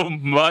so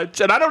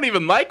much, and I don't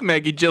even like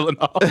Maggie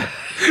Gyllenhaal.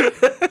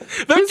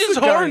 They're Who's just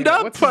the guy horned in it?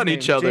 up What's his on name?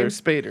 each other.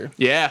 James Spader.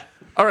 Yeah.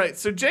 All right,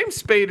 so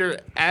James Spader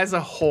as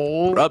a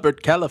whole,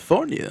 Robert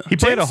California. He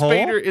played James a hole.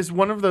 Spader is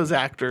one of those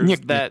actors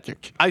Nyek, that nyek,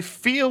 nyek. I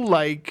feel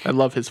like I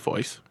love his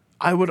voice.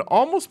 I would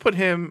almost put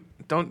him.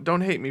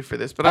 Don't hate me for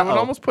this, but I would Uh-oh.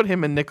 almost put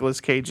him and Nicolas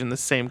Cage in the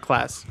same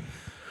class.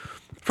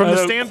 From the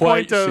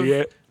standpoint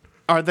of,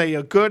 are they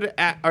a good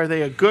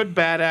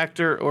bad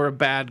actor or a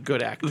bad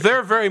good actor?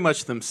 They're very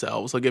much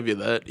themselves. I'll give you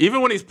that.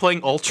 Even when he's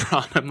playing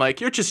Ultron, I'm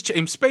like, you're just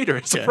James Spader.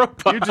 It's a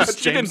robot. You're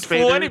just you James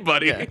didn't fool Spader.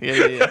 anybody.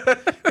 Yeah.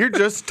 You're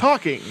just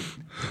talking.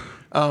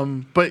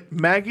 But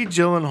Maggie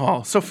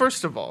Gyllenhaal. So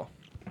first of all,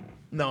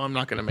 No, I'm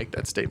not going to make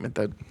that statement.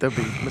 That'd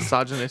be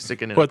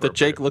misogynistic and What, that inappropriate.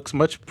 Jake looks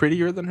much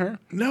prettier than her?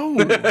 No,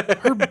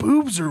 her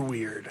boobs are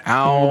weird.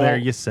 Oh, there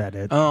you said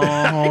it. Oh,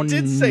 I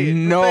did say it.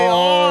 no. But they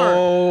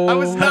are. I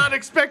was not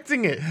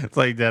expecting it. It's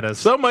like Dennis.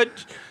 So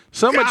much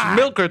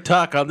milker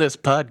talk on this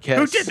podcast.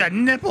 Who did the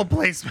nipple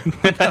placement?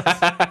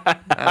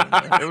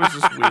 It was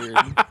just weird.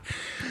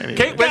 Anyway.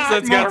 Kate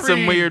Winslet's got some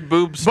Maureen. weird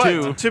boobs But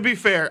too. to be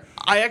fair,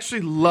 I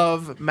actually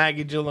love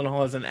Maggie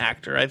Gyllenhaal as an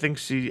actor. I think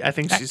she's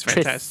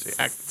fantastic.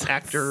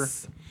 Actor.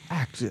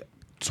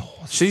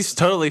 She's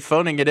totally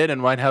phoning it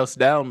in White House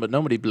Down, but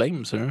nobody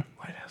blames her.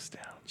 White House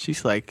Down.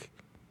 She's like,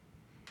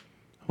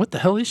 what the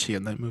hell is she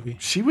in that movie?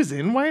 She was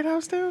in White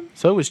House Down?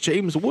 So was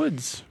James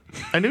Woods.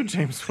 I knew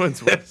James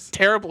Woods was.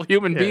 Terrible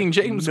human being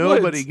James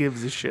Nobody Woods.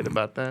 gives a shit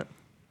about that.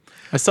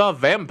 I saw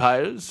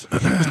Vampires,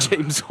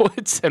 James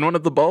Woods, and one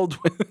of the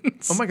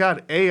Baldwins. Oh my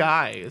God,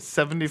 AI is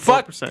 74%.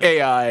 Fuck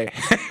AI.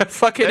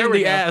 Fuck it There in we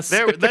the go. ass.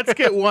 Let's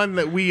get one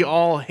that we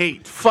all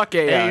hate. Fuck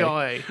AI. AI,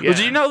 Well, yeah.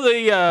 do you know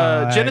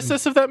the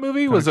genesis of that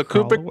movie was a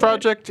crawl Kubrick away.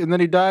 project, and then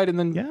he died, and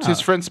then Yeah.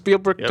 his friend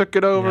Spielberg took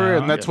it over, Yeah.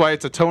 and that's why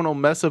it's a tonal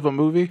mess of a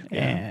movie.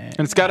 And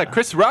it's got a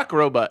Chris Rock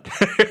robot,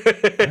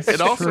 It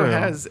also true.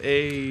 has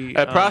a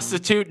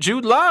prostitute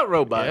Jude Law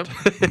robot,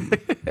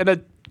 and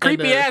a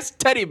creepy ass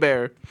teddy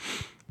bear.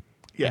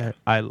 Yeah.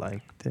 I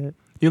liked it.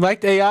 You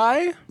liked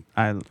AI?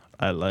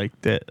 I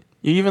liked it.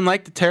 You even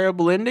liked the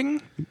terrible ending?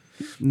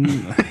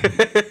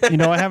 You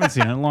know, I haven't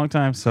seen it in a long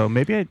time, so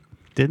maybe I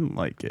didn't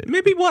like it.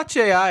 Maybe watch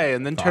AI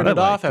and then turn I it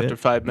off liked after it.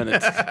 5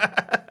 minutes.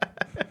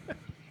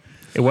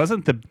 It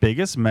wasn't the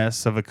biggest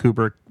mess of a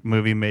Kubrick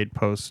movie made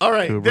post. All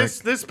right,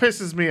 Kubrick. this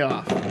pisses me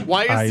off.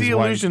 Why is Eyes The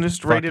wide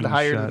Illusionist rated fucking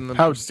higher shut. than The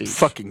How Prestige?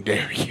 fucking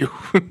dare you?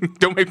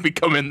 Don't make me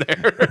come in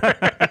there.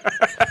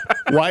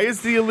 Why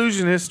is The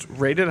Illusionist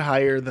rated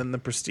higher than The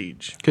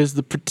Prestige? Because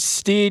the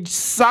Prestige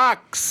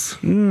sucks.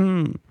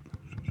 Should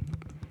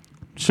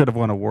have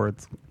won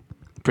awards.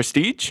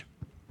 Prestige?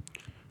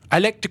 I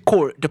like to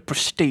call it the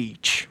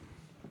Prestige.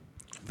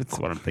 That's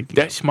what I'm thinking.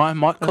 That's my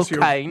Michael That's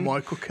your Caine.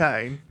 Michael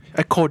Caine.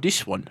 I call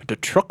this one the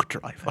truck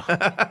driver.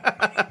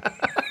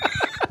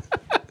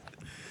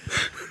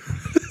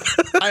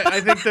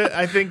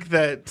 I think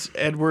that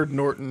Edward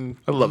Norton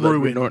love Edward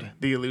ruined Norton.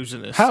 The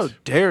Illusionist. How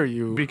dare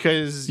you?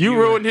 Because You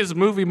ruined his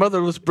movie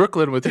Motherless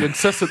Brooklyn with your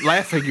incessant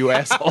laughing, you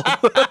asshole.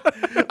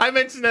 I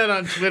mentioned that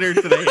on Twitter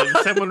today, and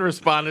someone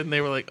responded, and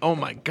they were like, "Oh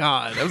my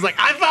God!" I was like,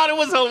 "I thought it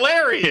was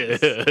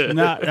hilarious."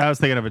 No, I was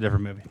thinking of a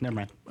different movie. Never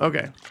mind.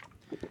 Okay.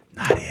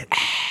 Not it.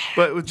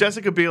 But with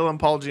Jessica Biel and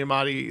Paul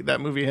Giamatti, that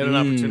movie had an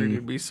opportunity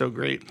to be so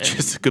great. And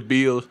Jessica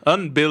Biel,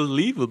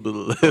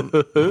 unbelievable.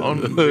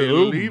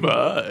 Unbelievable.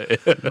 Oh,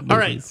 my. all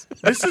right,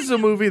 this is a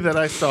movie that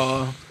I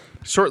saw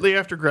shortly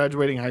after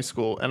graduating high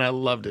school, and I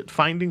loved it.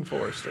 Finding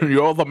Forrester.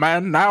 You're the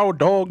man now,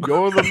 dog.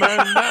 You're the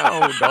man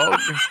now, dog.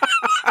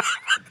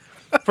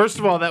 First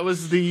of all, that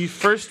was the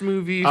first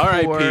movie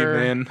R.I.P., for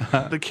man.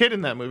 the kid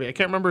in that movie. I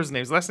can't remember his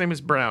name. His last name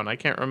is Brown. I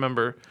can't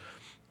remember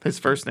his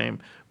first name.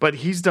 But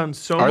he's done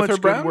so Arthur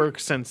much Brown? good work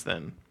since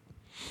then.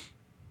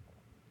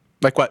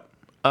 Like what?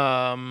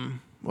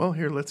 Well,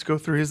 here, let's go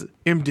through his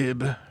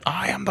IMDb.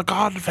 I am the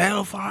god of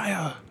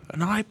hellfire,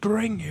 and I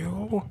bring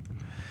you.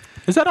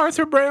 Is that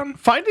Arthur Brown?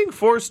 Finding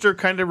Forrester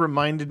kind of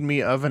reminded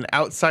me of an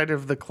outside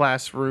of the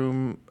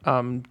classroom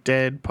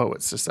Dead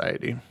Poets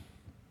Society.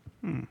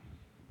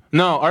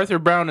 No, Arthur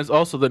Brown is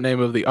also the name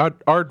of the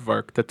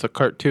aardvark. That's a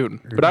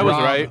cartoon. But I was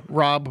right.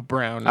 Rob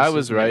Brown. is I his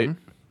was right. name.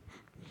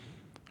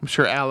 I'm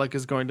sure Alec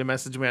is going to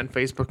message me on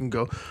Facebook and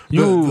go,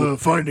 You- the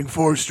Finding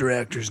Forrester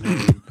actor's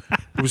name.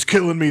 It was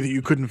killing me that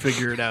you couldn't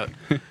figure it out.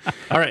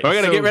 All right. We're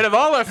gonna get rid of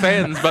all our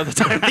fans by the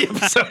time the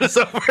episode is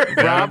over.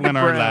 Rob When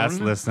our Brown. last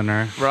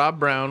listener. Rob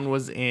Brown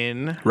was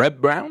in Reb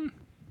Brown?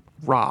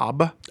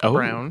 Rob Oh.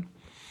 Brown.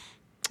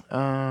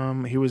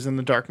 He was in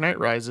The Dark Knight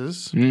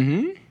Rises.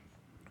 Mm-hmm.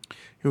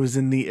 He was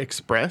in The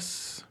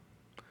Express.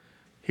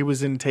 He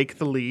was in Take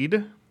the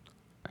Lead.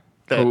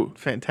 That Oh.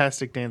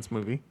 fantastic dance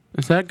movie.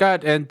 Has that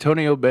got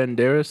Antonio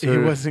Banderas? He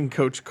or- was in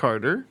Coach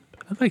Carter.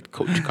 I liked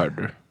Coach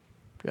Carter.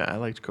 Yeah, I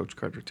liked Coach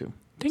Carter too.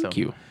 Thank So,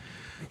 you.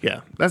 Yeah,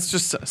 that's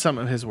just some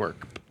of his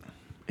work.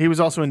 He was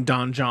also in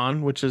Don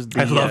John, which is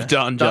the. I love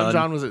Don Don John.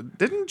 John was it?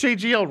 Didn't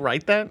JGL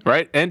write that?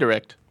 Right? And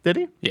direct. Did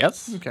he?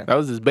 Yes. Okay. That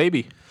was his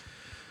baby.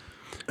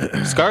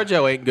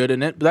 ScarJo ain't good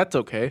in it, but that's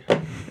okay.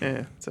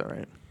 Yeah, it's all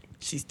right.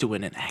 She's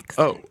doing an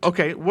accent. Oh,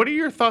 okay. What are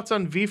your thoughts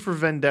on V for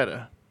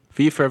Vendetta?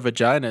 V for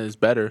Vagina is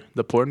better.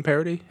 The porn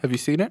parody. Have you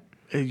seen it?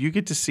 You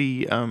get to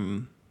see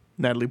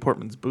Natalie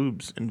Portman's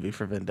boobs in V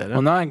for Vendetta.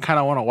 Well, now I kind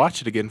of want to watch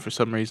it again for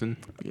some reason.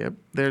 Yep.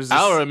 There's. This,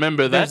 I'll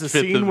remember that There's a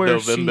 5th scene of where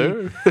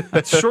November.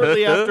 she,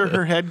 shortly after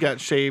her head got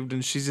shaved,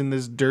 and she's in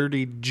this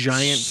dirty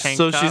giant tank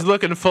So top, she's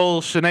looking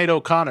full Sinead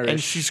O'Connor. and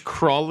she's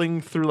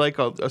crawling through like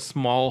a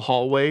small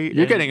hallway.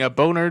 You're getting a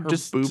boner. Her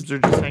Just boobs are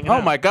just hanging Oh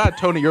out. my God,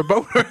 Tony, you're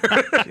boner.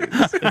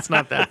 It's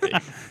not that big.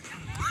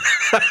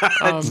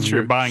 That's You're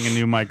true. buying a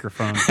new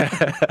microphone.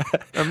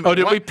 Oh,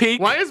 did we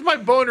peak? Why is my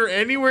boner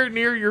anywhere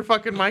near your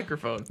fucking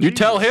microphone? You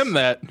tell him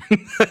that.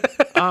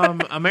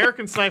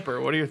 American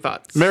Sniper. What are your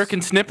thoughts?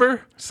 American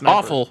Snipper? Sniper.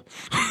 Awful.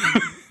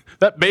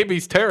 That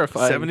baby's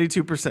terrifying.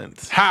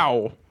 72%.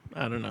 How?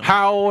 I don't know.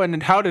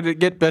 How did it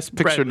get Best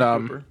Picture Bradley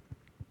nom? Cooper.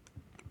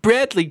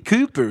 Bradley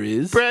Cooper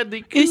is Bradley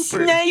a Cooper.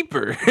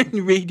 sniper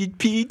rated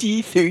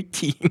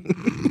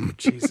PG-13.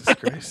 Jesus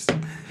Christ.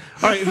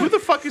 All right, who the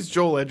fuck is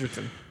Joel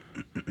Edgerton?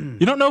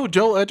 You don't know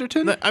Joel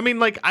Edgerton? I mean,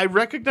 like, I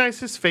recognize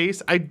his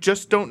face. I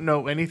just don't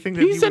know anything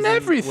that He's he in was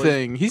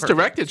everything. He's perfect.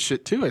 directed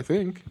shit too, I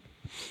think.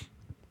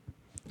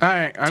 All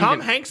right, Tom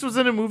Hanks was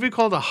in a movie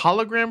called A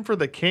Hologram for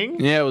the King?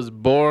 Yeah, it was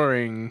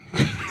boring.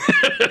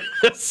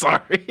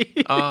 Sorry.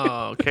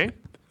 Okay.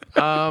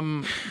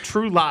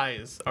 True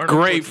Lies. Arnold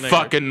Great Schwarzenegger.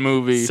 fucking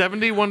movie.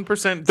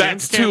 71%.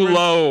 That's James too Cameron.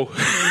 low.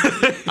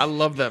 I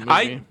love that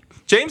movie.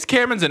 James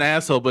Cameron's an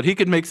asshole, but he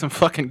could make some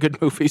fucking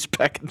good movies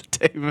back in the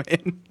day,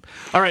 man.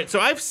 All right, so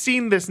I've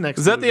seen this next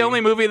Is that the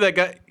only movie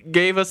that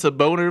gave us a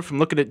boner from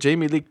looking at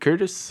Jamie Lee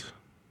Curtis?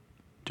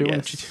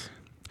 Yes.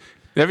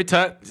 Every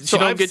time she So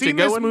don't I've get you seen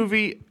this going.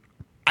 movie.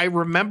 I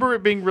remember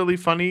it being really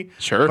funny.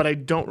 Sure. But I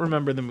don't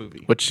remember the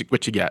movie. What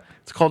you got?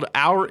 It's called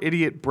Our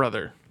Idiot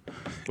Brother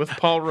with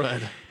Paul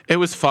Rudd. It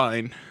was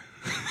fine.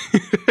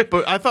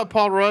 But I thought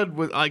Paul Rudd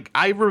was like,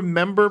 I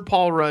remember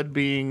Paul Rudd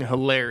being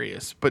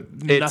hilarious, but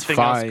It's nothing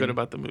else fine. good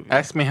about the movie.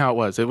 Ask me how it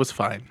was. It was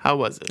fine. How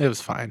was it? It was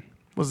fine.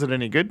 Was it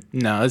any good?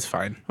 No, it's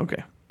fine.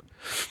 Okay.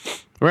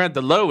 We're at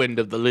the low end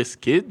of the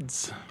list,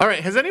 kids. All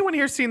right. Has anyone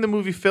here seen the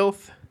movie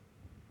Filth?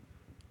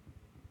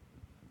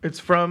 It's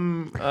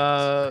from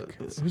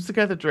who's the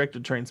guy that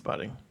directed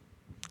Trainspotting?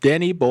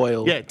 Danny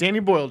Boyle. Yeah, Danny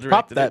Boyle directed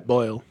Pop that it.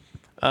 Boyle.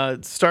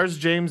 It stars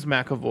James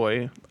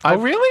McAvoy. Oh,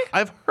 really?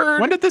 I've heard.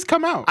 When did this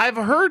come out? I've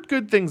heard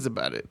good things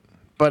about it,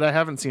 but I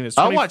haven't seen it. It's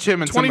I'll watch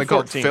him in something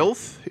called 2014.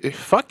 Filth.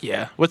 Fuck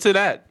yeah. What's it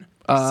at?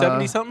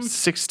 70 something?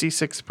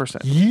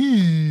 66%.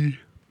 Yeah.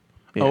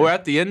 Yeah. Oh, we're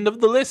at the end of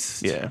the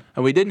list. Yeah.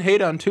 And we didn't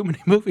hate on too many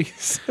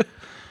movies.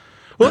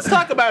 Let's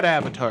talk about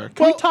Avatar.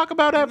 Can we Well, talk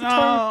about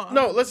Avatar?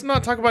 No, let's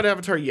not talk about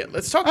Avatar yet.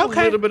 Let's talk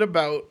Okay. a little bit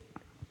about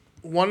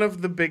one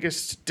of the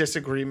biggest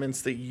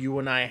disagreements that you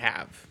and I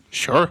have.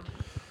 Sure.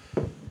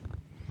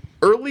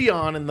 Early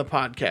on in the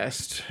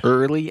podcast,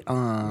 Early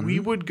on. we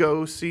would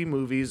go see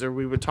movies or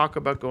we would talk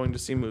about going to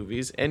see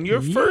movies, and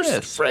your Yes.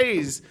 first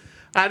phrase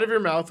out of your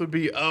mouth would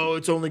be, "Oh,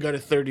 it's only got a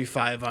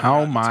 35 on Oh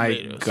Rotten my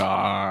Tomatoes."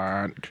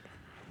 God.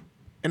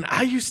 And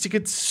I used to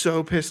get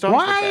so pissed off. At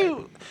Why?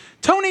 that.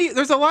 Tony,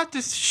 there's a lot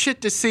of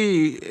shit to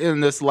see in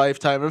this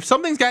lifetime. If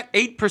something's got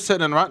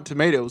 8% on Rotten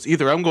Tomatoes,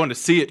 either I'm going to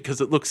see it because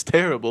it looks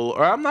terrible,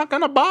 or I'm not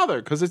going to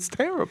bother because it's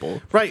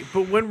terrible. Right,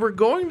 but when we're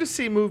going to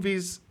see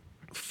movies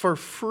for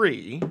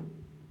free,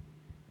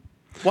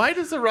 why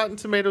does the Rotten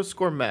Tomatoes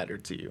score matter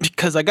to you?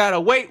 Because I got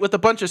to wait with a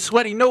bunch of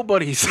sweaty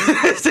nobodies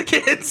to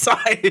get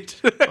inside.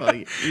 Well,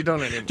 you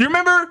don't anymore. Do you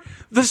remember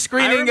the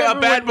screening remember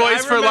of Bad when- I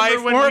Boys for remember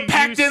Life? when We're we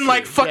packed used in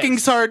like to, fucking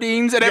yes.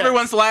 sardines, and Yes.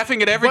 everyone's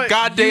laughing at every But you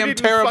goddamn didn't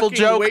terrible fucking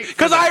joke. wait for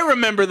Because that. I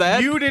remember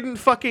that. You didn't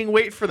fucking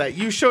wait for that.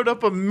 You showed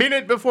up a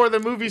minute before the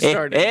movie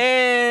started.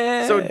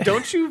 So So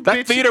don't you That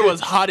bitch theater it-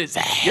 was hot as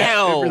Yeah,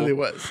 hell. it really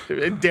was.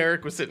 And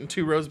Derek was sitting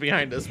 2 rows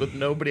behind us with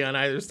nobody on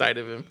either side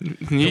of him.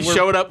 He And we're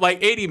showed up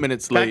like 80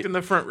 minutes back late. in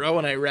the front row,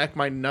 and I racked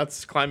my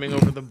nuts climbing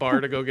over the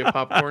bar to go get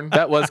popcorn.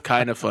 That was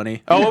kind of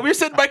funny. Oh, well, we were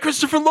sitting by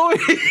Christopher Lloyd,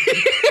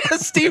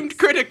 esteemed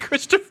critic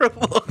Christopher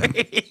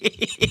Lloyd.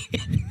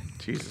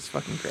 Jesus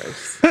fucking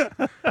Christ.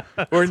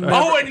 We're never,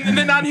 Oh, and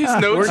then on his we're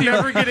notes,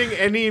 never getting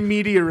any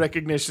media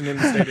recognition in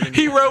the state of he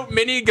Indiana. wrote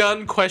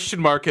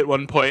 "minigun?" at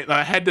one point, and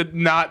I had to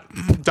not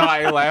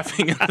die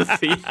laughing in the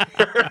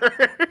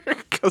theater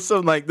because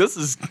I'm like, this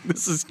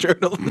is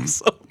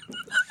journalism.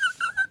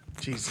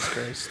 Jesus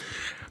Christ.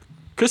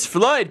 Christopher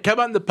Lloyd, come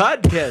on the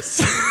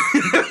podcast.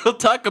 We'll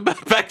talk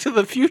about Back to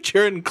the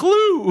Future and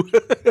Clue.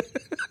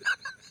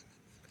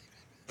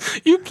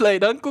 You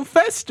played Uncle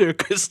Fester,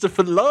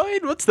 Christopher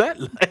Lloyd. What's that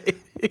like?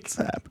 What's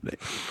happening?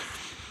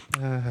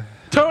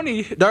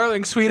 Tony,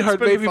 darling, sweetheart, It's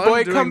been baby fun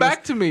boy, doing come this-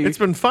 back to me. It's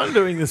been fun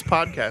doing this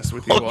podcast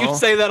with you Oh, all. you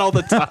say that all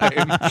the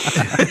time.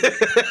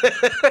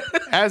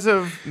 As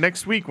of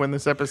next week when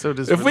this episode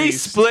is If we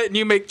released, split and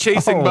you make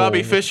Chasing Oh.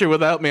 Bobby Fischer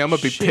without me, I'm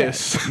gonna be shit,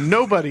 pissed.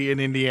 nobody in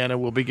Indiana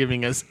will be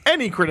giving us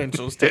any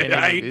credentials to any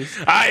of these.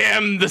 I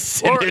am the Or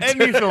senator.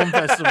 any film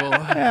festival.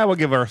 Yeah, we'll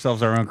give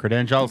ourselves our own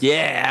credentials.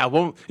 Yeah,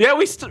 well,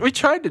 we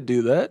tried to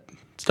do that.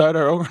 Start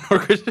our own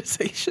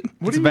organization.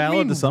 What It's do you valid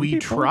mean to some we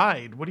people.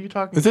 tried? What are you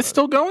talking Is about? it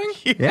still going?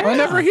 Yeah. I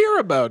never hear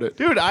about it.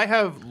 Dude, I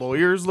have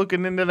lawyers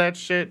looking into that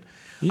shit.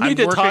 You need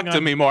to talk to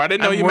me more. I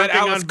didn't know I'm you met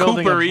working Alice on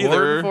building Cooper a board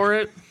either. For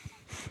it.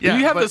 You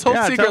have this whole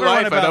Yeah, tell secret everyone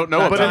life I about don't know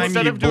that But about. time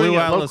instead you of doing blew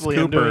it Alice locally,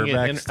 I'm Cooper doing it.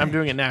 backstage. I'm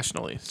doing it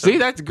nationally. So See,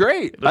 that's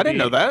great. I didn't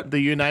know the- that. The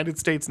United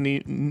States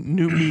New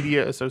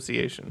Media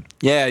Association.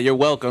 Yeah, you're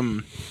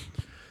welcome.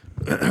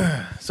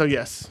 So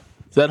yes,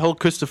 Is that whole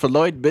Christopher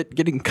Lloyd bit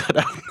getting cut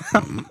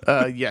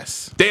out?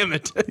 yes, Damn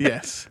it.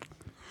 yes.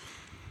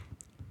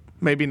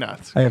 Maybe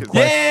not. I have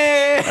questions.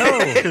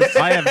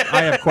 Yeah.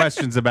 I have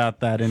questions about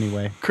that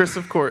anyway. Chris,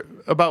 of course.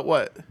 About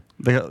what?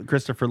 The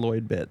Christopher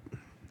Lloyd bit.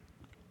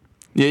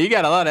 Yeah, you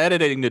got a lot of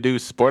editing to do,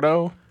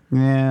 Sporto.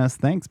 Yes,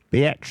 thanks,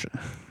 bitch.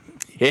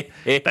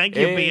 Thank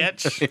you,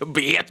 bitch.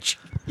 Bitch.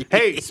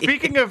 Hey,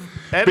 speaking of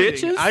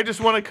editing, Bitches? I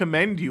just want to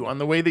commend you on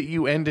the way that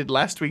you ended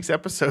last week's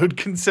episode,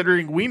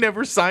 considering we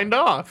never signed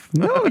off.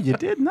 No, you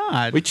did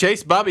not. We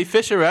chased Bobby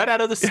Fischer right out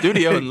of the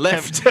studio and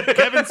left.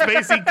 Kevin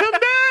Spacey, come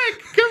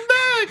back! Come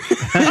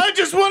back! I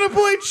just want to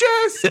play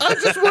chess! I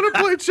just want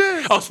to play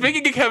chess! Oh,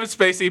 speaking of Kevin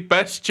Spacey,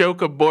 best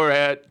joke of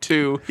Borat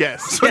 2.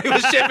 Yes. When he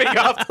was shipping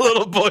off the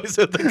little boys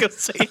at the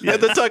casino,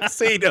 the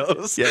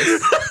tuxedos.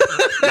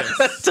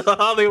 Yes. To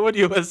Hollywood,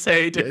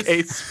 USA, to Yes.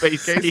 Case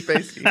Spacey.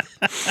 Case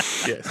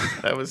Spacey. Yes,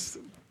 that was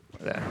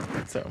that.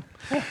 So,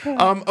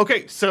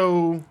 okay,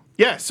 so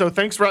yeah, so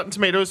thanks Rotten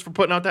Tomatoes for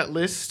putting out that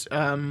list.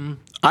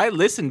 I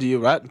listened to you,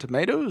 Rotten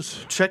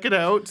Tomatoes. Check it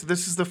out.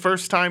 This is the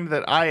first time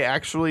that I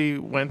actually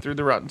went through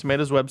the Rotten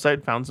Tomatoes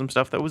website, found some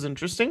stuff that was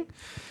interesting.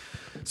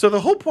 So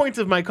the whole point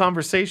of my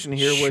conversation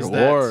here was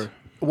that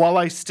while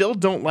I still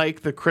don't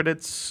like the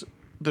critics'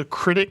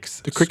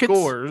 crickets?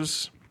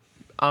 scores.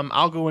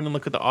 I'll go in and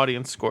look at the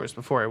audience scores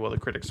before I will the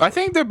critics. I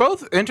think they're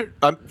both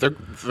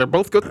they're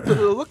both good to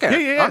look at.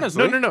 Yeah.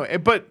 Honestly. No.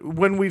 But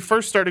when we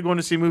first started going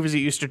to see movies, it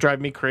used to drive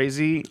me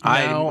crazy.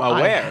 I'm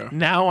aware.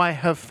 Now I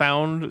have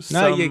found Now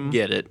some, you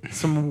get it.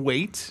 some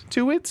weight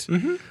to it.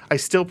 Mm-hmm. I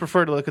still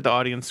prefer to look at the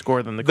audience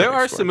score than the There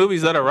critic are score. some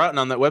movies that are rotten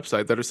on that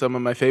website that are some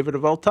of my favorite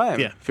of all time.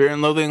 Yeah. Fear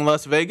and Loathing in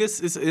Las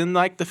Vegas is in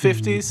like the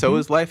 50s. So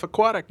is Life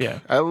Aquatic. Yeah.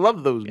 I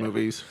love those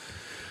movies.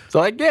 So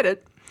I get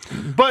it.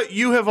 But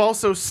you have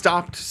also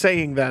stopped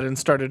saying that and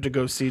started to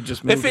go see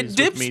just movies If it with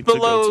dips me to go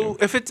below,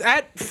 to. if it's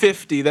at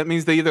 50, that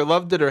means they either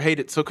loved it or hate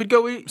it. So it could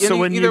go So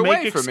when either you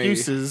way make for me.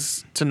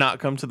 excuses to not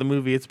come to the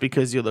movie, it's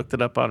because you looked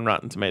it up on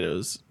Rotten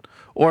Tomatoes.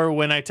 Or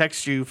when I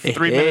text you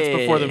 3 minutes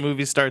before the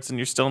movie starts and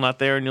you're still not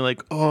there and you're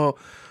like, oh,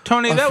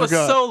 Tony, I that was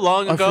forgot. so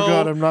long I ago.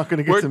 forgot I'm not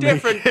gonna get We're to make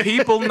different it.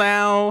 people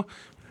now.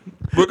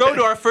 We're going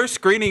to our first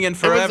screening in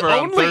forever it was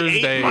on only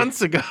Thursday. 8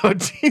 months ago.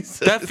 Jesus.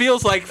 That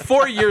feels like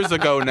 4 years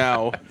ago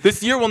now.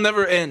 This year will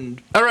never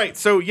end. All right,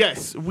 so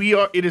yes, we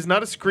are. It is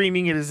not a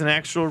screening; it is an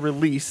actual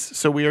release.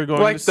 So we are going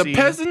Like to the see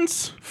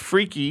peasants,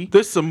 Freaky.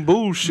 there's some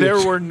bullshit.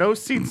 There were no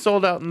seats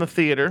sold out in the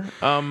theater.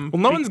 well,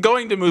 no one's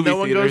going to movie no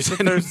one goes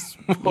theaters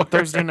to anymore.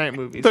 Thursday night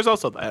movies. There's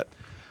also that.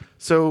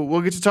 So we'll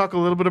get to talk a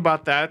little bit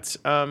about that.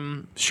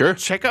 Sure.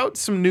 Check out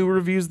some new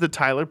reviews that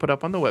Tyler put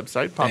up on the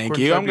website. Thank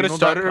you. I'm gonna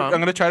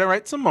try to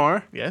write some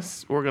more.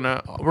 Yes,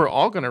 we're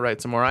all gonna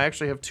write some more. I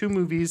actually have 2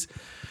 movies.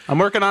 I'm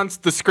working on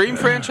the Scream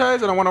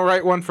franchise, and I want to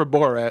write one for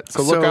Borat.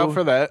 So look out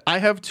for that. I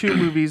have 2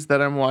 movies that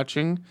I'm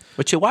watching.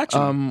 What you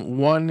watching?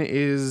 One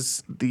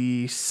is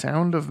The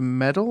Sound of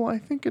Metal, I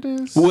think it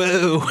is.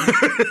 Whoa,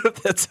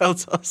 that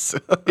sounds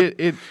awesome.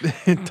 It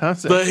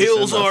does. The actually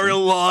hills sound are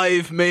awesome.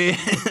 alive, man.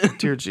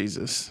 Dear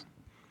Jesus.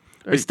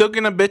 We're still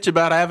gonna bitch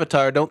about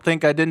Avatar. Don't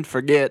think I didn't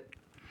forget.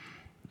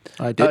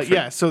 I did.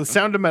 Yeah, so The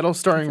Sound of Metal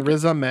starring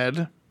Riz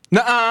Ahmed.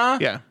 Nuh-uh.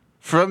 Yeah.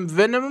 From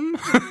Venom.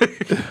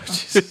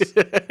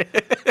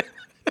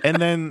 And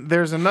then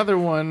there's another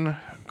one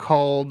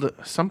called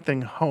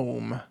Something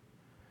Home.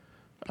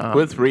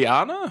 With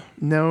Rihanna.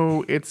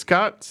 No, it's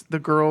got the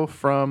girl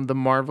from The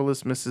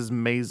Marvelous Mrs.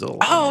 Maisel.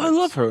 Oh, I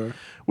love her.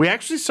 We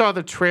actually saw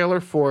the trailer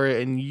for it,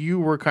 and you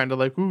were kind of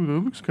like, ooh,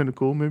 that looks kind of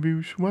cool. Maybe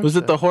we should watch Was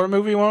that. it the horror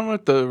movie one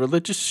with the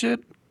religious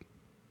shit?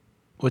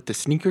 With the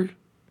sneaker?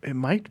 It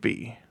might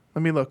be.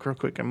 Let me look real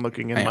quick. I'm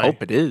looking in I my...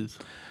 hope it is.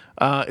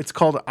 It's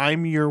called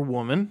I'm Your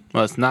Woman.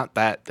 Well, it's not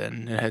that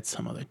then. It had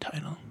some other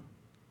title.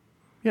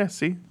 Yeah,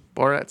 see?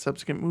 Borat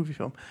subsequent movie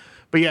film.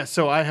 But yeah,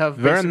 so I have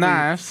Very basically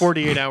nice.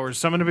 48 hours.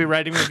 So I'm going to be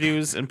writing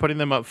reviews and putting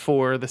them up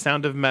for The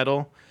Sound of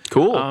Metal.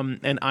 Cool.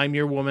 And I'm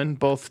Your Woman,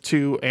 both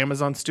 2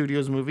 Amazon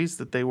Studios movies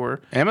that they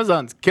were.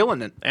 Amazon's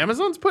killing it.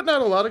 Amazon's putting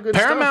out a lot of good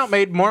Paramount stuff.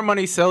 made more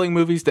money selling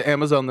movies to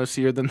Amazon this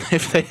year than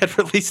if they had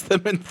released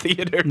them in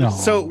theaters. No.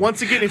 So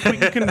once again, if we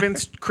can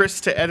convince Chris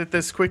to edit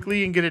this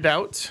quickly and get it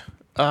out,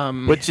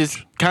 Which is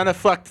kind of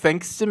fucked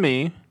thanks to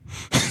me.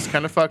 it's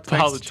kind of fucked.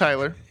 Thanks to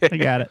Tyler. I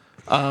got it.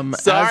 Sorry,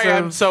 as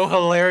I'm of- so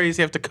hilarious.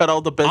 You have to cut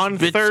all the best On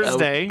bits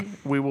Thursday,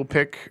 we will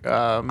pick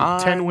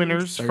 10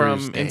 winners from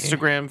Thursday.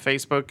 Instagram,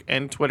 Facebook,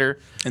 and Twitter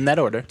out. In that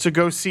order. to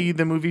go see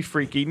the movie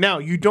Freaky. Now,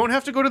 you don't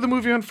have to go to the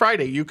movie on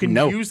Friday. You can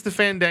No. use the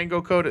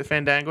Fandango code at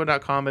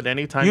fandango.com at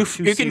any time. You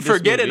to can see this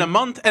forget in movie. a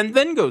month and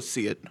then go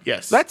see it.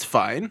 Yes. That's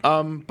fine.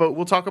 But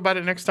we'll talk about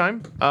it next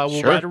time. We'll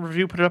Sure. write a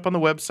review, put it up on the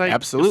website. You'll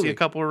Absolutely. see a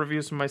couple of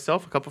reviews from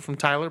myself, a couple from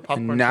Tyler.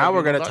 Now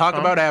we're going to talk popcorntribunal.com.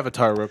 about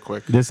Avatar real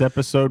quick. This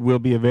episode will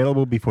be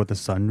available before the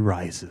sun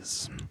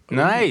rises.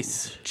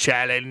 Nice.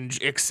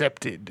 Challenge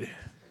accepted.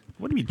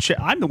 What do you mean?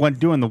 I'm the one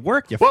doing the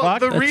work, you Well, fuck.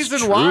 the That's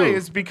reason why true.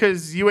 is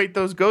because you ate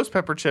those ghost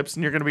pepper chips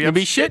and you're going to be You'll up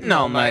be shitting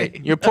all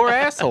night. You poor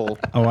asshole.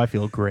 Oh, I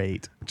feel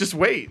great. Just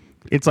wait.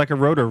 It's like a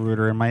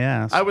roto-rooter in my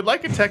ass. I would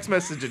like a text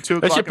message at 2 I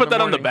o'clock should put in the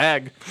that on the morning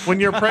bag. When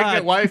your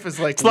pregnant wife is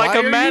like, like why a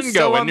are you mango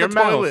still in on your the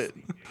mouth?" toilet?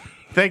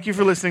 Thank you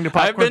for listening to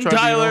I've Popcorn been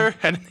Tyler,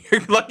 and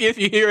you're lucky if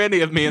you hear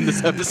any of me in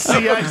this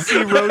episode.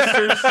 CIC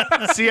Roasters,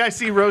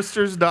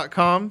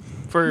 CICRoasters.com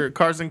for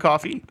cars and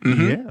coffee.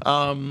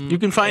 Yeah. You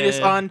can find us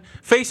on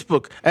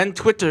Facebook and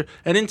Twitter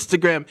and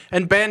Instagram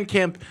and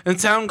Bandcamp and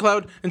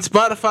SoundCloud and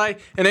Spotify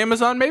and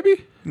Amazon,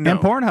 maybe? No. And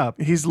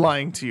Pornhub. He's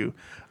lying to you.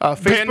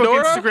 Facebook,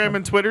 Pandora? Instagram,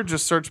 and Twitter.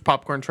 Just search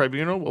Popcorn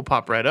Tribunal. We'll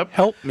pop right up.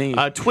 Help me.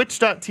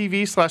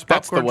 Twitch.tv/Popcorn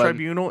That's the one.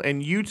 Tribunal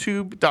and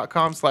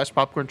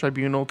YouTube.com/Popcorn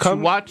Tribunal to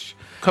watch.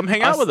 Come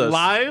hang out with us.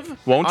 live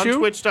Won't on you?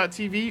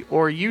 Twitch.tv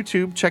or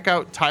YouTube. Check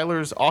out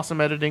Tyler's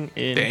awesome editing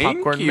in Thank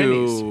Popcorn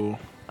you.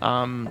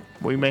 Minis.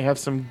 We may have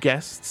some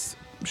guests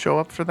show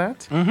up for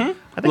that. Mm-hmm.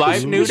 I think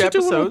Live we nude should do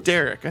one with episodes.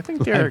 Derek. I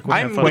think Derek would I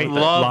have fun would with that.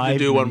 love to Live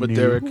do one with nude.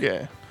 Derek.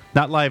 Yeah.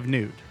 Not live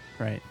nude,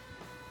 right?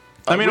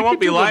 I mean, We it won't could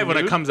be do one live when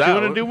it nude. comes Do you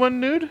out. want to do one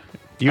nude?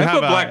 Do you I have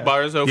put a black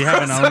bars over Do you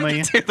have an so I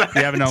only? can do that. Do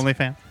you have an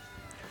OnlyFans?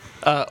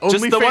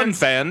 Just the one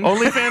fan.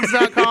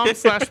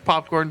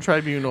 Onlyfans.com/Popcorn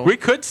Tribunal. We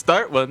could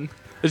start one.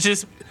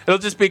 It'll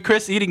just be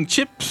Chris eating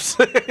chips.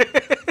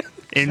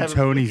 In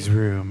Tony's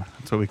room.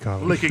 That's what we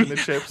call it. licking the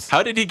chips.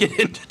 How did he get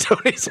into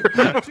Tony's room?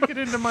 How'd you get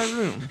into my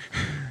room?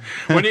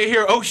 When you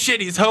hear, oh shit,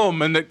 he's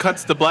home, and it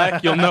cuts to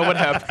black, you'll know what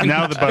happened.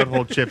 Now the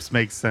butthole chips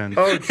make sense.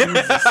 Oh,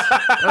 Jesus.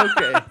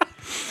 Okay.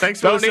 Thanks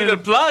for Don't listening. need a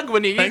plug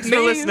when you Thanks eat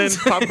for these.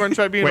 listening, Popcorn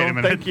Tribunal. Wait a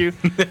minute. Thank you.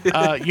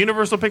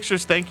 Universal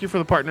Pictures, thank you for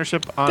the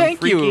partnership on Thank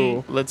Freaky.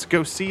 you. Let's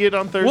go see it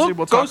on Thursday. We'll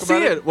We'll go talk see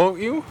about it, won't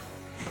you?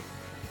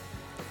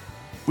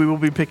 We will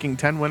be picking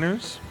 10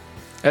 winners.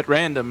 At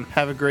random.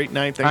 Have a great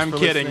night. Thanks I'm for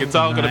kidding. listening. It's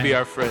all going to be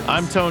our friends.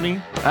 I'm Tony,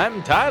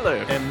 I'm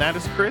Tyler. and that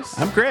is Chris.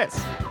 I'm Chris.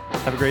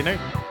 Have a great night.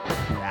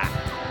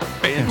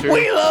 Banter.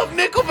 We love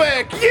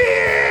Nickelback.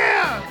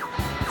 Yeah!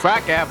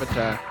 Crack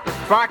Avatar.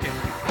 Fuck it.